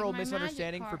activate general my magic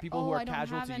misunderstanding for card? people who are I don't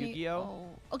casual have to any- Yu-Gi-Oh.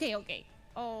 Oh, okay.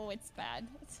 Oh, it's bad.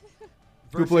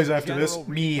 Who plays versus after this? general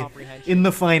Me. recomprehension. In the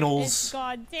It's finals.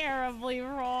 gone terribly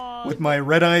wrong. With my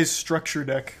Red Eyes structure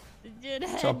deck.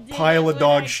 It's a pile of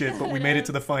dog shit, but we made it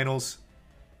to the finals.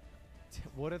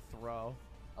 What a throw.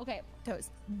 Okay, Toast.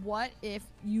 What if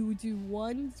you do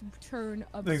one turn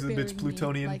of Thanks to the sparing bits, me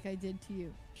Plutonian. like I did to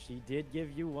you? She did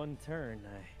give you one turn.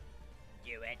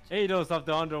 Eidos of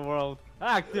the Underworld,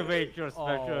 activate your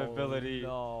special Oh, ability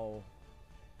No.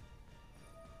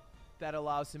 That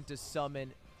allows him to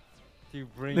summon. to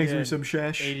bring Thanks for in resub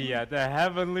Shash. Adia, the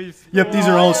heavenly. Yep, these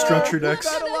are all structure decks.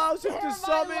 That allows him to For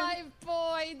summon. my life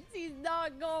points, he's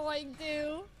not going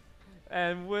to.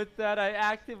 And with that, I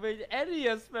activate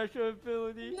Edia's special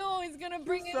ability. No, he's gonna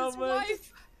bring in his Summon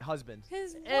wife. Husband.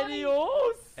 His wife.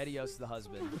 Edios. Edios the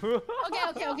husband.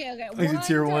 Okay. Thanks to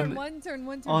tier one. One turn.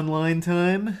 Online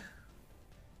time.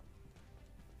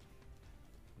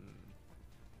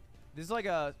 This is like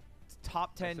a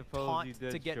top 10 suppose you taunt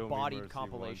did to get show me bodied mercy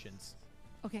compilations.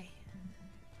 Okay.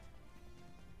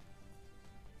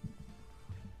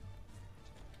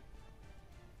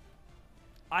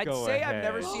 I'd Go say I've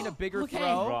never ahead. seen a bigger Okay.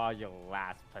 throw, Draw your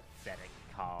last pathetic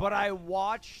card. but I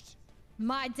watched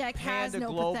My deck has Panda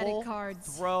no Global pathetic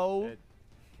cards. throw It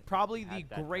probably had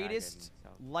the that greatest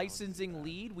dragon, so- licensing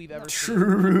lead we've ever seen.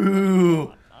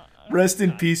 True. Rest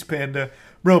in peace, Panda.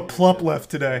 Bro, Plup left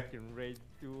today.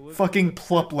 Fucking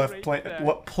Plup left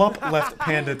Plup left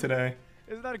Panda today.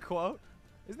 Isn't that a quote?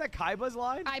 Isn't that Kaiba's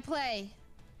line? I play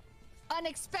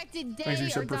unexpected day Thanks, you or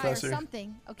said die professor. or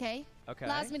something. Okay. Okay.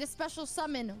 Allows me to special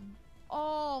summon.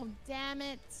 Oh, damn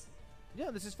it.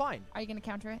 Yeah, this is fine. Are you gonna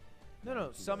counter it? No,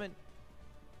 summon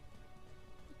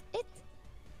It.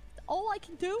 All I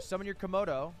can do. summon your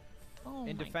Komodo Oh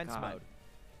in my defense God. mode.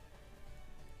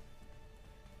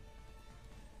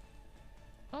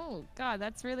 Oh God,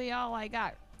 that's really all I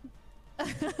got.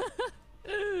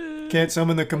 Can't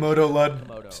summon the Komodo, Lud.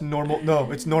 Komodo. It's normal.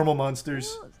 No, it's normal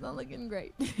monsters. Oh, it's not looking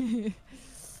great.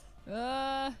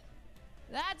 That's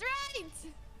right.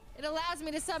 It allows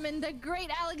me to summon the great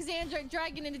Alexandric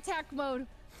dragon in attack mode.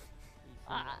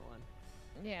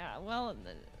 Yeah, well,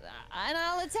 and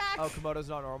I'll attack. Oh, Komodo's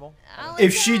not normal. I'll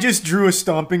If she attack. just drew a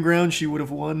stomping ground, she would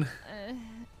have won. I'll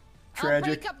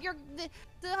Tragic. break up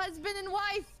the husband and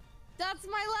wife. That's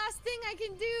my last thing I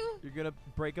can do. You're gonna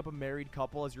break up a married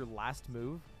couple as your last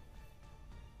move?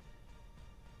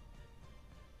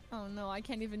 Oh no, I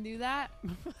can't even do that.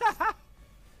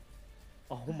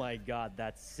 Oh my god,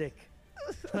 that's sick.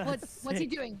 What's he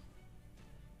sick. doing?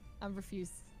 I'm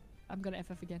refused. I'm gonna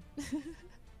FF again.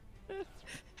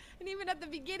 And even at the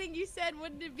beginning, you said,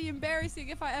 wouldn't it be embarrassing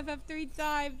if I FF 3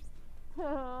 times?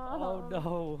 Oh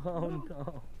no, oh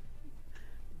no.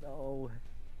 No.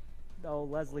 No,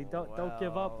 Leslie, don't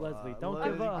give up, Leslie. Don't Look,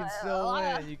 give up. You can still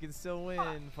win. You can still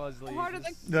win, Fuzzly. Part of the-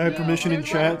 Just- Do I have permission in Yeah,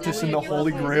 chat to send the yeah,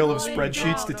 holy yeah, grail of yeah,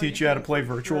 spreadsheets to no, teach you you how to can't. play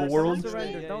virtual Don't worlds?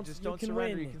 surrender. Yeah, Don't- just you don't can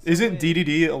surrender. win. You can still Isn't win.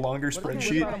 DDD a longer What about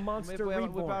spreadsheet? a Monster Whip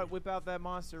Reborn? whip out that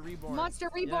Monster Reborn.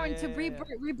 Monster Yeah, Reborn yeah, to yeah, yeah.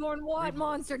 reborn what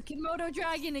monster? Komodo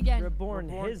dragon again. Reborn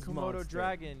Reborn his Komodo monster.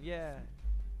 Dragon, yeah.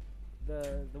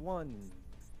 The one.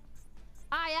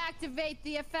 I activate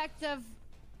the effect of.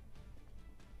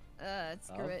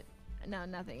 Screw Of? it. No,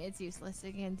 nothing. It's useless.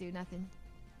 It can't do nothing.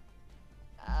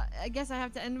 I guess I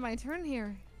have to end my turn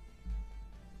here.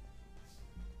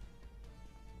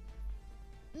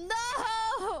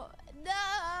 No!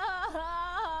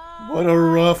 No! What a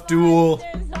rough duel.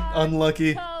 Monsters are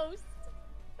Unlucky. toast.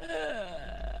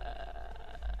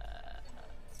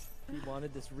 He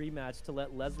wanted this rematch to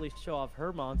let Leslie show off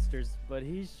her monsters, but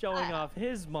he's showing off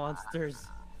his monsters.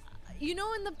 You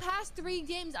know, in the past 3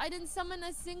 games, I didn't summon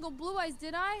a single Blue Eyes,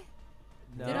 did I?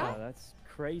 No. Did I? Yeah, that's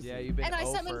crazy. Yeah, you've been And I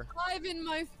over. summoned 5 in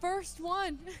my first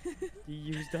one. You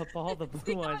used up all the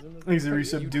blue eyes. In the Thanks, a You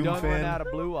resub Doom done run fan. out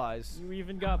of blue eyes. You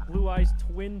even got Blue Eyes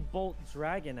Twin Bolt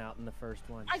Dragon out in the first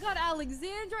one. I got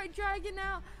Alexandrite Dragon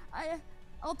now.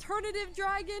 Alternative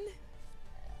Dragon.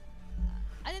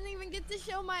 I didn't even get to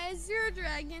show my Azure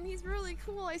Dragon. He's really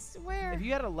cool, I swear. If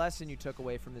you had a lesson you took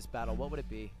away from this battle, what would it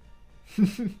be?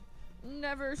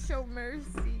 Never show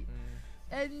mercy.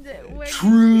 And when you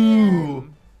True.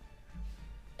 can-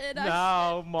 and I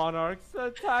Now, Monarch's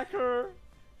attacker.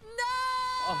 no!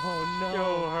 Oh no.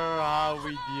 Show her how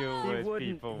we deal He with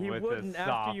wouldn't. people He with wouldn't a after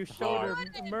soft you showed her heart.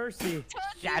 mercy.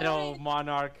 Shadow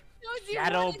Monarch. Don't you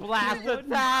Shadow want it? Blast You wouldn't.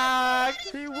 attack.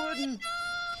 He wouldn't.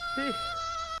 He...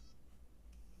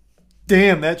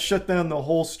 Damn, that shut down the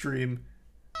whole stream.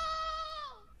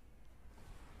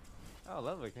 Oh,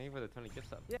 Ludwig, thank you for the 20 gift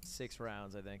sub. Yeah. 6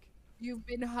 rounds, I think. You've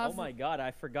been Oh hovering. my god,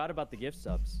 I forgot about the gift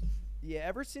subs. Yeah,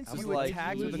 ever since I was you like,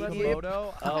 attacked with a Leslie-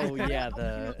 Komodo. Oh yeah,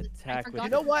 the attack with forgot You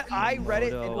know what? I read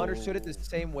it and Komodo. understood it the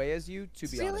same way as you, to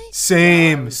be Really? honest.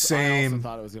 Same, I also same.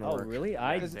 thought it was gonna Oh work. really?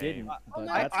 I Because didn't. Oh, But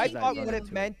no, I that's 'cause thought got what it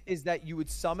into meant is that you would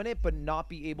summon it, but not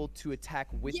be able to attack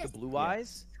with Yes. the blue Yeah.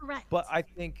 eyes. Correct. But I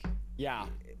think Yeah.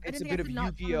 it's a didn't bit have of to not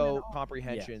summon at Yu-Gi-Oh all.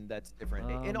 comprehension that's different.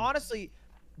 And Um, honestly,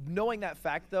 knowing that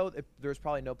fact though, there's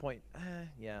probably no point.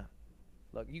 Yeah.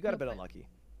 Look, you got a No bit point. unlucky.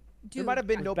 There Dude, might have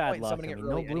been no bad point in luck. summoning I it mean,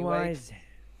 early no blue anyway. eyes.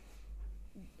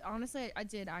 honestly, I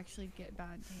did actually get bad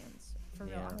hands. For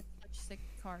real. Yeah. I had such sick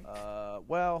cards.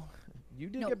 Well, you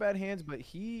did No. get bad hands, but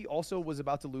he also was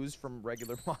about to lose from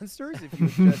regular monsters if you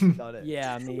had just done it.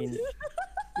 Yeah, I mean,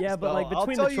 yeah, but So, like I'll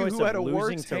between tell the you choice who had of a losing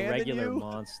worse to hand than regular you.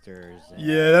 monsters, and,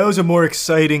 Yeah, that was a more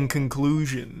exciting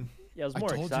conclusion. yeah, it was I more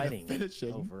told you to exciting finish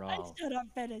him. overall. should have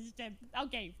finished him.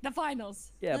 Okay, the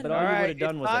finals. Yeah, Let but it all All you right, would've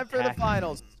done it's was time for the attack.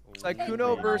 finals.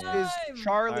 Sykkuno Time. versus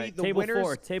Charlie, All right, the table winners.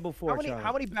 four, table four, How many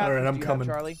Charlie. bathrooms I'm do you coming.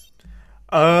 have, Charlie?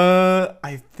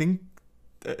 I think,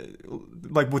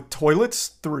 like with toilets,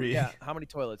 3. Yeah, how many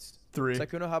toilets? 3.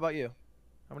 Sykkuno, how about you?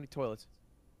 How many toilets?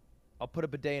 I'll put a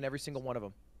bidet in every single one of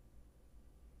them.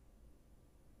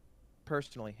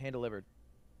 personally. Hand delivered.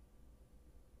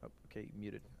 Oh, okay,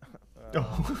 muted.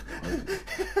 Oh.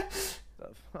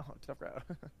 Tough crowd.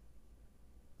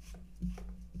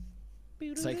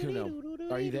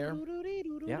 Sykkuno, are you there?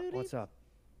 Yeah, what's up?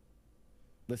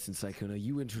 Listen, Sykkuno,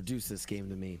 you introduced this game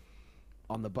to me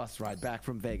on the bus ride back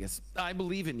from Vegas. I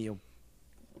believe in you.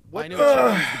 I know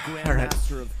Charlie's the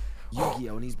grandmaster of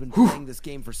Yu-Gi-Oh, and he's been playing this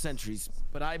game for centuries,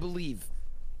 but I believe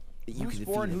that you Who's can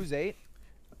 4 and defeat him. who's 8?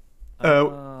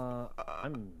 Am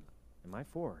I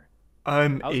 4?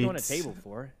 I'm I was 8. going to table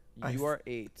 4. You are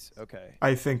 8. Okay.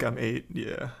 I think I'm 8.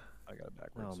 Yeah. I got it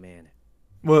backwards. Oh man.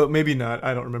 Well, maybe not.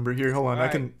 I don't remember. Here, hold on.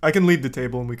 All I can lead the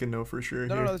table and we can know for sure.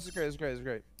 No, here. no, this is great. This is great. This is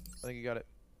great. I think you got it.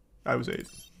 I was 8.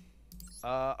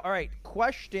 All right.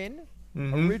 Question.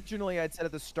 Originally, I'd said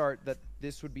at the start that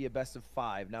this would be a best of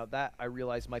 5. Now that I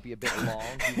realize might be a bit long.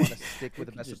 Do you want to stick with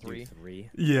a best of 3?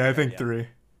 3. Yeah, I think yeah. 3.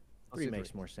 3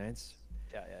 makes more sense.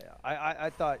 Yeah. I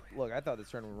thought. Look, I thought this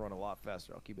tournament would run a lot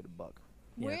faster. I'll keep it a buck.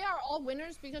 We are all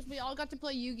winners because we all got to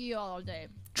play Yu-Gi-Oh all day.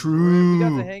 True. We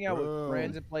got to hang out with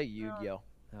friends and play Yu-Gi-Oh.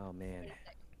 Oh man.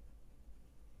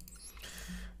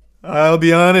 I'll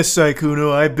be honest,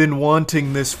 Sykkuno. I've been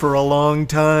wanting this for a long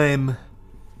time.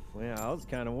 Well, I was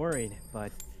kind of worried,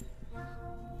 but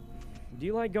do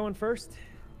you like going first?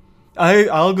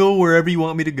 I'll go wherever you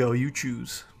want me to go. You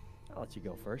choose. I'll let you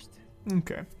go first.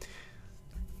 Okay.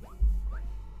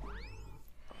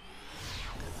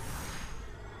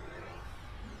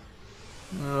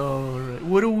 All right.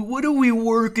 What are we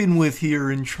working with here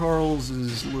in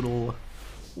Charles's little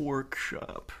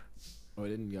workshop? Oh, I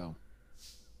didn't go.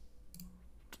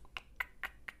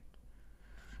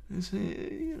 This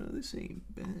ain't, this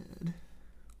ain't bad.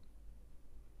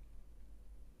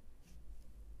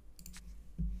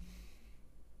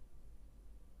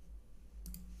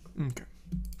 Okay.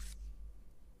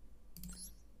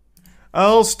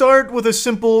 I'll start with a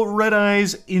simple Red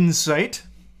Eyes Insight.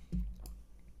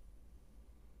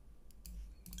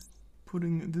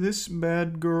 Putting this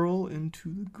bad girl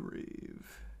into the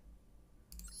grave.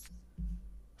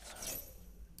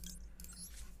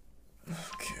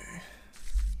 Okay.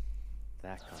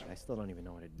 That card, I still don't even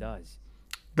know what it does.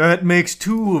 That makes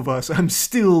 2 of us. I'm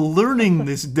still learning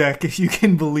this deck, if you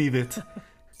can believe it.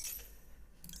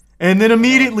 And then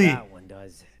immediately That one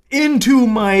does. into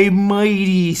my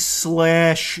mighty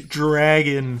slash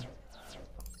dragon.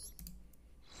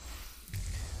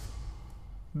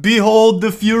 Behold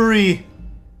the fury,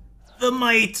 the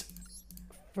might.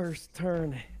 First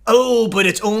turn. Oh, but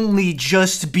it's only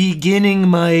just beginning,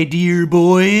 my dear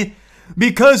boy.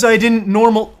 Because I didn't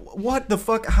normal... What the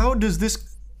fuck? How does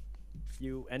this...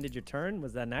 You ended your turn?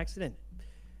 Was that an accident?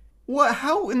 What?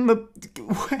 How in the...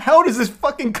 How does this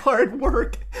fucking card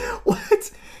work?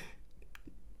 What?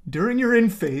 During your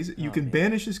end phase, you can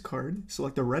banish this card,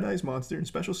 select a Red Eyes monster, and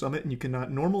special summon, and you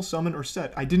cannot normal summon or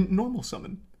set. I didn't normal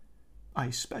summon. I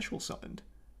special summoned.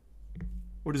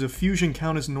 Or does a fusion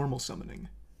count as normal summoning?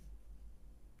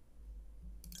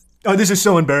 Oh, this is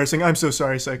so embarrassing. I'm so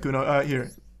sorry, Sykkuno.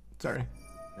 Here. Sorry.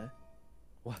 Huh?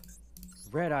 What?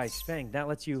 Red Eyes Fang. That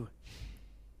lets you...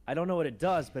 I don't know what it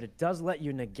does, but it does let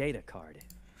you negate a card.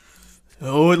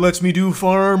 Oh, it lets me do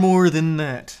far more than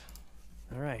that.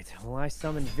 Alright, well I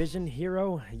summoned Vision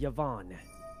Hero Yvonne.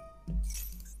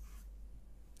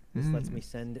 This lets me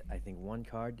send, I think, 1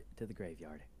 card to the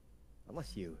graveyard.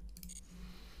 Unless you...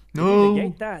 No.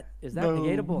 negate that. Is that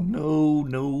negatable?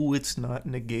 No, it's not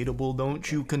negatable. Don't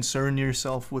you concern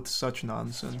yourself with such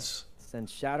nonsense. Send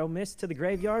Shadow Mist to the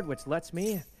graveyard, which lets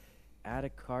me add a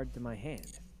card to my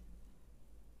hand.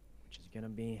 Which is gonna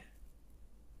be...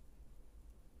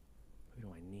 Who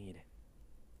do I need?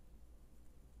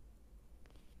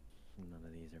 None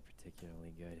of these are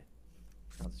particularly good.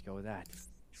 I'll just go with that.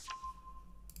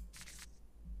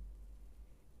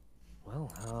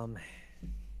 Well,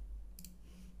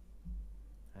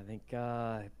 I think,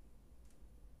 I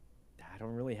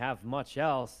don't really have much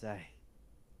else. I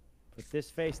put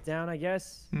this face down, I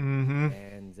guess. Mm-hmm.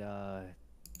 And,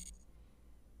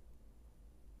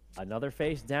 another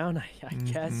face down, I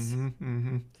guess.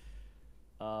 Mm-hmm.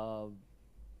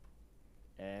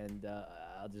 And,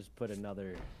 I'll just put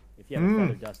another... If you have a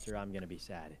Feather Duster, I'm gonna be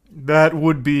sad. That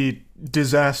would be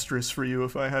disastrous for you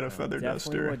if I had a Feather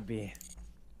Definitely Duster. would be.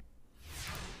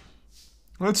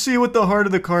 Let's see what the heart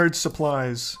of the card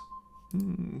supplies.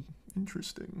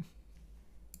 Interesting.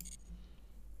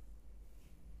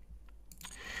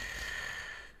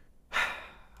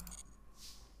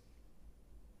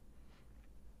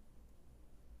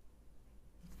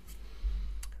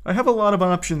 I have a lot of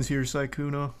options here,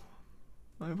 Sykkuno.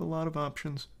 I have a lot of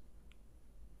options.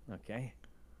 Okay.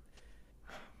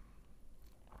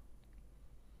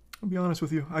 I'll be honest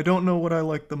with you. I don't know what I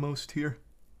like the most here.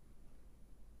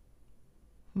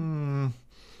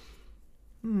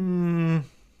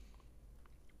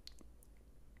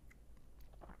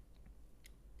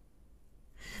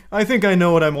 I think I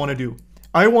know what I want to do.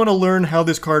 I want to learn how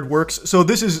this card works. So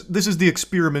this is the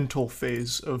experimental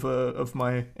phase of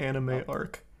my anime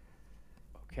arc.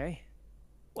 Okay.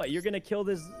 What, you're gonna kill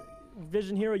this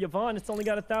Vision Hero Yvonne? It's only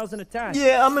got 1,000 attacks.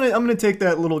 Yeah, I'm gonna take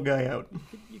that little guy out.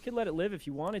 You could let it live if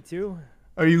you wanted to.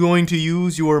 Are you going to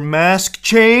use your mask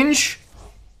change?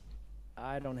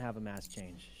 I don't have a mask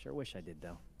change. Sure wish I did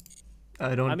though.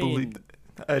 I don't believe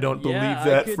yeah,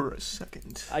 that could, for a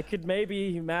second. I could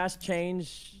maybe mask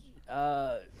change.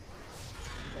 Oh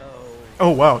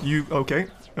wow, you okay?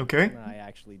 Okay. I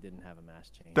actually didn't have a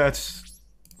mask change. That's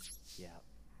yeah.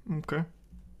 okay.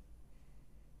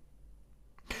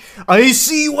 I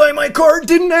see why my card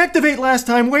didn't activate last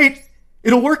time. Wait,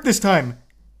 it'll work this time.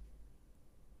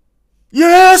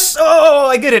 Yes! Oh,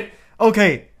 I get it.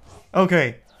 Okay.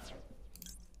 Okay.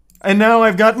 And now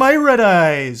I've got my red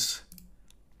eyes.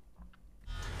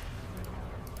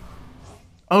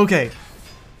 Okay.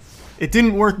 It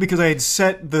didn't work because I had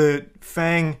set the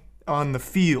fang on the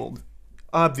field.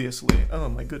 Obviously. Oh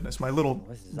my goodness, my little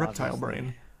reptile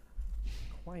brain.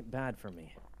 Quite bad for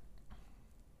me.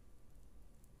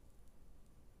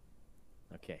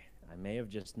 Okay, I may have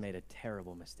just made a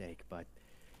terrible mistake, but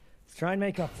let's try and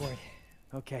make up for it.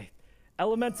 Okay,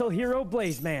 Elemental Hero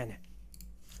Blaze Man.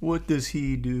 What does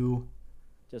he do?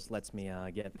 Just lets me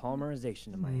get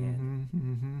polymerization in my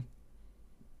hand.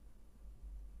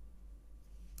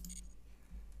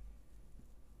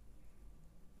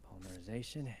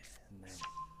 Polymerization, and then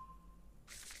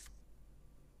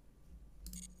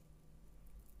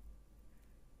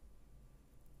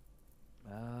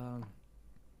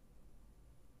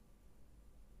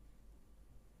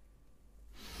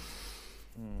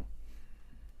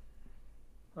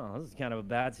oh, this is kind of a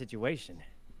bad situation.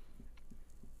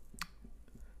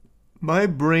 My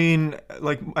brain,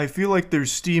 like, I feel like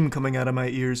there's steam coming out of my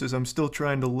ears as I'm still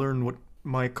trying to learn what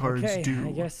my cards do.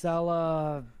 I guess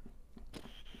I'll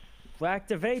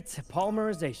activate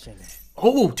polymerization.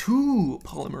 Oh, 2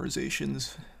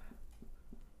 polymerizations.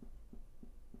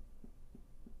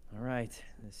 All right,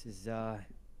 this is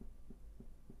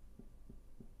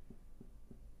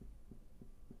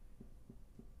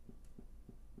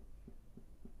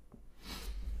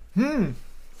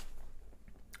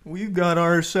We've got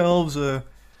ourselves a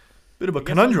bit of a I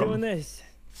guess I'm conundrum. doing this.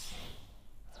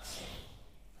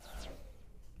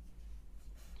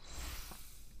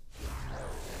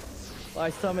 I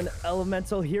summon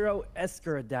Elemental Hero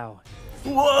Escaradao.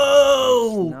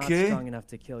 Whoa! Not Okay. strong enough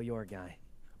to kill your guy.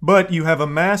 But you have a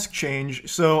mask change,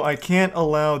 so I can't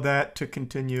allow that to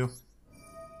continue.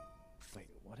 Wait,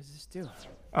 what does this do?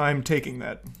 I'm taking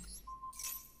that.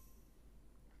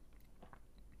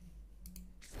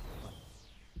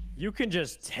 You can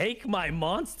just take my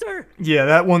monster? Yeah,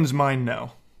 that one's mine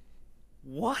now.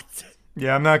 What?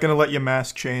 Yeah, I'm not gonna let you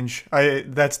mask change.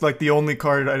 That's like the only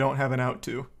card I don't have an out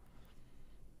to.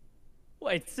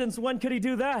 Wait, since when could he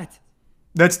do that?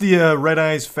 That's the Red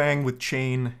Eyes Fang with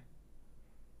chain.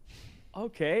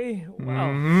 Okay,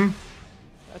 wow.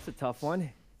 That's a tough one.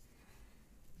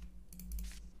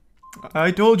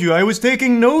 I told you, I was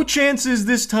taking no chances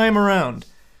this time around.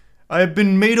 I've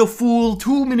been made a fool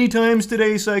too many times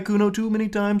today, Saikuno. Too many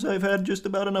times. I've had just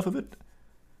about enough of it.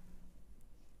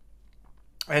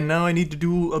 And now I need to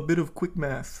do a bit of quick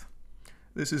math.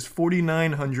 This is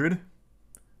 4,900.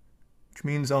 Which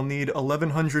means I'll need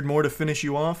 1,100 more to finish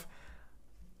you off.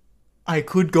 I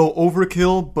could go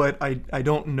overkill, but I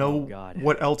don't know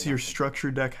what else your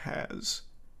structure deck has.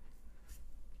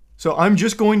 So I'm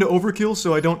just going to overkill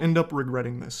so I don't end up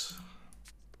regretting this.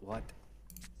 What?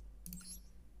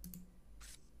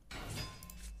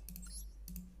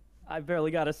 I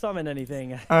barely got to summon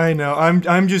anything. I know.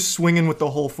 I'm just swinging with the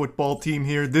whole football team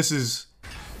here. This is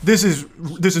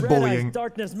bullying. Red-Eyes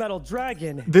Darkness Metal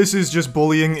Dragon. This is just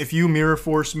bullying. If you mirror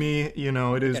force me, you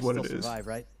know, it is what it is. Survive,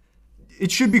 right?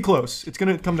 It should be close. It's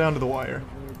gonna come down to the wire.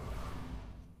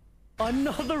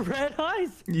 Another Red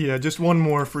Eyes? Yeah, just one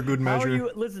more for good measure. How are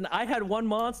you? Listen, I had one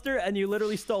monster and you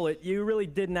literally stole it. You really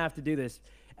didn't have to do this.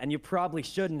 And you probably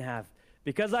shouldn't have.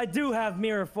 Because I do have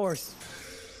Mirror Force.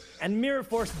 And Mirror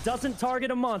Force doesn't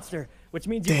target a monster, which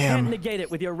means you can't negate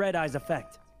it with your Red Eyes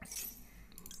effect.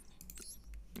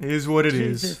 It is what it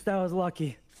is. Jesus, that was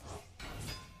lucky.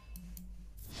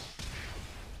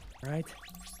 Right?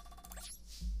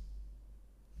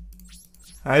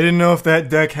 I didn't know if that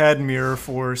deck had Mirror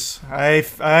Force. I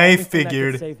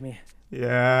figured. Save me.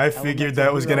 Yeah, I figured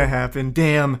that was gonna happen.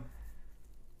 Damn.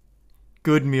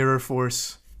 Good Mirror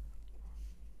Force.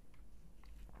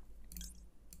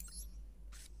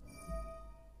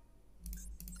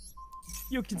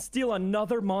 You can steal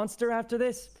another monster after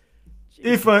this?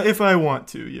 If I want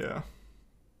to, yeah.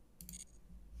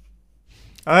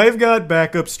 I've got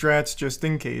backup strats just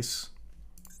in case.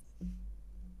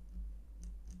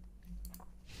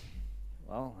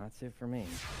 Well, that's it for me.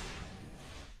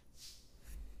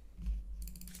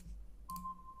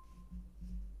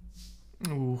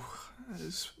 Ooh, that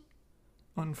is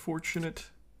unfortunate.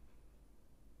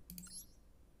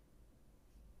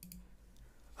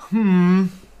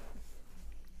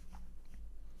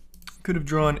 Could have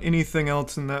drawn anything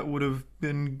else and that would have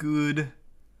been good.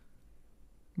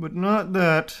 But not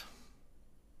that.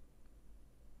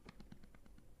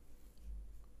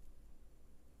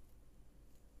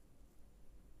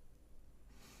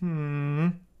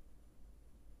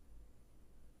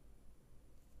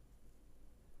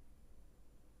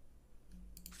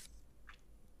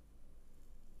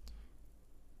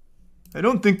 I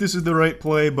don't think this is the right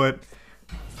play, but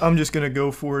I'm just gonna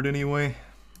go for it anyway.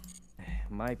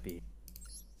 Might be.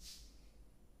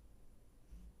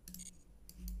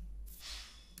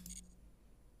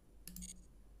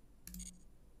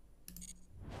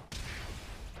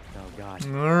 Oh god.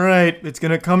 Alright, it's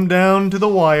gonna come down to the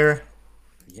wire.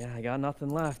 Yeah, I got nothing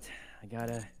left. I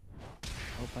gotta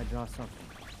hope I draw something.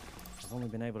 I've only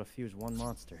been able to fuse one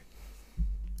monster.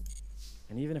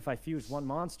 And even if I fuse one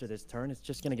monster this turn, it's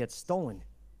just gonna get stolen.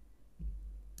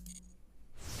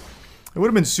 It would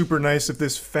have been super nice if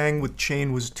this Fang with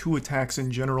Chain was 2 attacks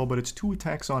in general, but it's 2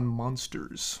 attacks on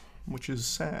monsters, which is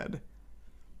sad.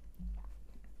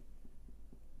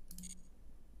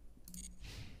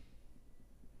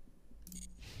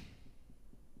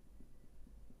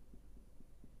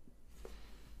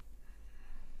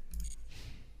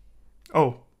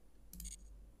 Oh.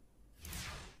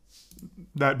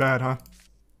 That bad, huh?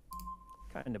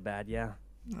 Kinda bad, yeah.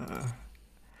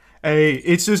 Hey,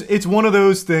 it's one of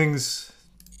those things.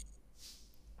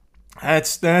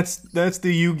 That's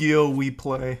the Yu-Gi-Oh we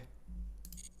play.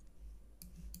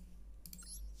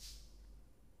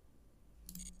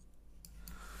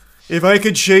 If I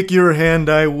could shake your hand,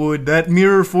 I would. That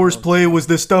Mirror Force play was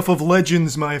the stuff of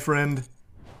legends, my friend.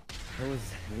 It was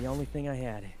the only thing I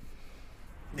had.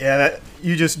 Yeah,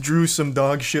 you just drew some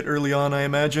dog shit early on, I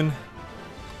imagine.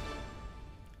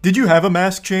 Did you have a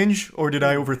mask change, or did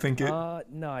I overthink it?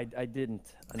 No, I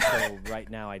didn't. Until right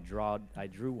now, I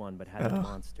drew one, but had no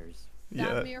monsters.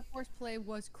 That Mirror Force play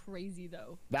was crazy,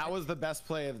 though. That was the best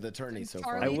play of the tourney so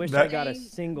far. I wish I got a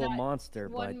single monster,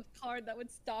 but one card that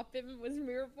would stop him was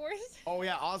Mirror Force. Oh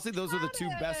yeah, honestly, those were the 2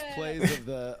 best plays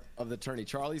of the tourney.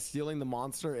 Charlie stealing the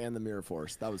monster and the Mirror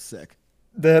Force. That was sick.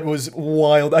 That was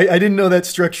wild. I didn't know that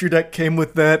structure deck came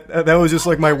with that. That was just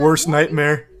like my worst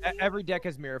nightmare. Every deck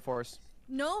has Mirror Force.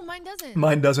 No, mine doesn't.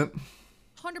 Mine doesn't.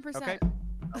 100%. Okay,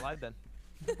 I lied then.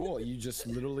 Cool, you just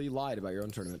literally lied about your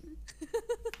own tournament.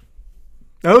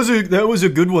 That was a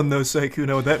good one though,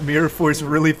 Saikuno. That Mirror Force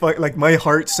really like my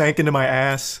heart sank into my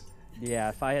ass. Yeah,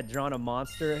 if I had drawn a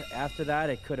monster after that,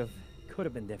 it could have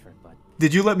been different. But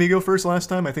did you let me go first last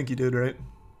time? I think you did, right?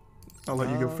 I'll let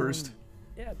you go first.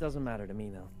 Yeah, it doesn't matter to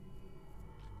me though.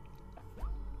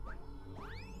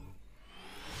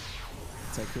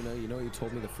 Saikuno, you know you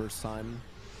told me the first time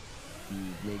you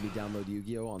made me download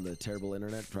Yu-Gi-Oh on the terrible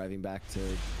internet driving back to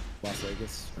Las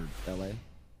Vegas or LA?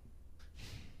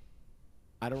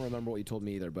 I don't remember what you told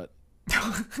me either, but...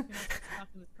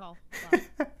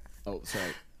 Oh,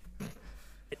 sorry.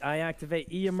 I activate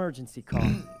E-emergency call.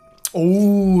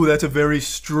 Oh, that's a very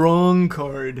strong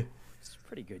card. It's a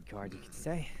pretty good card, you could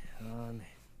say. And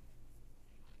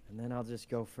then I'll just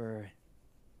go for...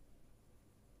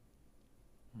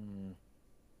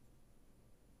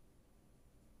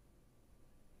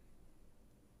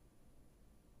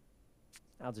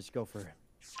 I'll just go for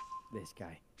this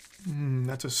guy.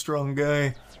 That's a strong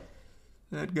guy.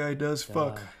 That guy does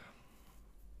fuck.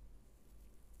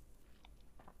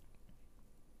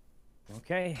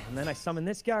 Okay, and then I summon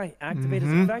this guy, activate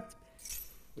his effect,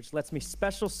 which lets me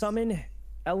special summon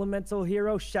Elemental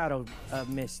Hero Shadow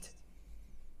Mist.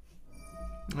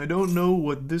 I don't know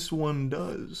what this one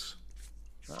does.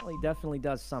 Well, he definitely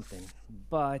does something,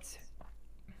 but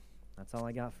that's all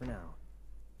I got for now.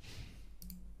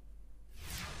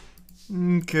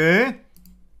 Okay.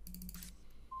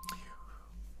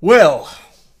 Well,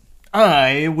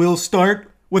 I will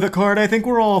start with a card I think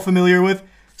we're all familiar with.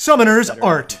 Summoner's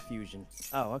Art. Fusion.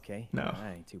 Oh, okay. No.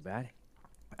 That ain't too bad.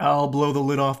 I'll blow the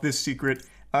lid off this secret.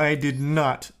 I did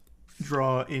not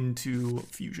draw into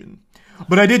Fusion.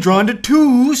 But I did draw into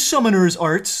 2 Summoner's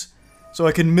Arts, so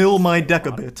I can mill my deck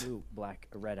a bit. Blue, black,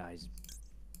 red eyes.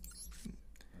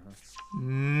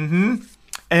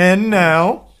 And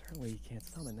now... Surely you can't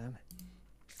summon them.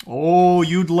 Oh,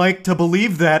 you'd like to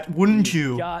believe that, wouldn't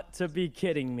you? Got to be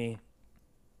kidding me.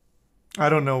 I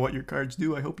don't know what your cards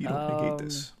do. I hope you don't negate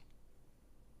this.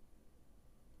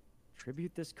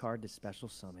 Tribute this card to special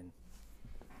summon.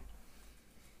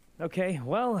 Okay,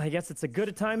 well, I guess it's as good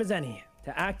a time as any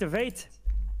to activate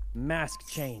Mask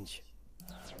Change.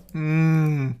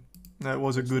 That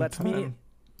was a good Lets me time.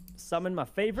 summon my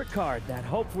favorite card that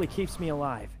hopefully keeps me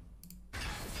alive.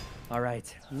 All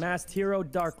right, Masked Hero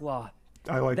Darklaw.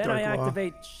 I like Then I Darklaw.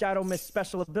 activate Shadow Mist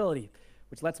special ability,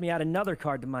 which lets me add another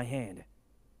card to my hand.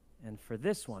 And for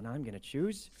this one, I'm gonna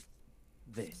choose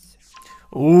this.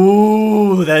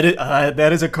 Ooh,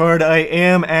 that is a card I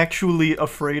am actually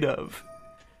afraid of.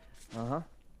 Uh-huh.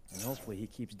 And hopefully he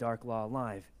keeps Darklaw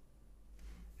alive.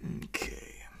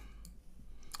 Okay.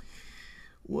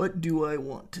 What do I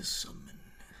want to summon?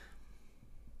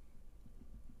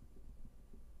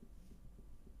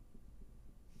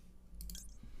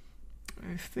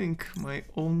 I think my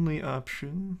only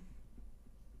option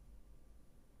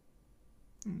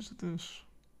is this.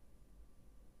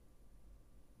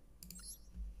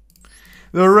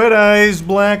 The Red Eyes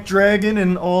Black Dragon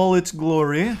in all its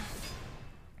glory.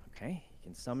 Okay, you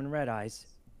can summon Red Eyes.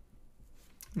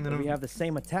 And But then we have the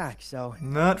same attack, so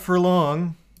not for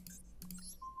long.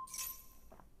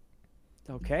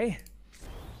 okay.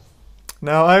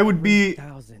 Now I would be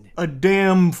 1,000. a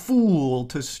damn fool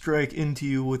to strike into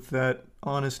you with that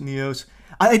Honest Neos.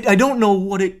 I don't know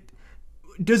what it...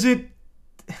 Does it...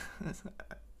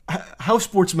 How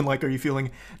sportsmanlike are you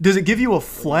feeling? Does it give you a What do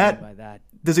you mean flat... by that?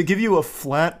 Does it give you a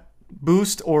flat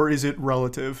boost, or is it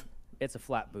relative? It's a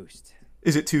flat boost.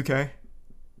 Is it 2K?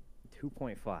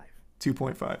 2.5.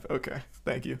 2.5. Okay,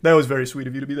 thank you. That was very sweet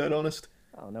of you to be that honest.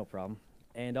 Oh, no problem.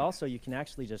 And also, you can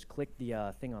actually just click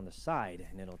the thing on the side,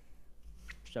 and it'll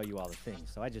show you all the things.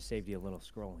 So I just saved you a little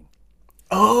scrolling.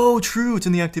 Oh, true. It's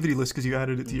in the activity list because you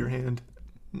added it to your hand.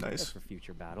 Nice. Just for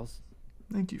future battles.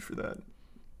 Thank you for that.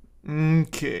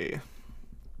 Okay.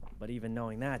 But even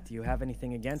knowing that, do you have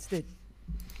anything against it?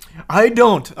 I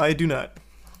don't. I do not.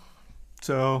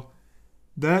 So,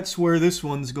 that's where this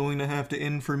one's going to have to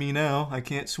end for me now. I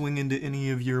can't swing into any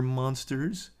of your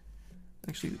monsters.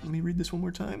 Actually, let me read this one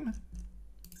more time.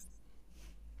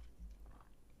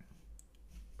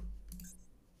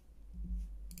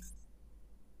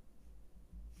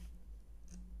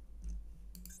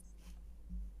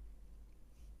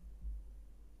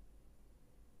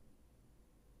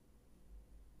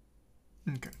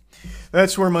 Okay.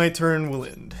 That's where my turn will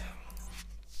end.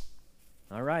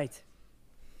 All right.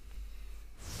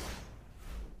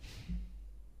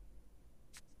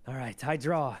 All right, I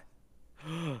draw.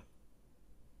 Well,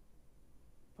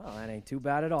 that ain't too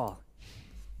bad at all.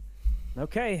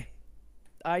 Okay.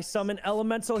 I summon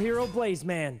Elemental Hero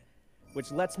Blazeman,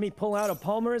 which lets me pull out a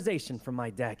Polymerization from my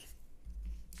deck.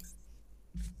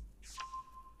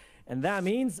 And that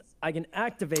means I can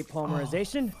activate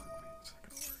Polymerization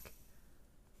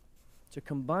to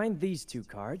combine these two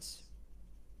cards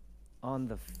on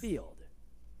the field.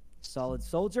 Solid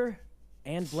Soldier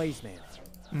and Blazeman.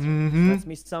 Lets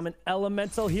me summon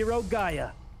Elemental Hero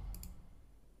Gaia.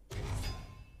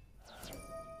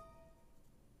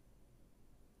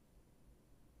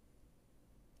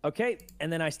 Okay,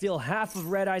 and then I steal half of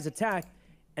Red Eye's attack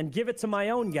and give it to my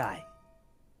own guy.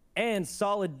 And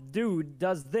Solid Dude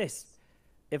does this.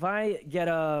 If I get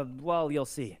a... well, you'll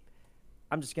see.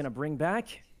 I'm just gonna bring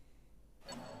back...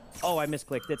 oh, I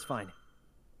misclicked. It's fine.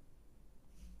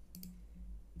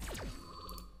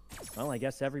 Well, I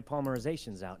guess every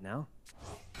Polymerization's out now.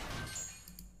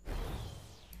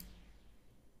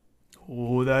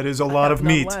 Oh, that is a lot of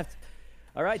None meat. left.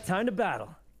 All right, time to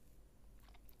battle.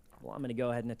 Well, I'm going to go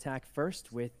ahead and attack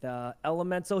first with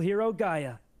Elemental Hero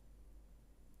Gaia.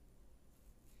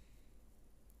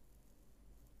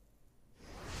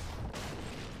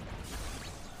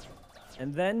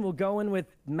 And then we'll go in with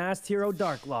Masked Hero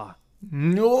Darklaw.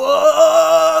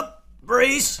 No!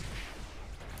 Brace!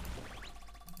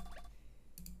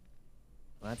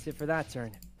 Well, that's it for that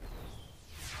turn.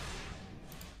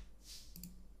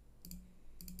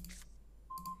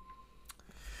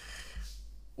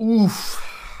 Oof.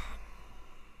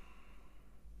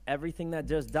 Everything that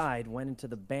just died went into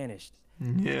the banished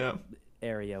Yeah.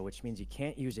 area, which means you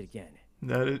can't use it again.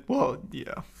 That is, well,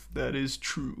 yeah, that is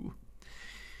true.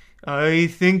 I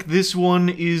think this one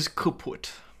is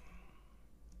kaput.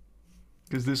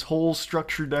 Because this whole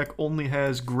structure deck only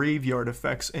has graveyard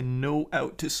effects and no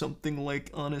out to something like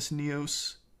Honest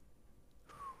Neos.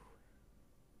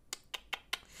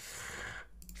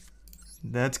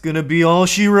 That's gonna be all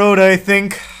she wrote, I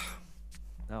think.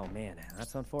 Oh man,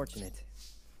 that's unfortunate.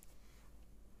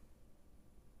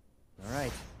 All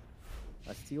right.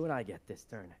 Let's see what I get this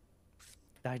turn.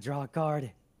 Did I draw a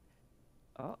card?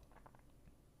 Oh.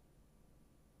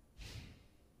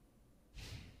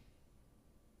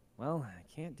 Well, I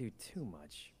can't do too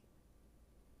much.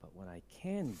 But what I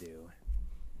can do...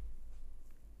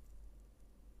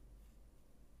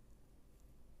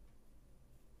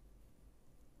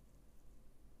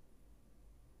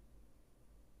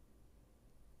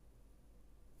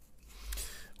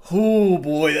 Oh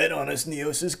boy, that Honest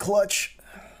Neos is clutch.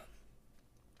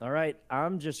 All right,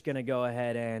 I'm just gonna go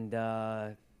ahead and,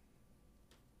 I'm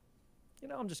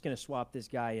just gonna swap this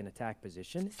guy in attack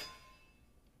position.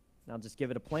 And I'll just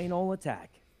give it a plain old attack.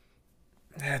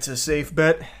 That's a safe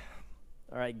bet.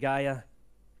 All right, Gaia.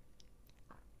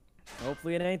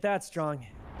 Hopefully it ain't that strong.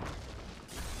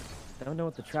 Don't know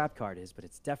what the trap card is, but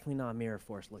it's definitely not Mirror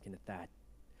Force looking at that.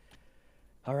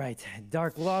 All right,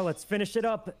 Dark Law, let's finish it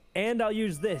up, and I'll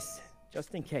use this,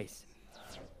 just in case.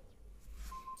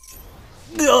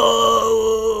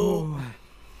 No!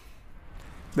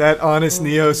 That Honest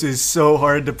Neos is so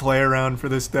hard to play around for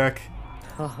this deck.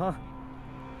 Uh-huh.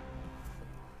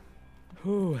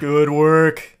 Good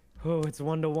work. Oh, it's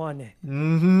 1-1.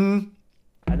 Mm-hmm.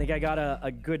 I think I got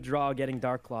a good draw getting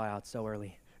Dark Claw out so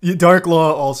early. Dark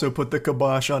Law also put the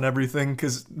kibosh on everything,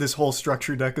 because this whole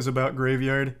structure deck is about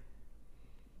graveyard.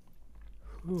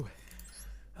 Ooh.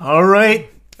 All right,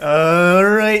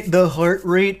 the heart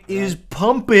rate is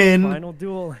pumping Final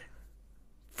duel.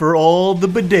 for all the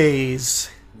bidets.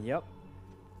 Yep.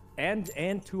 And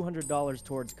 $200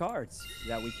 towards cards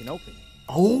that we can open.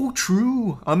 Oh,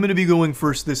 true. I'm gonna be going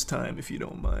first this time, if you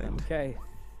don't mind. Okay.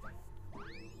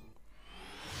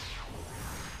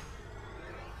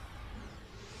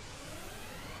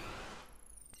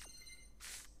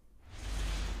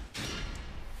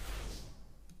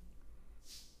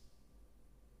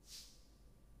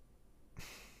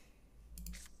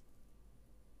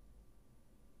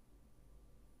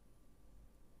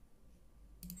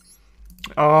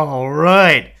 All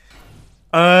right.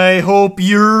 I hope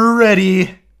you're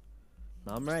ready.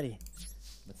 I'm ready.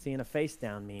 Let's see a face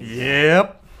down means.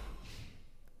 Yep.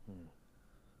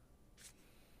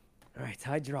 All right,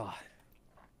 I draw.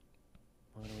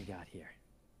 What do we got here?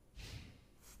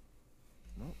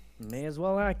 Well, may as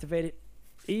well activate it.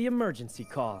 Emergency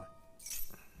call.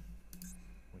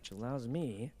 Which allows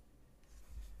me...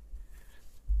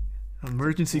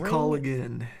 Emergency call Bring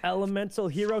again. Elemental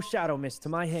Hero Shadow Mist to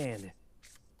my hand.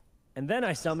 And then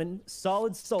I summon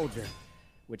Solid Soldier,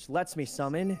 which lets me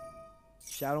summon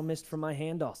Shadow Mist from my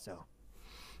hand also.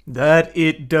 That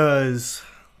it does.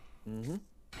 Mm-hmm.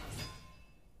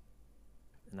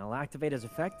 And I'll activate as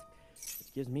effect,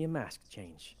 which gives me a mask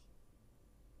change.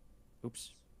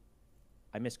 Oops.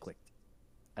 I misclicked.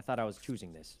 I thought I was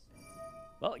choosing this.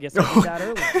 Well, I guess I did that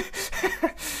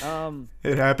early.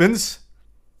 It happens.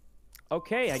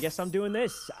 Okay, I guess I'm doing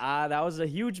this. That was a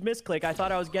huge misclick. I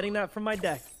thought I was getting that from my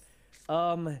deck.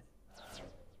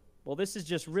 Well, this is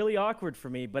just really awkward for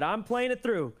me, but I'm playing it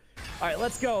through. All right,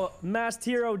 let's go. Masked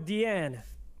Hero Deanne.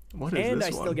 What is and this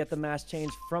I still one? get the mask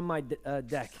change from my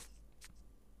deck.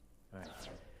 All right,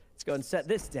 let's go and set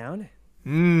this down.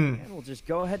 And we'll just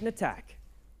go ahead and attack.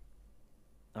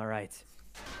 All right.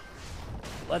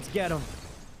 Let's get him.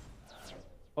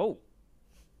 Oh.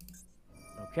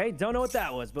 Okay, don't know what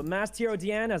that was, but Masked Hero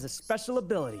Deanne has a special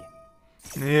ability.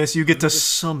 Yes, you get to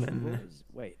summon.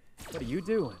 Wait, what are you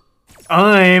doing?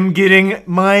 I'm getting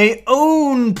my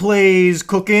own plays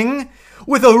cooking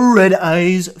with a Red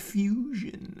Eyes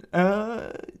Fusion.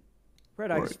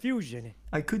 Red Eyes Fusion.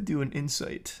 I could do an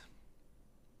insight.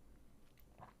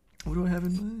 What do I have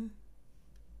in mind?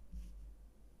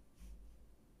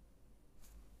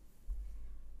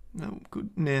 No, good.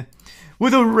 Nah.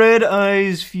 With a Red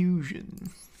Eyes Fusion.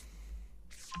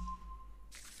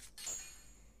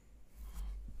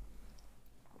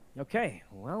 Okay,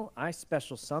 well, I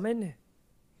special summon.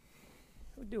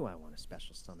 Who do I want to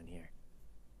special summon here?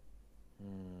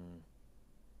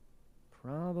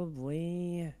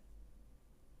 Probably...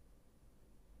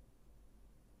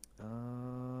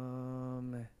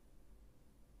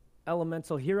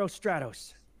 Elemental Hero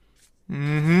Stratos. All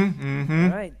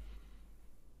right.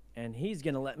 And he's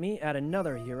going to let me add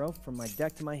another hero from my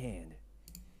deck to my hand.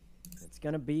 It's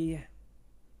going to be...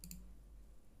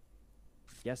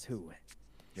 Guess who?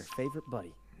 Your favorite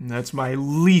buddy. That's my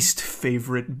least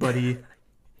favorite buddy.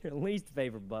 Your least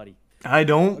favorite buddy. I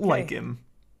don't like him.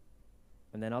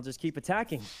 And then I'll just keep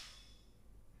attacking.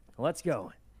 Let's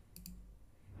go.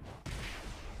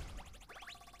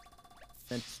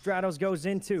 Then Stratos goes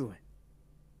in too.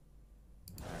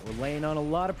 All right, we're laying on a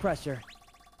lot of pressure.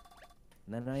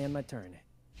 And then I end my turn.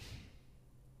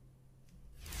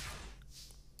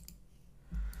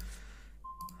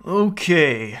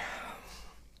 Okay.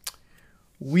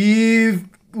 We've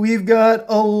got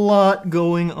a lot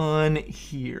going on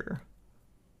here.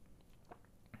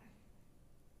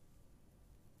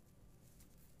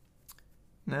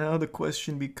 Now the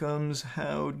question becomes,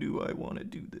 how do I want to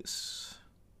do this?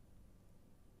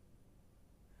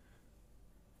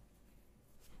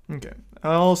 Okay,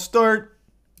 I'll start.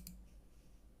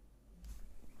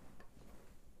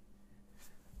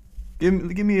 Give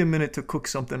me a minute to cook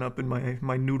something up in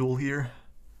my noodle here.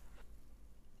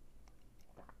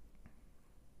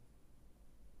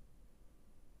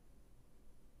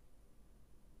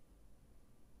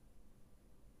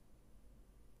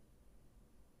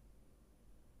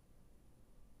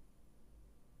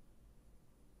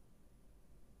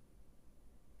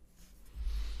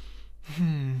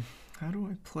 How do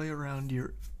I play around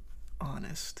your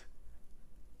honest?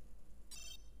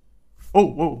 Oh,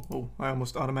 whoa, whoa. I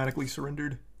almost automatically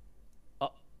surrendered.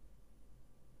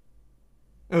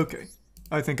 Okay.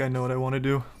 I think I know what I want to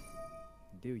do.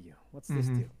 Do you? What's this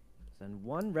do? Send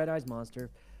one Red Eyes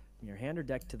monster from your hand or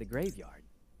deck to the graveyard.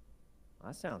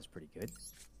 That sounds pretty good.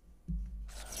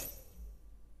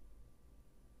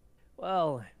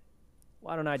 Well,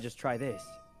 why don't I just try this?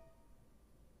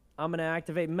 I'm gonna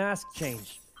activate Mask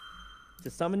Change to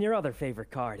summon your other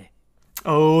favorite card.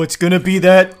 Oh, it's gonna be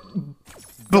that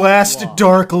Blast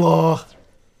Dark Law.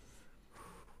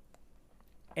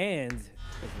 And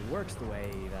if it works the way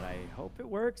that I hope it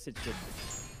works, it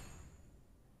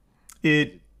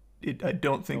should. I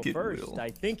don't think it first. will. I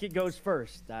think it goes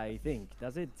first. I think.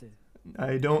 Does it?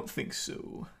 I don't think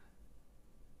so.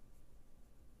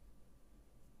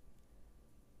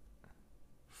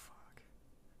 Fuck.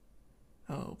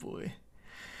 Oh boy.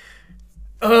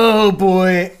 Oh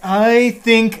boy. I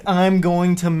think I'm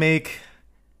going to make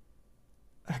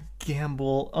a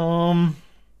gamble.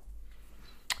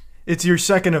 It's your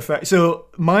second effect. So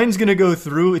mine's gonna go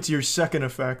through. It's your second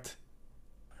effect.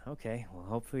 Okay. Well,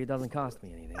 hopefully it doesn't cost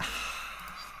me anything.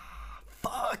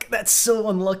 Fuck. That's so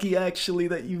unlucky, actually,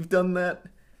 that you've done that.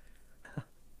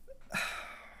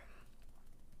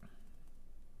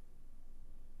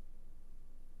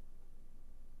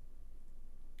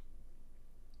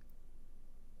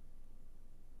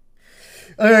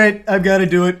 Alright, I've got to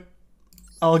do it.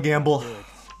 I'll gamble.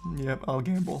 Yep, I'll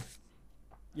gamble.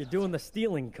 You're doing the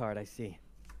stealing card, I see.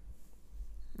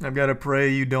 I've got to pray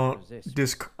you don't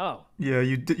Oh. Yeah,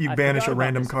 you I banish forgot a about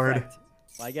random this card. effect.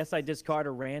 Well, I guess I discard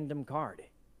a random card.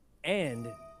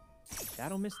 And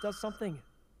Shadow Mist does something.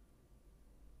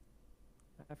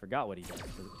 I forgot what he does.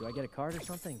 Do I get a card or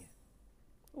something?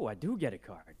 Oh, I do get a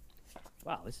card.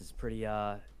 Wow, this is pretty,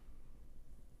 I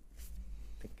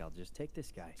think I'll just take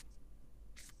this guy.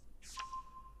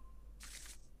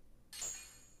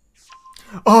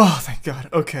 Oh, thank God.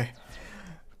 Okay.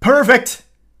 Perfect!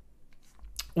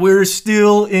 We're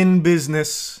still in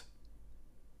business.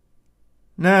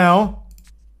 Now,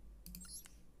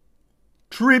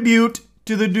 tribute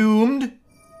to the doomed.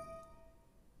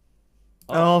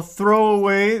 I'll throw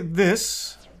away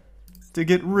this to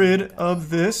get rid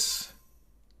of this.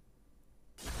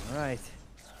 Alright.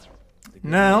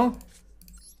 Now,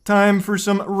 time for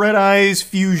some Red Eyes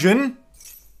fusion.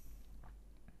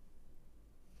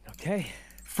 Okay.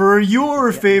 For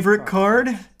your favorite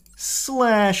card,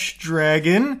 Slash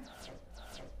Dragon.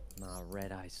 Nah,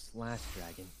 Red Eye Slash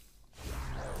Dragon.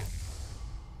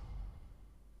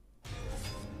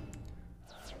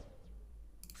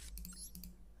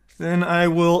 Then I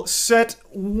will set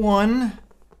one.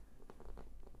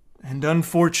 And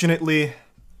unfortunately,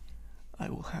 I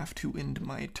will have to end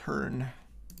my turn.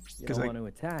 You don't want to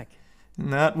attack.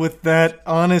 Not with that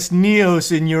honest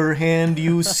Neos in your hand,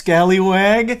 you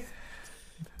scallywag.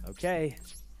 Okay.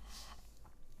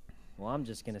 Well, I'm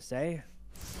just gonna say,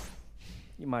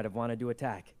 you might have wanted to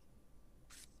attack.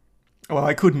 Well,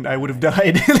 I couldn't. I would have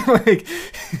died. Like,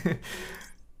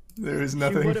 there is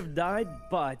nothing. You would have died,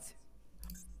 but...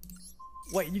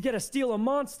 Wait, you get to steal a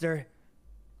monster?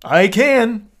 I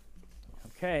can.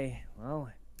 Okay, well...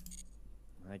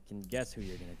 I can guess who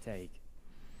you're gonna take.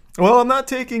 Well, I'm not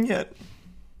taking yet.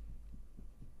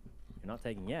 You're not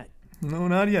taking yet? No,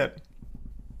 not yet.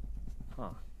 Huh.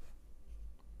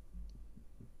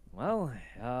 Well,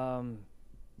 I'm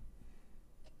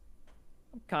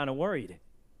kind of worried.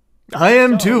 I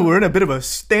am too. We're in a bit of a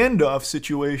standoff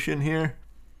situation here.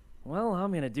 Well,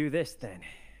 I'm gonna do this then.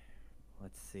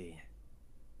 Let's see.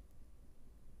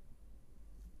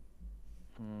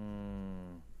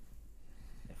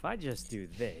 If I just do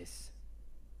this,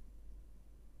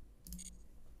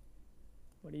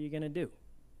 what are you gonna do?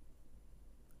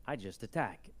 I just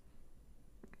attack.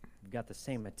 We've got the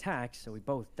same attack, so we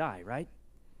both die, right?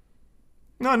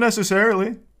 Not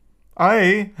necessarily.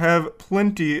 I have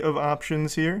plenty of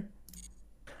options here.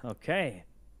 Okay.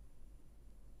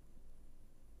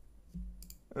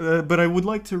 But I would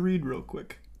like to read real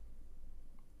quick.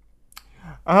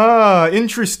 Ah,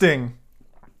 interesting.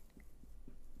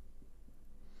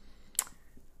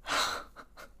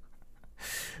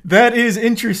 That is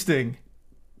interesting.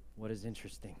 What is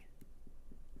interesting?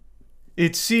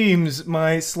 It seems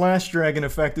my slash dragon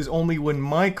effect is only when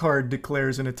my card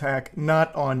declares an attack,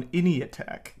 not on any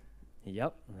attack.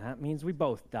 Yep, that means we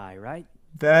both die, right?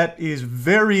 That is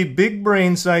very big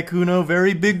brain, Saikuno.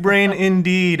 Very big brain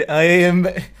indeed. I am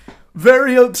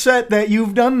very upset that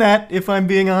you've done that, if I'm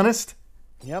being honest.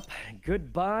 Yep,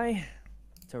 goodbye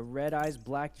to Red Eyes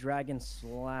Black Dragon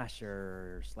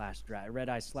Slasher slash Red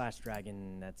Eyes Slash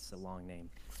Dragon. That's a long name.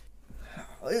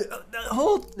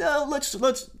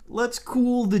 Let's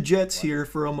cool the jets here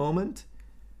for a moment.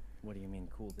 What do you mean,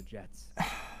 cool the jets?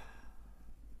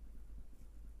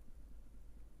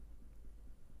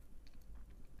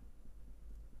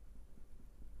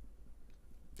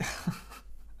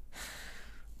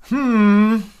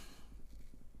 Hmm.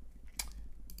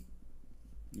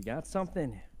 You got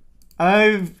something?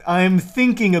 I'm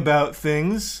thinking about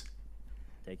things.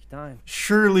 Take your time.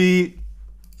 Surely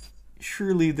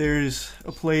there's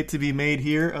a play to be made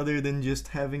here other than just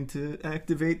having to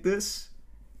activate this.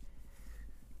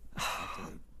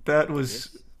 That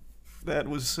was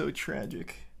so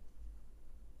tragic.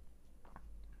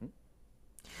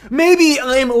 Maybe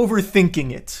I'm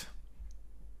overthinking it.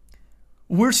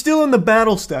 We're still in the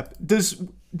battle step.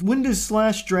 When does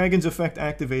Slash Dragon's effect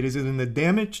activate? Is it in the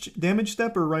damage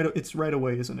step or right? It's right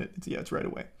away, isn't it? It's right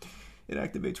away. It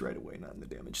activates right away, not in the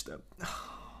damage step.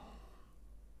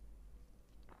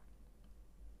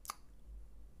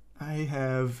 I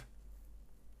have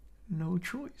no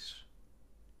choice.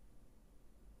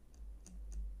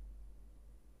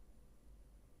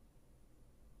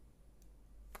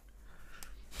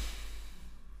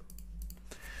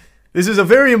 This is a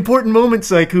very important moment,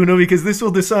 Saikuno, because this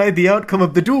will decide the outcome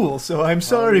of the duel. So I'm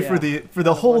sorry for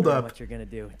the hold up. What you're gonna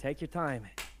do? Take your time.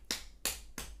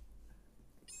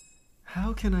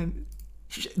 How can I?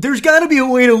 There's got to be a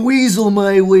way to weasel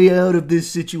my way out of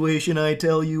this situation. I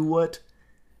tell you what.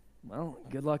 Well,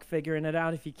 good luck figuring it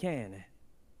out if you can.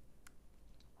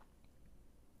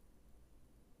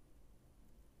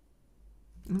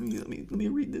 Let me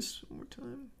read this one more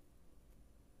time.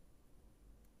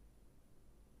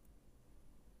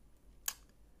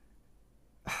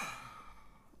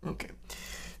 Okay.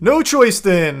 No choice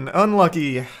then.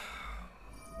 Unlucky.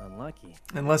 Unlucky.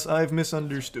 Unless I've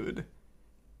misunderstood.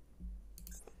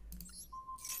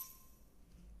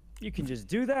 You can just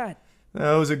do that.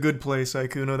 That was a good play,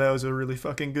 Saikuno. That was a really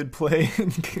fucking good play.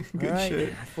 Good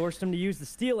shit. I forced him to use the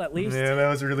steal at least. Yeah, that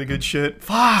was really good shit.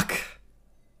 Fuck!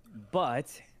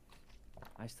 But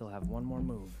I still have one more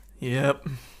move. Yep.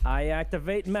 I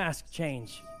activate Mask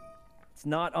Change. It's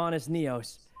not Honest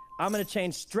Neos. I'm gonna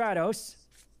change Stratos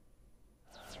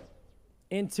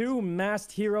into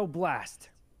Masked Hero Blast.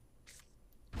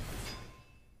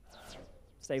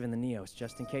 Saving the Neos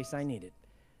just in case I need it.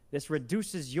 This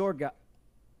reduces your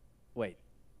Wait.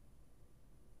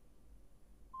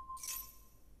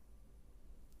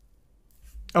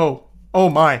 Oh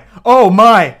my. Oh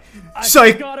my! I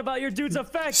forgot about your dude's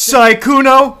effect!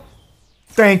 Saikuno!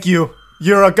 Thank you.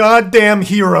 You're a goddamn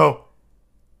hero.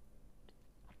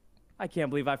 I can't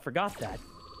believe I forgot that.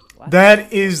 What?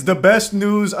 That is the best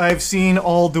news I've seen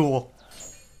all duel.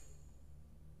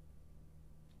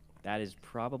 That is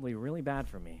probably really bad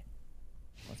for me.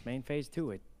 Let's main phase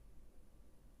to it.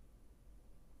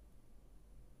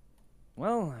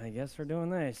 Well, I guess we're doing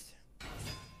this.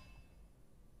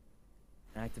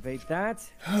 Activate that.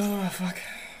 Oh, fuck.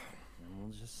 And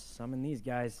we'll just summon these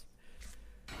guys.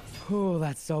 Oh,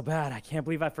 that's so bad. I can't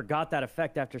believe I forgot that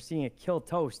effect after seeing it kill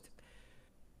Toast.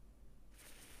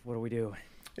 What do we do?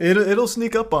 It'll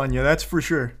sneak up on you, that's for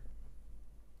sure.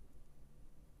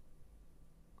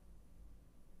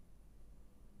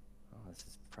 Oh, this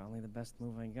is probably the best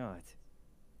move I got.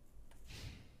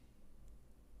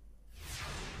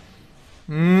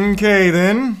 Okay,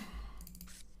 then.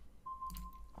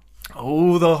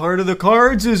 Oh, the heart of the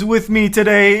cards is with me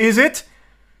today, is it?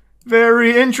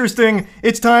 Very interesting.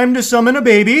 It's time to summon a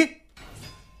baby.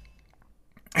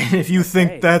 And if you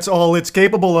think that's all it's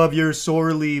capable of, you're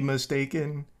sorely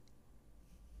mistaken.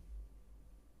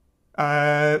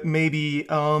 Maybe,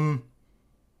 I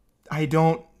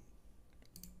don't...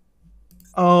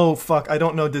 Oh, fuck, I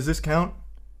don't know. Does this count?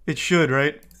 It should,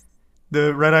 right?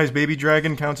 The Red Eyes Baby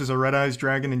Dragon counts as a Red Eyes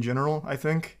Dragon in general, I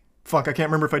think. Fuck, I can't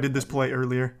remember if I did this play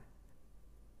earlier.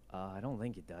 I don't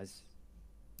think it does.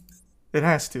 It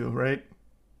has to, right?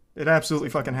 It absolutely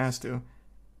fucking has to.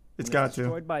 It's When got to.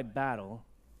 Destroyed by battle,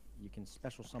 you can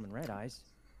special summon Red Eyes.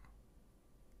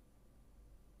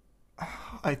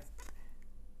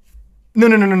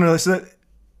 No. So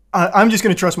I'm just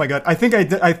gonna trust my gut. I think I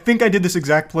did this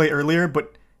exact play earlier,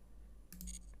 but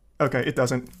okay, it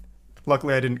doesn't.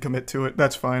 Luckily, I didn't commit to it.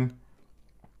 That's fine.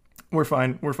 We're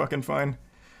fine. We're fucking fine.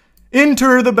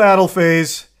 Enter the battle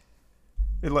phase.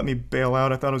 It let me bail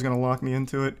out. I thought it was gonna lock me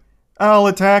into it. I'll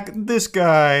attack this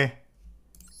guy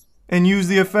and use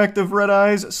the effect of Red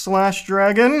Eyes /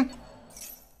 Dragon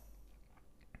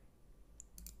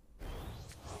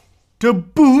to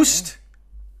boost.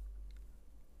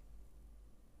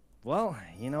 Well,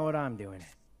 you know what I'm doing.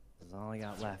 That's all I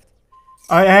got left.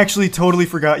 I actually totally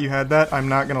forgot you had that. I'm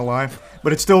not gonna lie,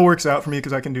 but it still works out for me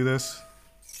because I can do this.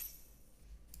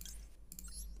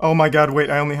 Oh my god, wait,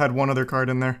 I only had one other card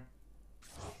in there.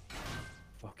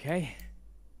 Okay.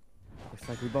 Looks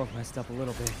like we both messed up a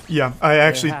little bit. Yeah, I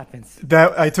actually...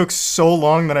 I took so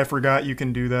long that I forgot you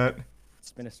can do that.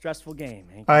 It's been a stressful game,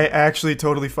 ain't it? I actually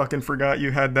totally fucking forgot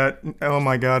you had that. Oh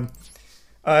my god.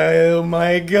 Oh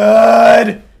my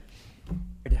god!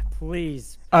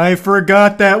 Please. I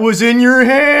forgot that was in your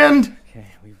hand! Okay,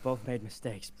 we've both made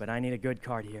mistakes, but I need a good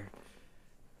card here.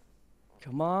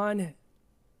 Come on.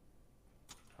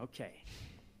 Okay.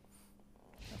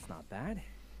 That's not bad.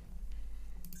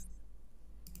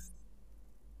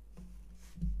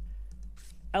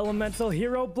 Elemental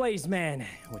Hero Blazeman,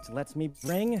 which lets me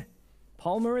bring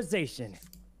Polymerization.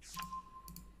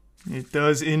 It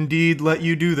does indeed let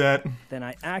you do that. Then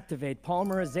I activate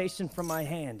Polymerization from my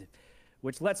hand,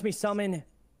 which lets me summon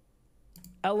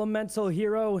Elemental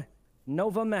Hero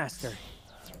Nova Master.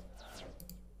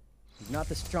 He's not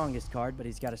the strongest card, but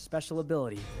he's got a special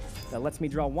ability that lets me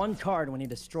draw one card when he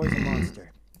destroys a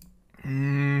monster.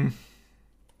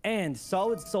 And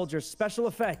Solid Soldier's special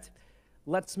effect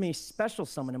lets me special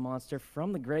summon a monster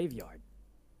from the graveyard.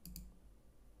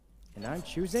 And I'm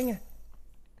choosing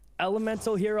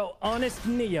Elemental Hero Honest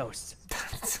Neos.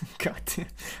 God damn.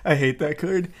 I hate that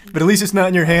card. But at least it's not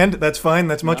in your hand. That's fine.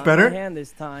 That's much better. Not in my hand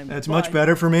this time. That's much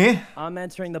better for me. I'm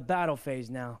entering the battle phase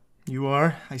now. You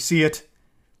are. I see it.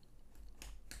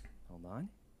 Hold on.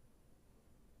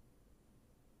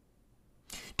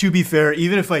 To be fair,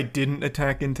 even if I didn't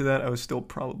attack into that, I was still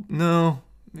probably... No.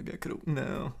 Maybe I could have...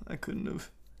 No, I couldn't have.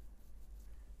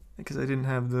 Because I didn't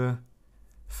have the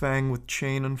Fang with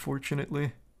Chain,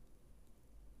 unfortunately.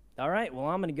 Alright, well,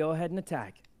 I'm going to go ahead and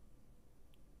attack.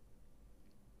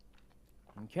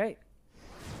 Okay.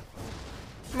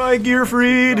 My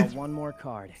Gearfried! One more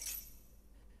card.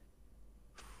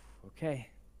 Okay.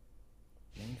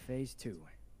 Main phase 2.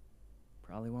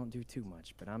 Probably won't do too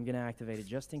much, but I'm going to activate it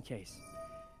just in case.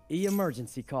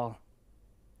 Emergency Call,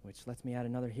 which lets me add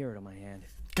another hero to my hand.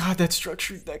 God, that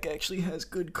structured deck actually has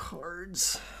good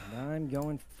cards. And I'm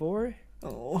going for...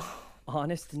 Oh.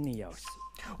 Honest Neos.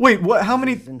 Wait, what? How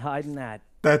many... And hiding that.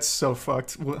 That's so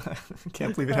fucked. I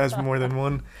can't believe it has more than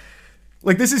one.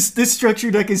 Like, this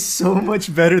structure deck is so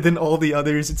much better than all the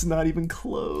others. It's not even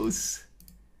close.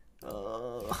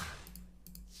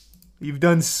 You've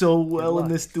done so well in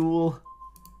this duel.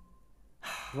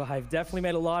 Well, I've definitely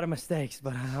made a lot of mistakes,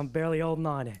 but I'm barely holding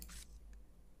on it.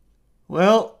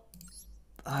 Well,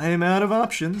 I'm out of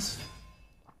options.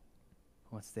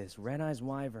 What's this? Red Eyes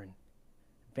Wyvern.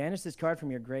 Banish this card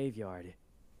from your graveyard.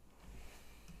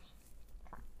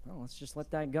 Well, let's just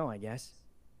let that go, I guess.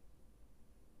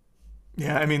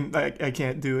 Yeah, I mean, I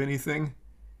can't do anything.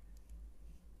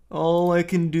 All I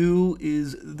can do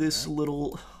is this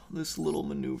little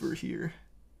maneuver here.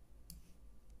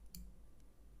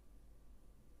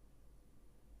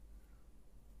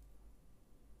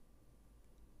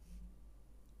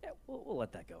 Yeah, we'll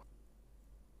let that go.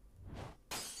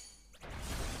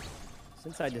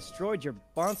 Since I destroyed your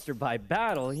monster by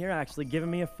battle, you're actually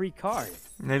giving me a free card.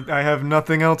 I have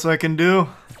nothing else I can do.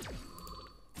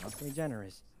 Awfully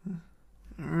generous.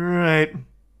 Alright.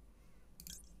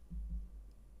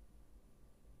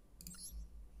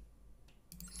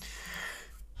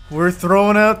 We're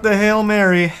throwing out the Hail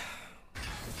Mary.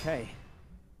 Okay.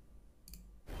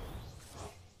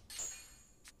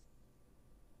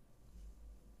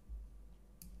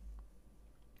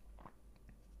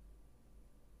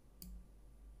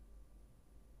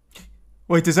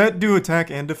 Wait, does that do attack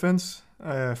and defense?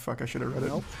 Fuck, I should have read it.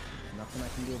 Nope. Nothing I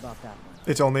can do about that one.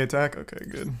 It's only attack? Okay,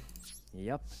 good.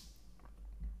 Yep.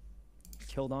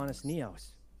 Killed Honest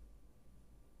Neos.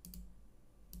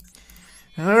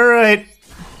 Alright.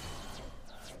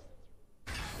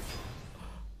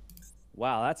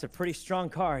 Wow, that's a pretty strong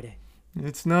card.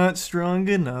 It's not strong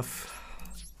enough.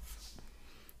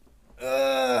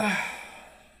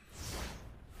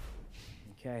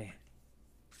 Okay.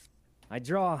 I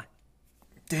draw.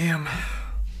 Damn.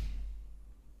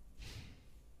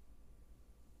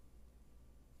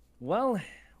 Well,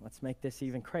 let's make this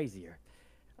even crazier.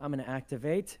 I'm gonna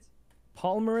activate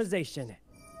polymerization.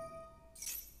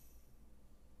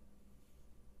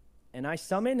 And I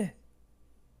summon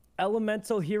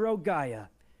Elemental Hero Gaia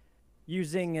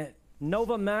using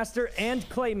Nova Master and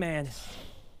Clayman.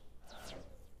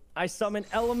 I summon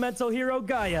Elemental Hero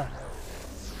Gaia.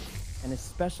 And his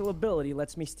special ability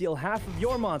lets me steal half of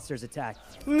your monster's attack.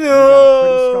 No! You got a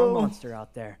pretty strong monster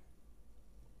out there.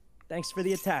 Thanks for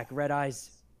the attack, Red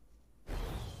Eyes.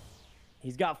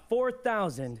 He's got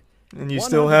 4,000. And you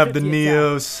still have the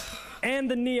Neos.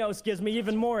 And the Neos gives me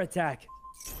even more attack.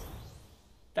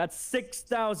 That's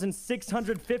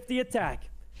 6,650 attack.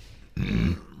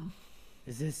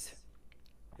 Is this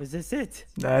it?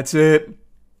 That's it.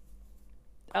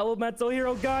 Elemental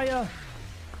Hero Gaia.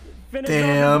 Finish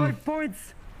Damn. on 5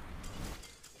 points.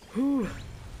 Whew.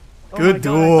 Oh Good my God,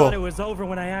 duel. I thought it was over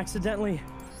when I accidentally.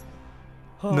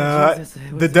 Oh, Nah, Jesus,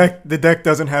 it the was- deck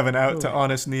doesn't have an out to Ooh.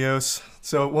 Honest Neos.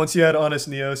 So once you had Honest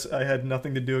Neos, I had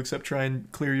nothing to do except try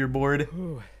and clear your board.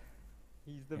 Ooh.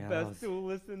 He's the Yeah, that best was-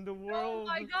 duelist in the Oh world.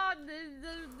 my god.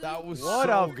 That was What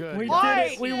so a- good. We Why?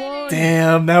 did it. We won.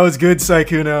 Damn, that was good,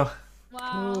 Saikuno.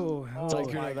 Wow. Ooh, So oh.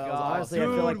 good. my That was God. Honestly, I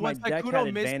Dude, feel like my once deck Saikuno had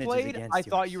advantages misplayed, against I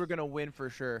thought yours. you were gonna win for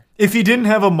sure. If he didn't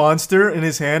have a monster in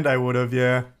his hand, I would have.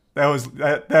 Yeah, that was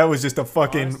just a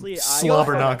fucking Honestly, I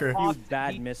slobber had knocker. a few Awesome.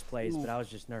 bad misplays, but I was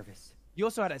just nervous. You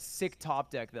also had a sick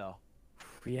top deck though.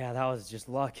 Yeah, that was just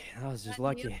luck. That was just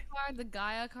lucky. Neos card, the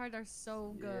Gaia card are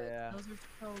so good. Yeah. Those are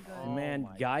so good. Oh Man,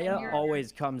 my Gaia God.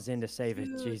 always comes in to save it.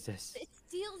 Dude. Jesus. It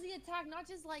steals the attack, not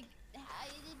just like it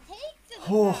takes an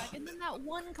Oh. attack. And then that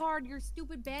one card, your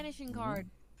stupid banishing card.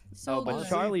 So Oh, but good.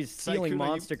 Charlie's stealing Saikuno, you-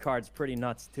 monster cards pretty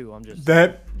nuts too. I'm just.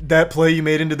 That play you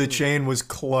made into the chain was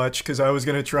clutch because I was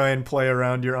gonna try and play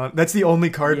around your. That's the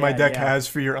only card my Yeah, deck yeah. has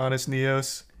for your Honest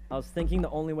Neos. I was thinking the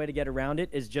only way to get around it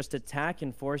is just attack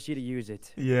and force you to use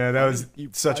it. Yeah, that was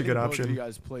such a I good think both of option. You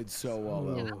guys played so well.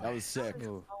 Though. Ooh. That was sick.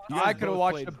 Ooh. You guys I could have both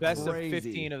watched played the best crazy. of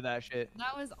 15 of that shit.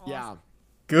 That was awesome. Yeah.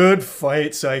 Good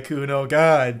fight, Saikuno.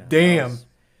 God damn.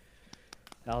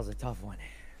 That was a tough one.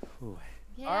 Ooh.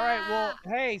 Yeah. All right, well,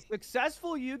 hey,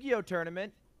 successful Yu-Gi-Oh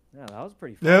tournament. Yeah, that was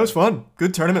pretty fun. Yeah, it was fun.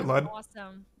 Good tournament, That was lad.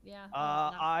 awesome. Yeah.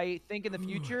 I think in the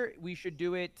future we should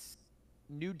do it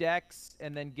new decks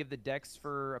and then give the decks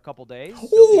for a couple days so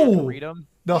people Ooh. can read them.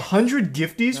 The 100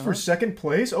 gifties for Uh-huh. second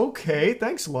place? Okay,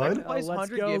 thanks, Lud. Second place,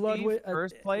 100 Giphy, Ludwig.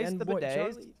 first place, and the what, bidets.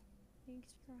 Charlie?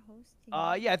 Thanks for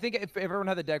hosting. Yeah, I think if everyone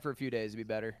had the deck for a few days, it'd be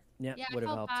better. Yeah, Yeah, I would have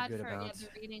felt helped a bad good for amount. the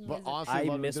reading. But was a- honestly, I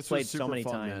Ludwig, this was misplayed so super many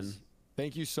fun, times. Man.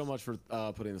 Thank you so much for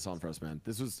putting this on for us, man.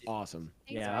 This was awesome.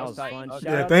 Thanks Yeah, for that was hosting. fun. Okay.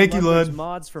 Shout Yeah, out thank to you, Ludwig's Lud.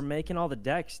 mods for making all the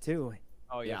decks too.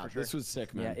 Oh yeah, for sure. This was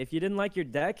sick, man. Yeah, if you didn't like your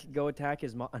deck, go attack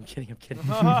his mod. I'm kidding. I'm kidding.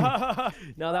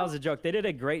 No, that was a joke. They did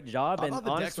a great job, I and thought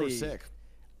the decks were honestly, sick.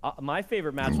 my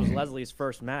favorite match was Leslie's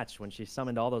first match when she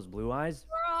summoned all those blue eyes.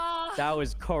 Ah, That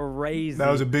was crazy.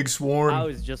 That was a big I swarm.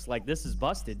 was just like, this is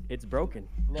busted. It's broken.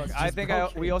 Look, It's I just think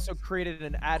broken. we also created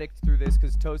an addict through this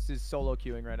because Toast is solo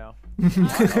queuing right now. I want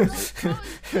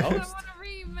a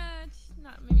rematch.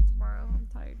 Not maybe tomorrow. I'm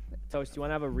tired. But Toast, you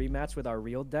want to have a rematch with our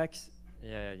real decks?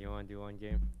 Yeah, you want to do one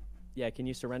game? Yeah, can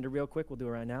you surrender real quick? We'll do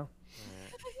it right now.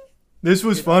 This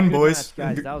was Good- fun, good boys.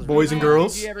 match, guys. That was Boys and really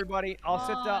girls. GG, everybody. I'll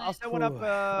set one up. Ooh,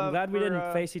 I'm glad we for,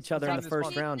 didn't face each other in the sometime this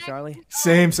first month. round, Charlie.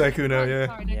 Same, Saikuno, yeah.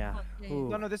 Sorry, next Yeah. month.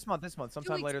 Ooh. No, this month.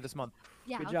 Sometime weeks. later this month.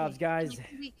 Yeah, Good okay. jobs, guys. Like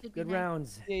 2 weeks would be Good nice.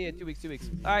 rounds. Yeah, 2 weeks. All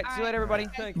right, see you later, everybody.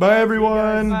 Thanks. Bye,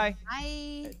 everyone. Bye. Bye.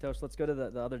 Hey, Toast, let's go to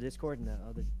the other Discord and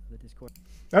the Discord.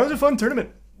 That was a fun tournament.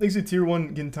 Thanks to Tier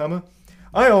 1 Gintama.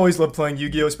 I always love playing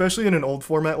Yu-Gi-Oh!, especially in an old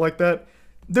format like that.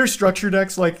 Their structure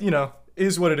decks, like, you know,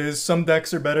 is what it is. Some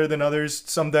decks are better than others.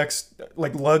 Some decks,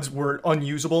 like Lud's, were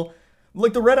unusable.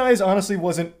 Like, the Red Eyes honestly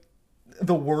wasn't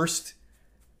the worst.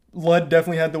 Lud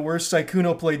definitely had the worst.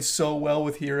 Saikuno played so well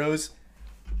with heroes.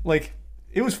 Like,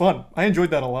 it was fun. I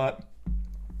enjoyed that a lot.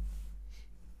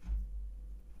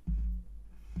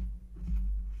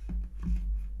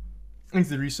 Thanks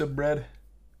to the resub, Brad.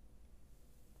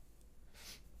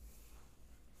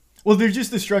 Well, they're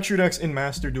just the structure decks in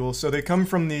Master Duel, so they come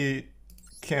from the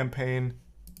campaign.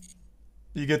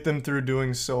 You get them through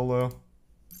doing solo.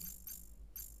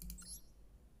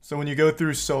 So when you go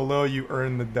through solo, you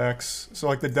earn the decks. So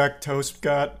like the deck Toast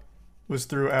got was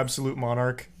through Absolute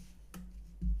Monarch.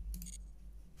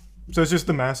 So it's just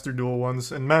the Master Duel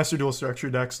ones. And Master Duel structure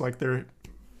decks, like they're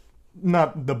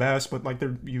not the best, but like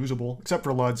they're usable. Except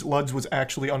for Lud's. Lud's was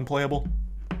actually unplayable.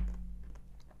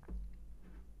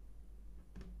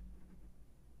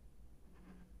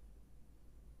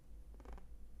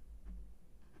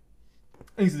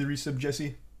 Thanks for the resub,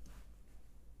 Jesse.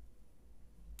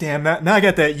 Damn, now I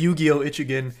got that Yu-Gi-Oh itch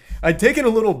again. I'd taken a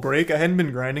little break. I hadn't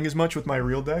been grinding as much with my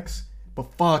real decks.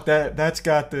 But fuck, that's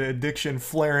got the addiction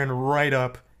flaring right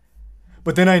up.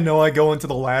 But then I know I go into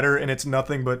the ladder and it's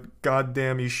nothing but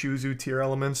goddamn Ishizu tier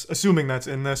elements. Assuming that's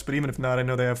in this, but even if not, I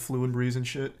know they have Flu and Breeze and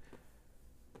shit.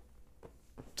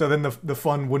 So then the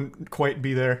fun wouldn't quite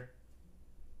be there.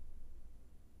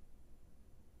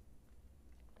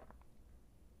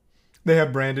 They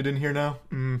have branded in here now.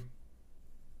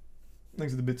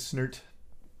 Thanks to the bit snert.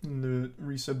 And the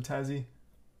resub Tazzy.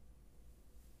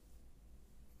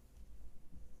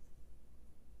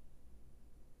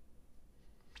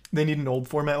 They need an old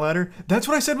format ladder. That's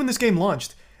what I said when this game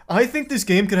launched. I think this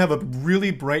game could have a really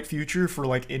bright future for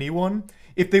like anyone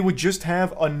if they would just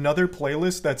have another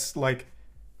playlist that's like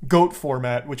GOAT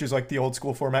format, which is like the old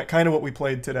school format, kind of what we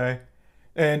played today,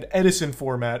 and Edison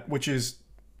format, which is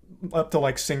up to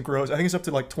like synchros. I think it's up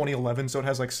to like 2011, so it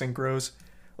has like synchros.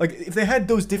 Like if they had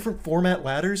those different format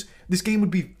ladders, this game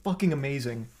would be fucking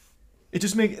amazing. It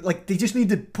just they just need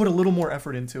to put a little more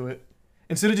effort into it.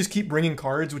 Instead of just keep bringing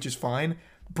cards, which is fine,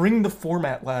 bring the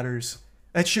format ladders.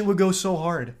 That shit would go so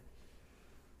hard.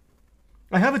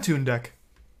 I have a tune deck.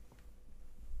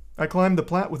 I climbed the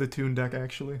plat with a tune deck,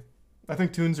 actually. I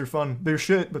think tunes are fun. They're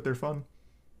shit, but they're fun.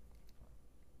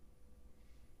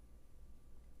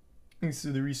 Thanks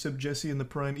to the resub Jesse and the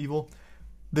Prime Evil.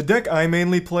 The deck I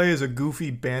mainly play is a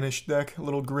goofy banished deck, a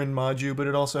little Grin Maju, but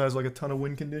it also has like a ton of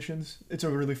win conditions. It's a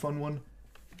really fun one.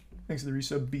 Thanks to the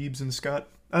resub Beebs and Scott.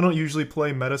 I don't usually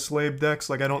play meta slave decks,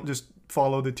 like I don't just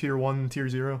follow the tier 1 and tier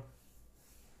 0.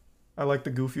 I like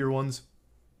the goofier ones.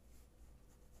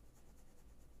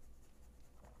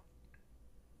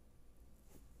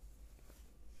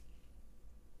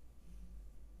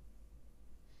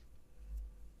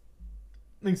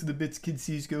 Thanks to the bits Kid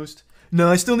Sees Ghost. No,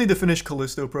 I still need to finish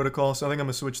Callisto Protocol, so I think I'm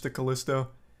gonna switch to Callisto.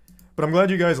 But I'm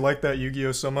glad you guys like that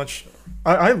Yu-Gi-Oh so much.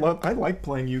 I like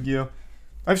playing Yu-Gi-Oh.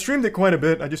 I've streamed it quite a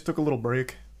bit. I just took a little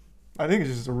break. I think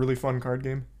it's just a really fun card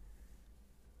game.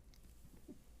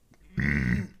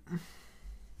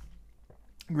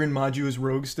 Grin Maju is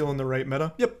Rogue still in the right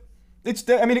meta? Yep.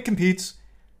 I mean, it competes.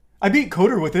 I beat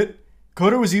Coder with it.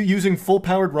 Coder was using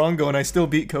full-powered Rongo, and I still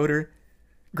beat Coder.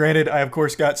 Granted, I of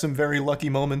course got some very lucky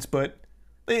moments, but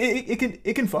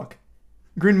it can fuck.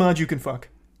 Grin Maju can fuck.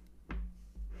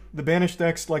 The banished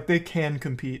decks, like, they can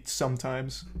compete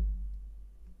sometimes.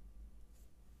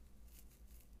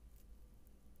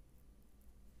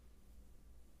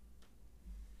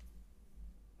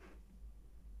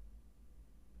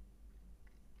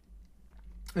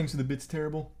 Thanks to the bits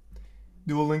terrible.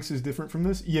 Dual Links is different from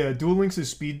this? Yeah, Dual Links is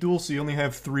speed duel, so you only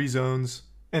have 3 zones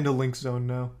and a link zone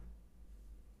now.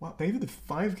 Wow, thank you for the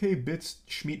 5k bits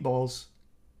Schmeatballs.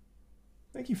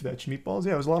 Thank you for that, Schmeatballs.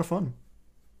 Yeah, it was a lot of fun.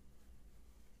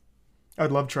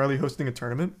 I'd love Charlie hosting a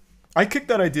tournament. I kicked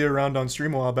that idea around on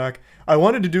stream a while back. I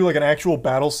wanted to do like an actual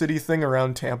Battle City thing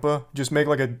around Tampa. Just make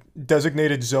like a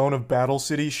designated zone of Battle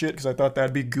City shit, because I thought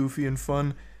that'd be goofy and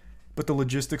fun. But the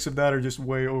logistics of that are just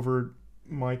way over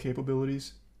my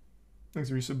capabilities. Thanks,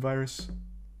 Resub Virus.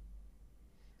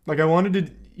 Like, I wanted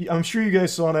to... I'm sure you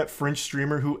guys saw that French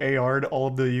streamer who AR'd all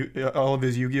of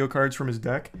his Yu-Gi-Oh cards from his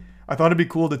deck. I thought it'd be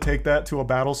cool to take that to a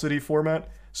Battle City format,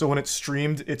 so when it's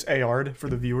streamed, it's AR'd for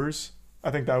the viewers.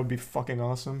 I think that would be fucking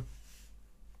awesome.